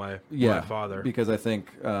betrayed about my father. Because I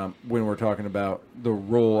think when we're talking about the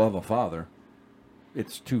role of a father,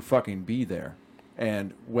 it's to fucking be there.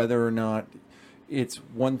 And whether or not it's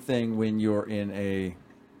one thing when you're in a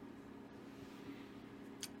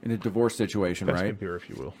in a divorce situation, Best right? compare, if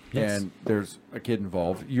you will. Yes. And there's a kid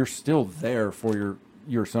involved, you're still there for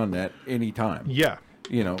your son at any time. Yeah.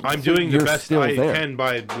 You know, I'm so doing the you're best still I there. can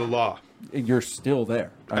by the law. You're still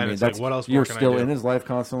there. I And mean, it's like, that's what else more you're can I still do? in his life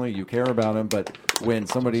constantly. You care about him, but when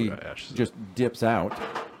somebody what Ash said. just dips out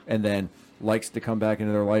and then likes to come back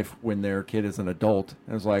into their life when their kid is an adult,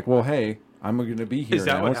 and it's like, well, hey, I'm going to be here Is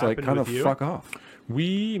that now. what It's like, happened kind of with you? fuck off.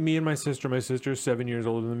 Me and my sister's 7 years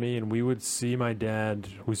older than me, and we would see my dad.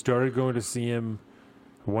 We started going to see him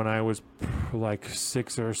when I was like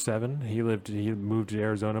 6 or 7. He moved to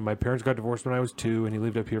Arizona. My parents got divorced when I was 2, and he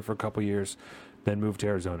lived up here for a couple years, then moved to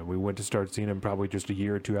Arizona. We went to start seeing him probably just a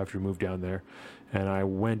year or two after we moved down there. And I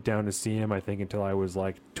went down to see him, I think, until I was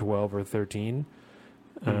like 12 or 13,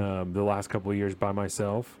 the last couple of years by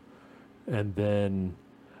myself. And then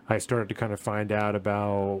I started to kind of find out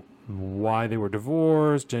about why they were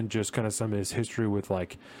divorced and just kind of some of his history with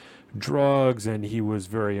like drugs, and he was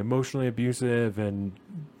very emotionally abusive and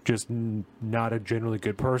just not a generally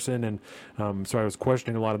good person. And so I was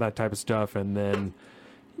questioning a lot of that type of stuff, and then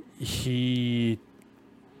he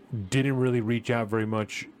didn't really reach out very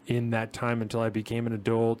much in that time until I became an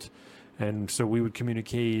adult. And so we would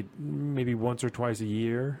communicate maybe once or twice a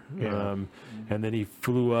year. Yeah. And then he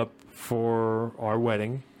flew up for our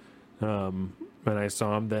wedding. And I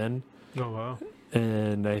saw him then. Oh, wow.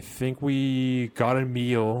 And I think we got a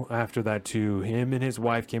meal after that too. Him and his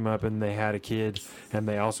wife came up and they had a kid, and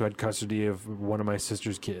they also had custody of one of my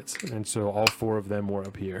sister's kids. And so all 4 of them were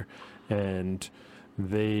up here. And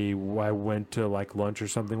I went to like lunch or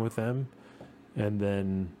something with them. And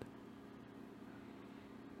then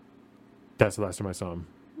that's the last time I saw him.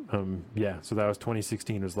 So that was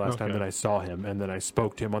 2016 was the last time Okay. that I saw him. And then I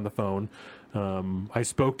spoke to him on the phone. I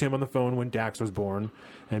spoke to him on the phone when Dax was born,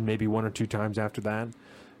 and maybe 1 or 2 times after that.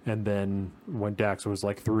 And then when Dax was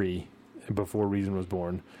like 3, before Reason was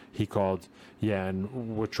born, he called,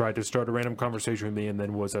 and tried to start a random conversation with me, and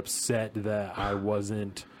then was upset that I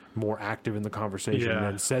wasn't more active in the conversation, Yeah.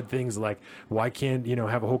 and said things like, why can't,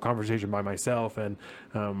 have a whole conversation by myself? And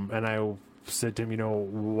I said to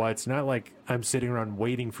him, well, it's not like I'm sitting around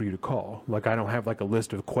waiting for you to call. Like, I don't have like a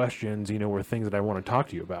list of questions, or things that I want to talk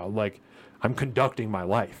to you about. Like, I'm conducting my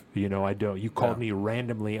life. I don't. You called me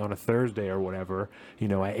randomly on a Thursday or whatever, at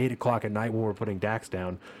 8:00 at night when we're putting Dax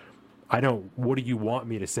down. What do you want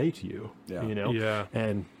me to say to you? Yeah. Yeah.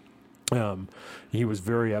 And he was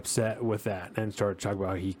very upset with that and started talking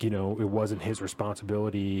about it wasn't his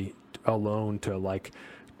responsibility alone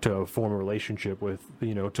to form a relationship with,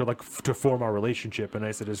 to form our relationship. And I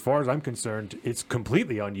said, as far as I'm concerned, it's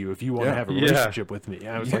completely on you if you want to have a relationship with me.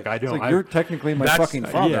 I was like, I don't. You're technically my fucking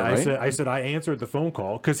father, right? I said I answered the phone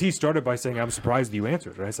call because he started by saying, I'm surprised you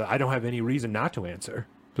answered. And I said, I don't have any reason not to answer,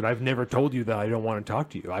 but I've never told you that I don't want to talk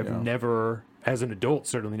to you. I've never, as an adult,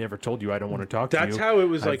 certainly never told you I don't want to talk to you. That's how it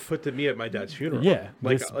was like put to me at my dad's funeral. Yeah.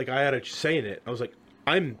 Like I had a say in it. I was like,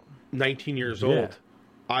 I'm 19 years old.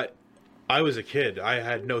 I was a kid. I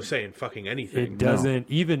had no say in fucking anything. It doesn't,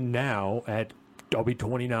 even now I'll be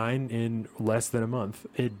 29 in less than a month.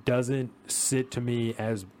 It doesn't sit to me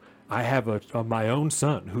as I have my own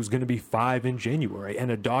son who's going to be 5 in January and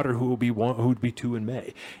a daughter who would be 2 in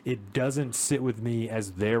May. It doesn't sit with me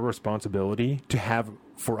as their responsibility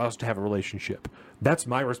for us to have a relationship. That's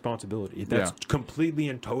my responsibility. That's completely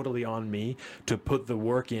and totally on me to put the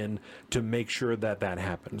work in to make sure that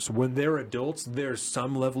happens. When they're adults, there's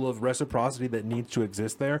some level of reciprocity that needs to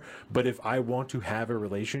exist there. But if I want to have a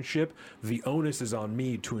relationship, the onus is on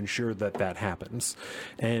me to ensure that happens.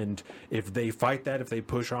 And if they fight that, if they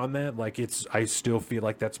push on that, I still feel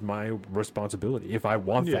like that's my responsibility. If I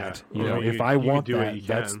want that, if I want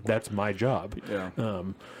that, that's my job. Yeah.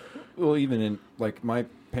 Well, even in my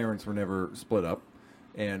parents were never split up,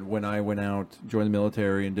 and when I went out, joined the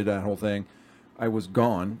military, and did that whole thing, I was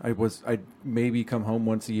gone. I'd maybe come home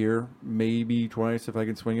once a year, maybe twice if I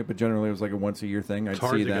could swing it, but generally it was like a once a year thing. I'd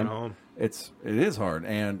see them. Get home. It is hard,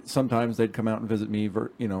 and sometimes they'd come out and visit me,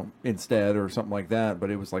 instead or something like that. But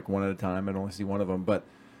it was like one at a time. I'd only see one of them. But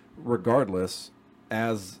regardless,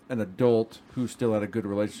 as an adult who still had a good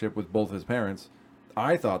relationship with both his parents,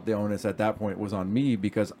 I thought the onus at that point was on me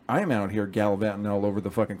because I'm out here gallivanting all over the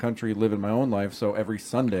fucking country, living my own life. So every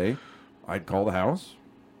Sunday, I'd call the house,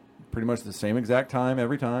 pretty much the same exact time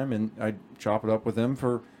every time, and I'd chop it up with them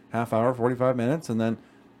for half hour, 45 minutes, and then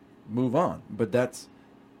move on. But that's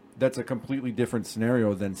a completely different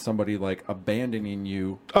scenario than somebody abandoning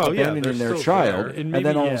you, abandoning their child, and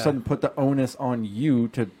then all of a sudden put the onus on you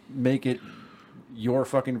to make it your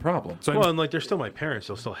fucking problem. So Well, and like they're still my parents.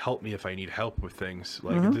 They'll still help me if I need help with things.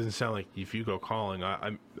 Like it doesn't sound like if you go calling,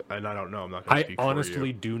 I don't know. I'm not going to I speak honestly for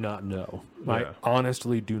you. do not know. Yeah. I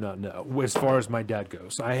honestly do not know. As far as my dad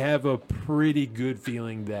goes, I have a pretty good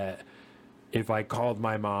feeling that if I called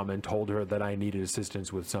my mom and told her that I needed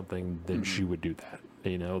assistance with something, then she would do that.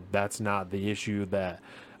 You know, that's not the issue that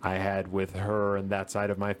I had with her and that side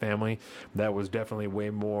of my family. That was definitely way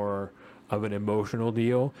more of an emotional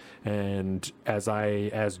deal. And as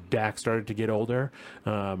Dak started to get older,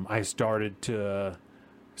 I started to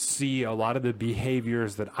see a lot of the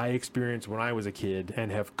behaviors that I experienced when I was a kid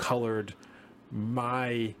and have colored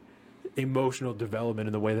my emotional development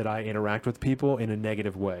in the way that I interact with people in a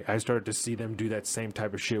negative way. I started to see them do that same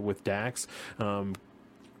type of shit with Dax.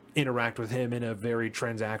 Interact with him in a very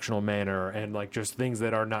transactional manner and like just things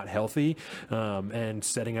that are not healthy, and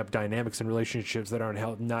setting up dynamics and relationships that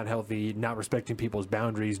aren't not healthy, not respecting people's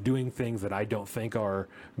boundaries, doing things that I don't think are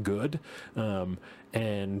good.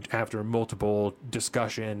 And after multiple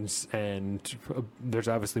discussions, and there's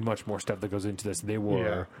obviously much more stuff that goes into this, they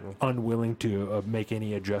were unwilling to make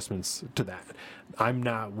any adjustments to that. I'm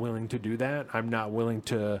not willing to do that. I'm not willing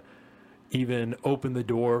to even open the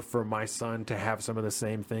door for my son to have some of the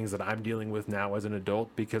same things that I'm dealing with now as an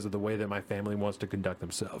adult because of the way that my family wants to conduct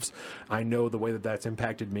themselves. I know the way that that's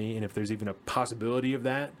impacted me, and if there's even a possibility of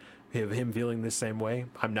that, of him feeling the same way,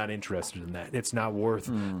 I'm not interested in that. It's not worth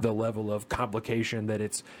the level of complication that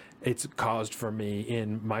it's caused for me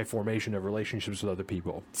in my formation of relationships with other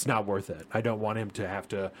people. It's not worth it. I don't want him to have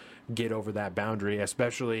to get over that boundary,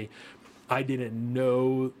 especially I didn't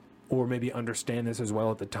know or maybe understand this as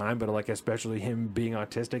well at the time, but like especially him being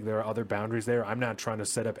autistic, there are other boundaries there. I'm not trying to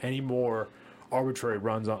set up any more arbitrary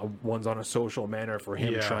ones on a social manner for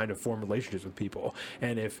him trying to form relationships with people.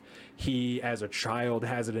 And if he as a child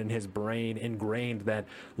has it in his brain ingrained that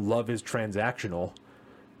love is transactional,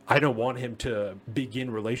 I don't want him to begin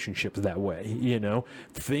relationships that way. You know,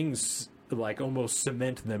 things like almost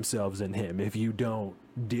cement themselves in him if you don't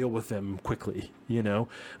deal with them quickly, you know.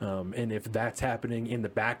 And if that's happening in the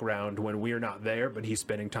background when we're not there, but he's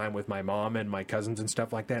spending time with my mom and my cousins and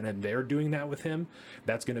stuff like that, and they're doing that with him,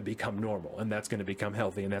 that's going to become normal, and that's going to become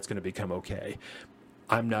healthy, and that's going to become okay.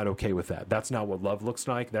 I'm not okay with that. That's not what love looks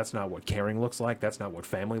like. That's not what caring looks like. That's not what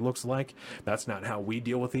family looks like. That's not how we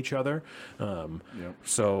deal with each other.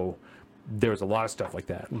 So there's a lot of stuff like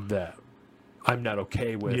that that I'm not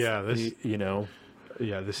okay with. You know.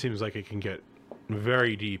 Yeah, this seems like it can get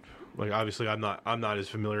very deep. Like obviously, I'm not as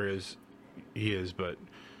familiar as he is, but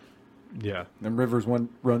yeah, them rivers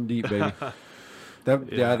run deep, baby.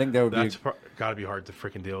 I think that would be got to be hard to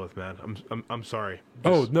freaking deal with, man. I'm sorry.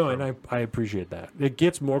 And I appreciate that. It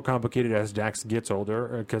gets more complicated as Dax gets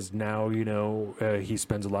older because now, you know, he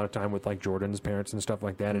spends a lot of time with like Jordan's parents and stuff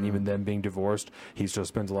like that, and even them being divorced, he still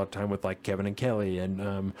spends a lot of time with like Kevin and Kelly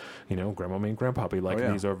and you know, Grandmommy and Grandpappy. Like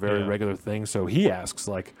these are very regular things. So he asks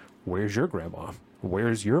like, "Where's your grandma?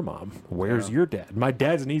 Where's your mom? Where's your dad?" My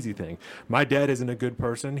dad's an easy thing. My dad isn't a good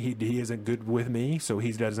person. He isn't good with me, so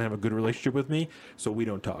he doesn't have a good relationship with me, so we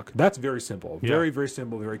don't talk. That's very simple. Very, very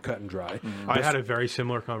simple, very cut and dry. I had a very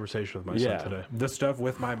similar conversation with my son today. The stuff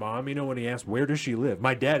with my mom, you know, when he asked, where does she live?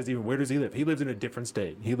 My dad is even, where does he live? He lives in a different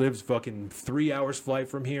state. He lives fucking 3 hours flight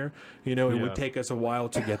from here. You know, it would take us a while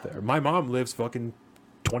to get there. My mom lives fucking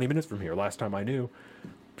 20 minutes from here, last time I knew.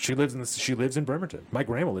 She lives in Bremerton. My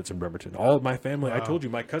grandma lives in Bremerton. All of my family, I told you,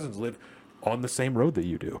 my cousins live on the same road that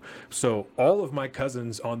you do. So all of my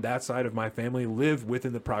cousins on that side of my family live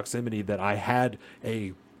within the proximity that I had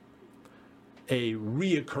a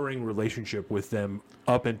reoccurring relationship with them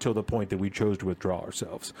up until the point that we chose to withdraw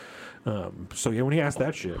ourselves. So yeah, when he asked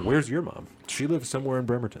that shit, where's your mom? She lives somewhere in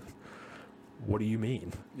Bremerton. What do you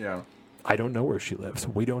mean? Yeah. I don't know where she lives.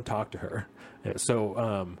 We don't talk to her.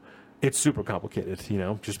 So it's super complicated, you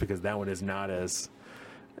know, just because that one is not as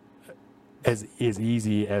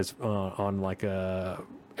easy as on like a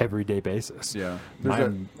everyday basis. Yeah.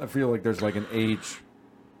 I feel like there's like an age.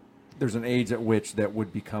 There's an age at which that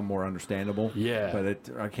would become more understandable. Yeah.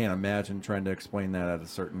 But I can't imagine trying to explain that at a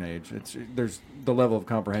certain age. There's the level of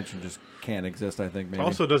comprehension just can't exist, I think, maybe.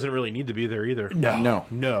 Also doesn't really need to be there either. No.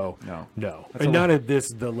 And not at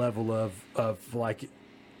the level of like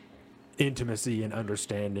intimacy and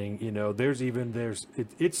understanding. You know,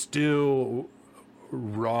 it's still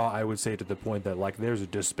raw, I would say, to the point that like there's a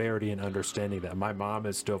disparity in understanding that my mom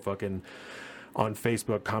is still fucking on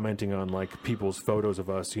Facebook commenting on like people's photos of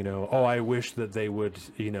us, you know, oh, I wish that they would,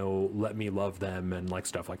 you know, let me love them and like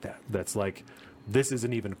stuff like that. That's like this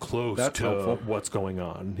isn't even close That's to helpful. what's going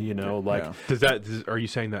on. You know, like. Yeah. Are you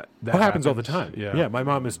saying that Happens all the time. Yeah. My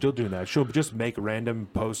mom is still doing that. She'll just make random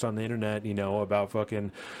posts on the internet, you know, about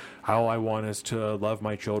fucking how I want is to love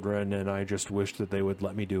my children, and I just wish that they would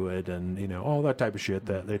let me do it, and you know, all that type of shit.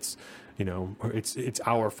 That it's, you know, it's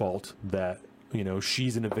our fault that, you know,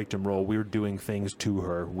 she's in a victim role. We're doing things to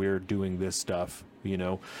her. We're doing this stuff. You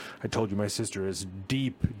know, I told you my sister is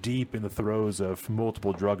deep in the throes of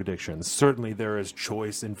multiple drug addictions. Certainly there is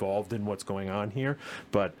choice involved in what's going on here,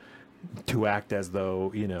 but to act as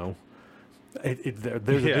though, you know,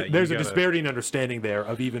 there's a disparity in understanding there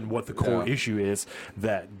of even what the core issue is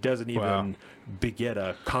that doesn't even beget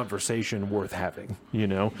a conversation worth having, you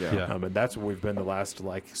know? Yeah. And that's what we've been the last,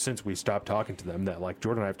 like, since we stopped talking to them, that, like,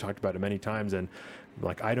 Jordan and I have talked about it many times, and,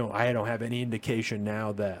 like, I don't have any indication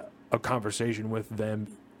now that a conversation with them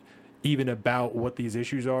even about what these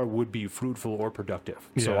issues are would be fruitful or productive.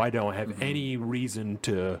 So I don't have any reason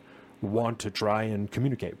to want to try and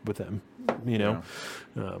communicate with them, you know?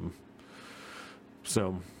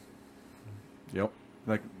 So, Yep.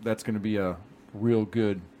 Like, that's going to be a real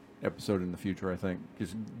good episode in the future, I think.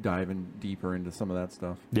 Just diving deeper into some of that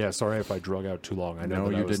stuff. yeah, sorry if I drug out too long. I know No,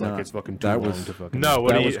 that you I was did like, not. it's fucking too That long was- to fucking... No,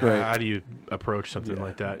 That was great. how do you approach something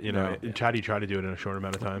like that? You know, how do you try to do it in a short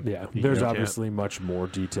amount of time? Yeah, You there's can't. obviously much more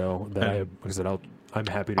detail that And like I said, I'm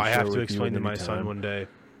happy to I share have with to you explain at to any my son time. one day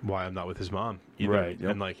why I'm not with his mom. Either. Right,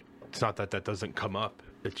 yep. And like, it's not that doesn't come up.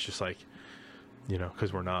 It's just like, you know,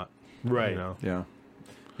 because we're not. Right. You know, Yeah.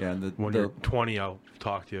 Yeah, and when you're 20, I'll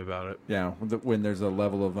talk to you about it. yeah, when there's a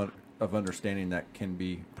level of understanding that can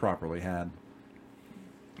be properly had,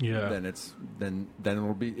 Yeah. then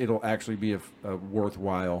it'll actually be a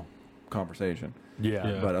worthwhile conversation. Yeah.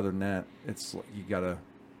 Yeah. But other than that, it's like you gotta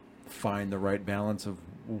find the right balance of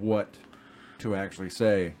what to actually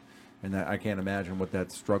say, and I can't imagine what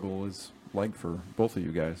that struggle is like for both of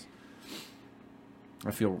you guys. I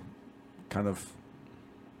feel kind of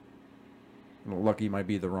lucky might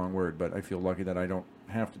be the wrong word, but I feel lucky that I don't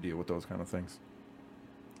have to deal with those kind of things.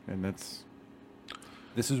 And this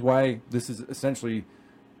is essentially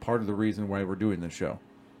part of the reason why we're doing this show,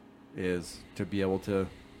 is to be able to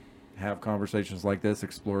have conversations like this,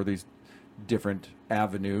 explore these different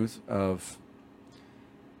avenues of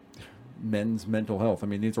men's mental health. I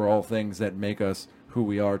mean, these are all things that make us who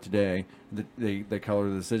we are today. They color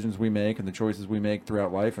the decisions we make and the choices we make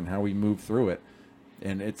throughout life and how we move through it.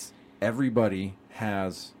 And everybody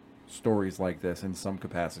has stories like this in some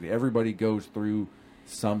capacity. Everybody goes through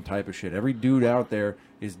some type of shit. Every dude out there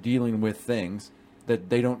is dealing with things that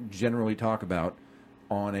they don't generally talk about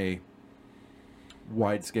on a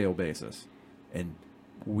wide scale basis. And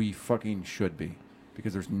we fucking should be,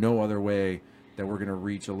 because there's no other way that we're going to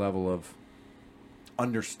reach a level of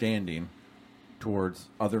understanding towards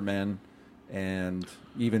other men and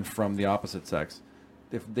even from the opposite sex.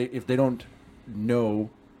 If they don't know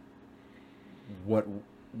what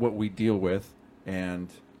we deal with and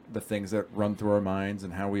the things that run through our minds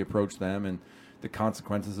and how we approach them and the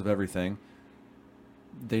consequences of everything,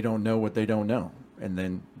 they don't know what they don't know, and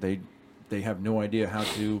then they have no idea how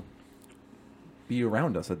to be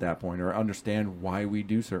around us at that point or understand why we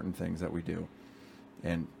do certain things that we do.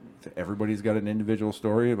 And everybody's got an individual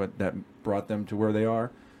story, but that brought them to where they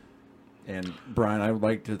are. And Brine, I would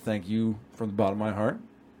like to thank you from the bottom of my heart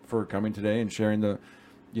for coming today and sharing the,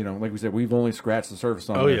 like we said, we've only scratched the surface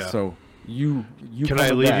on this. Yeah. So you Can I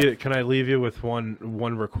leave you? Can I leave you with one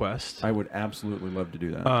request? I would absolutely love to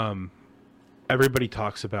do that. Everybody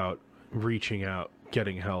talks about reaching out,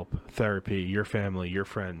 getting help, therapy, your family, your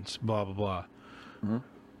friends, blah blah blah. Mm-hmm.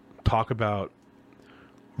 Talk about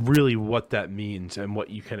really what that means and what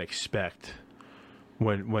you can expect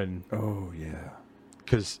when oh yeah,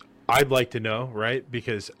 because I'd like to know, right?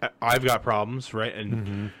 Because I've got problems, right?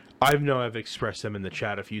 And I've expressed them in the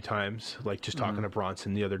chat a few times, like just talking to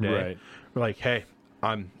Bronson the other day. Right. Like, hey,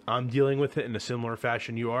 I'm dealing with it in a similar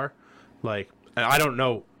fashion you are. Like, and I don't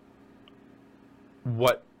know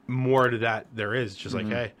what more to that there is. Just like,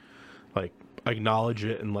 hey, like acknowledge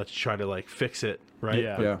it and let's try to like fix it, right?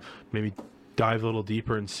 Yeah. But yeah. maybe dive a little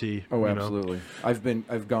deeper and see. Oh, you know. absolutely.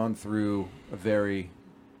 I've gone through a very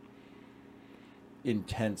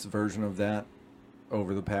intense version of that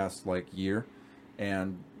over the past year,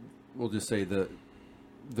 and we'll just say the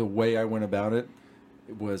way I went about it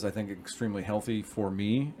was, I think, extremely healthy for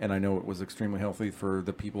me, and I know it was extremely healthy for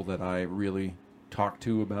the people that I really talked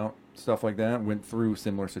to about stuff like that. Went through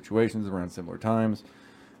similar situations around similar times,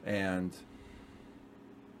 and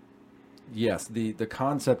yes, the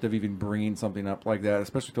concept of even bringing something up like that,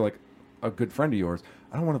 especially to a good friend of yours,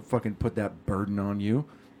 I don't want to fucking put that burden on you.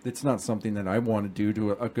 it's not something that I want to do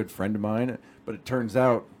to a good friend of mine. But it turns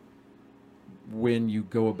out when you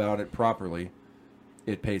go about it properly,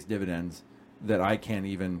 it pays dividends that I can't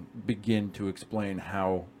even begin to explain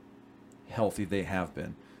how healthy they have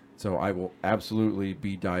been. So I will absolutely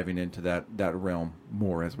be diving into that realm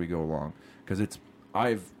more as we go along, because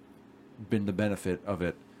I've been the benefit of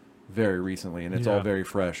it very recently, and it's all very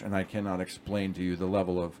fresh, and I cannot explain to you the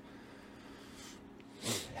level of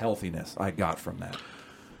healthiness I got from that.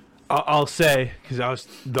 I'll say, because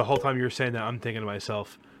the whole time you were saying that, I'm thinking to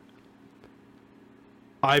myself,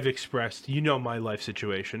 I've expressed, my life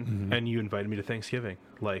situation, and you invited me to Thanksgiving.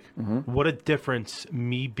 Like, what a difference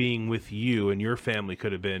me being with you and your family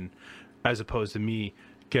could have been, as opposed to me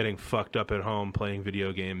getting fucked up at home, playing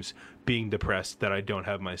video games, being depressed that I don't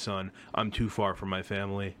have my son. I'm too far from my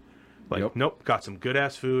family. Like, nope, got some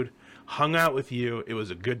good-ass food, hung out with you. It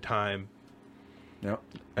was a good time. Yep.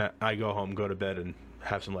 I go home, go to bed, and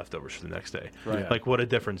have some leftovers for the next day. Right. Like, what a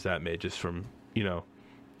difference that made just from,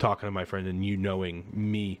 talking to my friend and you knowing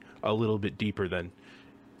me a little bit deeper than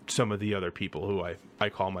some of the other people who I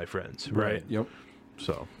call my friends, right? Yep.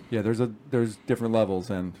 So yeah, there's different levels,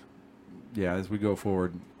 and as we go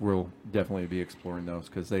forward, we'll definitely be exploring those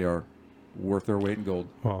because they are worth their weight in gold.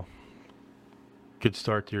 Well, good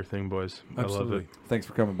start to your thing, boys. Absolutely. I love it. Thanks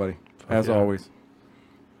for coming, buddy. As always.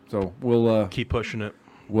 So we'll keep pushing it.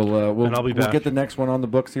 We'll and I'll be we'll back. get the next one on the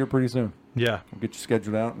books here pretty soon. Yeah. We'll get you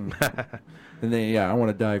scheduled out, and and then I want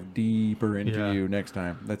to dive deeper into you next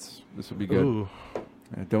time. This will be good. Ooh.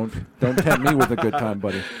 Don't tempt me with a good time,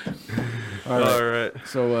 buddy. All right.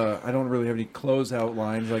 So I don't really have any closeout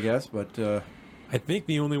lines, I guess, but I think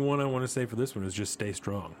the only one I want to say for this one is just stay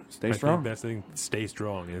strong. Stay strong. I think that's the thing. Stay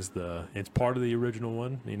strong is it's part of the original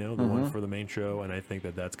one, the one for the main show, and I think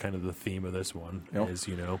that's kind of the theme of this one is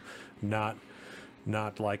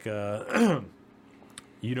not like a.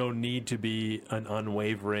 You don't need to be an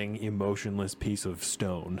unwavering, emotionless piece of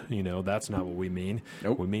stone. That's not what we mean.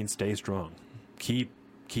 Nope. We mean stay strong. Keep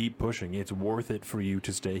pushing. It's worth it for you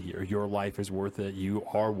to stay here. Your life is worth it. You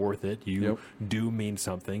are worth it. You do mean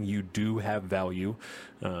something. You do have value.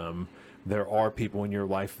 There are people in your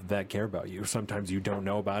life that care about you. Sometimes you don't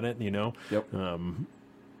know about it. Yep. I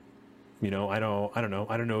don't know.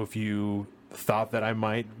 I don't know if you thought that I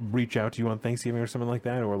might reach out to you on Thanksgiving or something like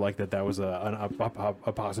that, or like that was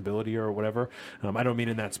a possibility or whatever. I don't mean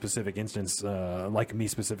in that specific instance, like me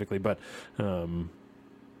specifically, but I don't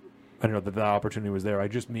know that the opportunity was there. I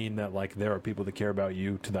just mean that like there are people that care about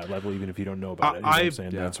you to that level, even if you don't know about it. You know what I'm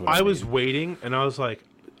saying? That's what I was waiting, and I was like,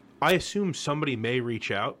 I assume somebody may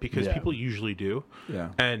reach out because people usually do. Yeah.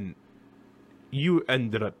 And you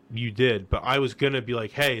did, but I was going to be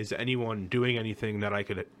like, hey, is anyone doing anything that I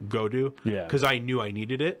could go do? Yeah. Because I knew I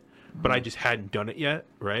needed it, but I just hadn't done it yet,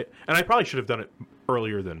 right? And I probably should have done it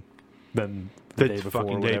earlier than the day before,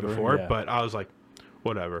 fucking day before, but I was like,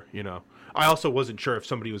 whatever, I also wasn't sure if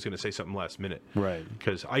somebody was going to say something last minute. Right.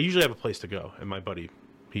 Because I usually have a place to go, and my buddy,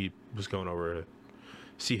 he was going over to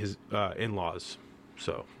see his in-laws,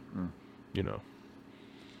 so,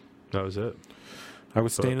 that was it. I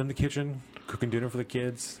was staying in the kitchen, cooking dinner for the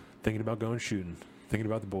kids, thinking about going shooting, thinking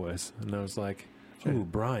about the boys. And I was like, ooh,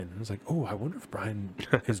 Brine. I was like, oh, I wonder if Brine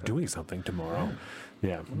is doing something tomorrow.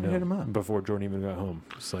 Yeah. hit him up. Before Jordan even got home.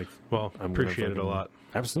 It's like, well, I appreciate it a lot.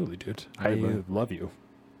 Absolutely, dude. Hey, I love you.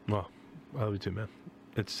 Well, I love you too, man.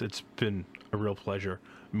 It's been a real pleasure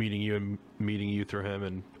meeting you and meeting you through him.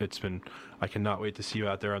 And I cannot wait to see you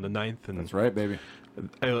out there on the 9th. And that's right, baby.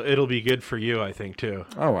 It'll be good for you, I think, too.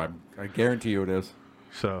 Oh, I guarantee you it is.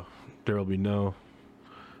 So there will be no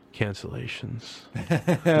cancellations.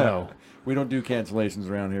 No. We don't do cancellations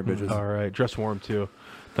around here, bitches. All right. Dress warm, too.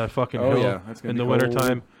 That fucking hill that's gonna in be the cold.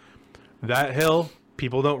 wintertime. That hill,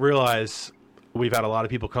 people don't realize we've had a lot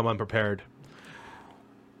of people come unprepared.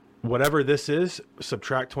 Whatever this is,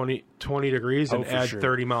 subtract 20 degrees and add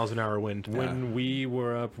 30 miles an hour wind. When we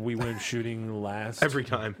were up, we went shooting last Every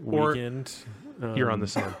time. weekend. You're on the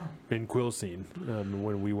sun. In Quilcene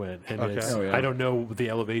when we went. And Okay. it's, I don't know the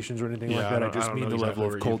elevations or anything like that. I just mean the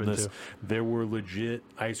level of coldness. There were legit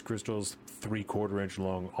ice crystals 3/4 inch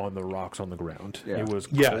long on the rocks on the ground. Yeah. It was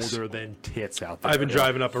colder than tits out there. I've been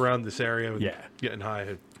driving up around this area and Yeah. getting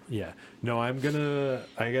high. Yeah. No, I got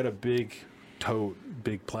a big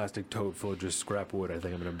plastic tote full of just scrap wood. I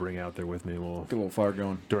think I'm going to bring out there with me. We'll Get a little fire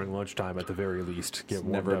going. during lunchtime at the very least. Get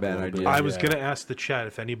warmed never a up bad little idea. bit. I was going to ask the chat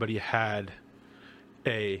if anybody had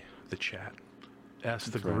ask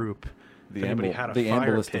the group if anybody had a the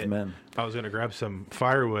fire amblest pit. of men. I was going to grab some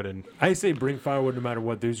firewood and I say bring firewood no matter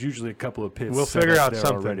what. There's usually a couple of pits. we'll set figure up out there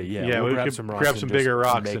something. Already. Yeah, we'll we grab could some rocks grab and some just bigger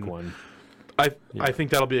rocks make and one. I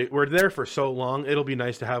think that'll be. We're there for so long. It'll be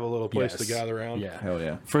nice to have a little place to gather around. Yeah, Hell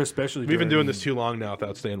yeah. For especially We've been during doing this too long now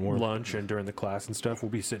without staying warm. lunch and during the class and stuff. We'll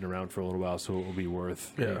be sitting around for a little while, so it will be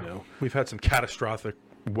worth. Yeah, You know. we've had some catastrophic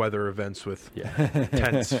weather events with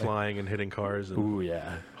tents flying and hitting cars. And, Ooh,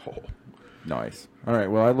 yeah. oh. Nice. All right.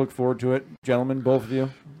 Well, I look forward to it, gentlemen. Both of you.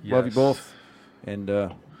 Love you Yes. both, and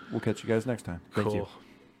we'll catch you guys next time. Thank you. Cool.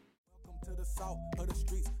 Welcome to the south of the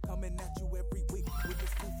streets, coming at you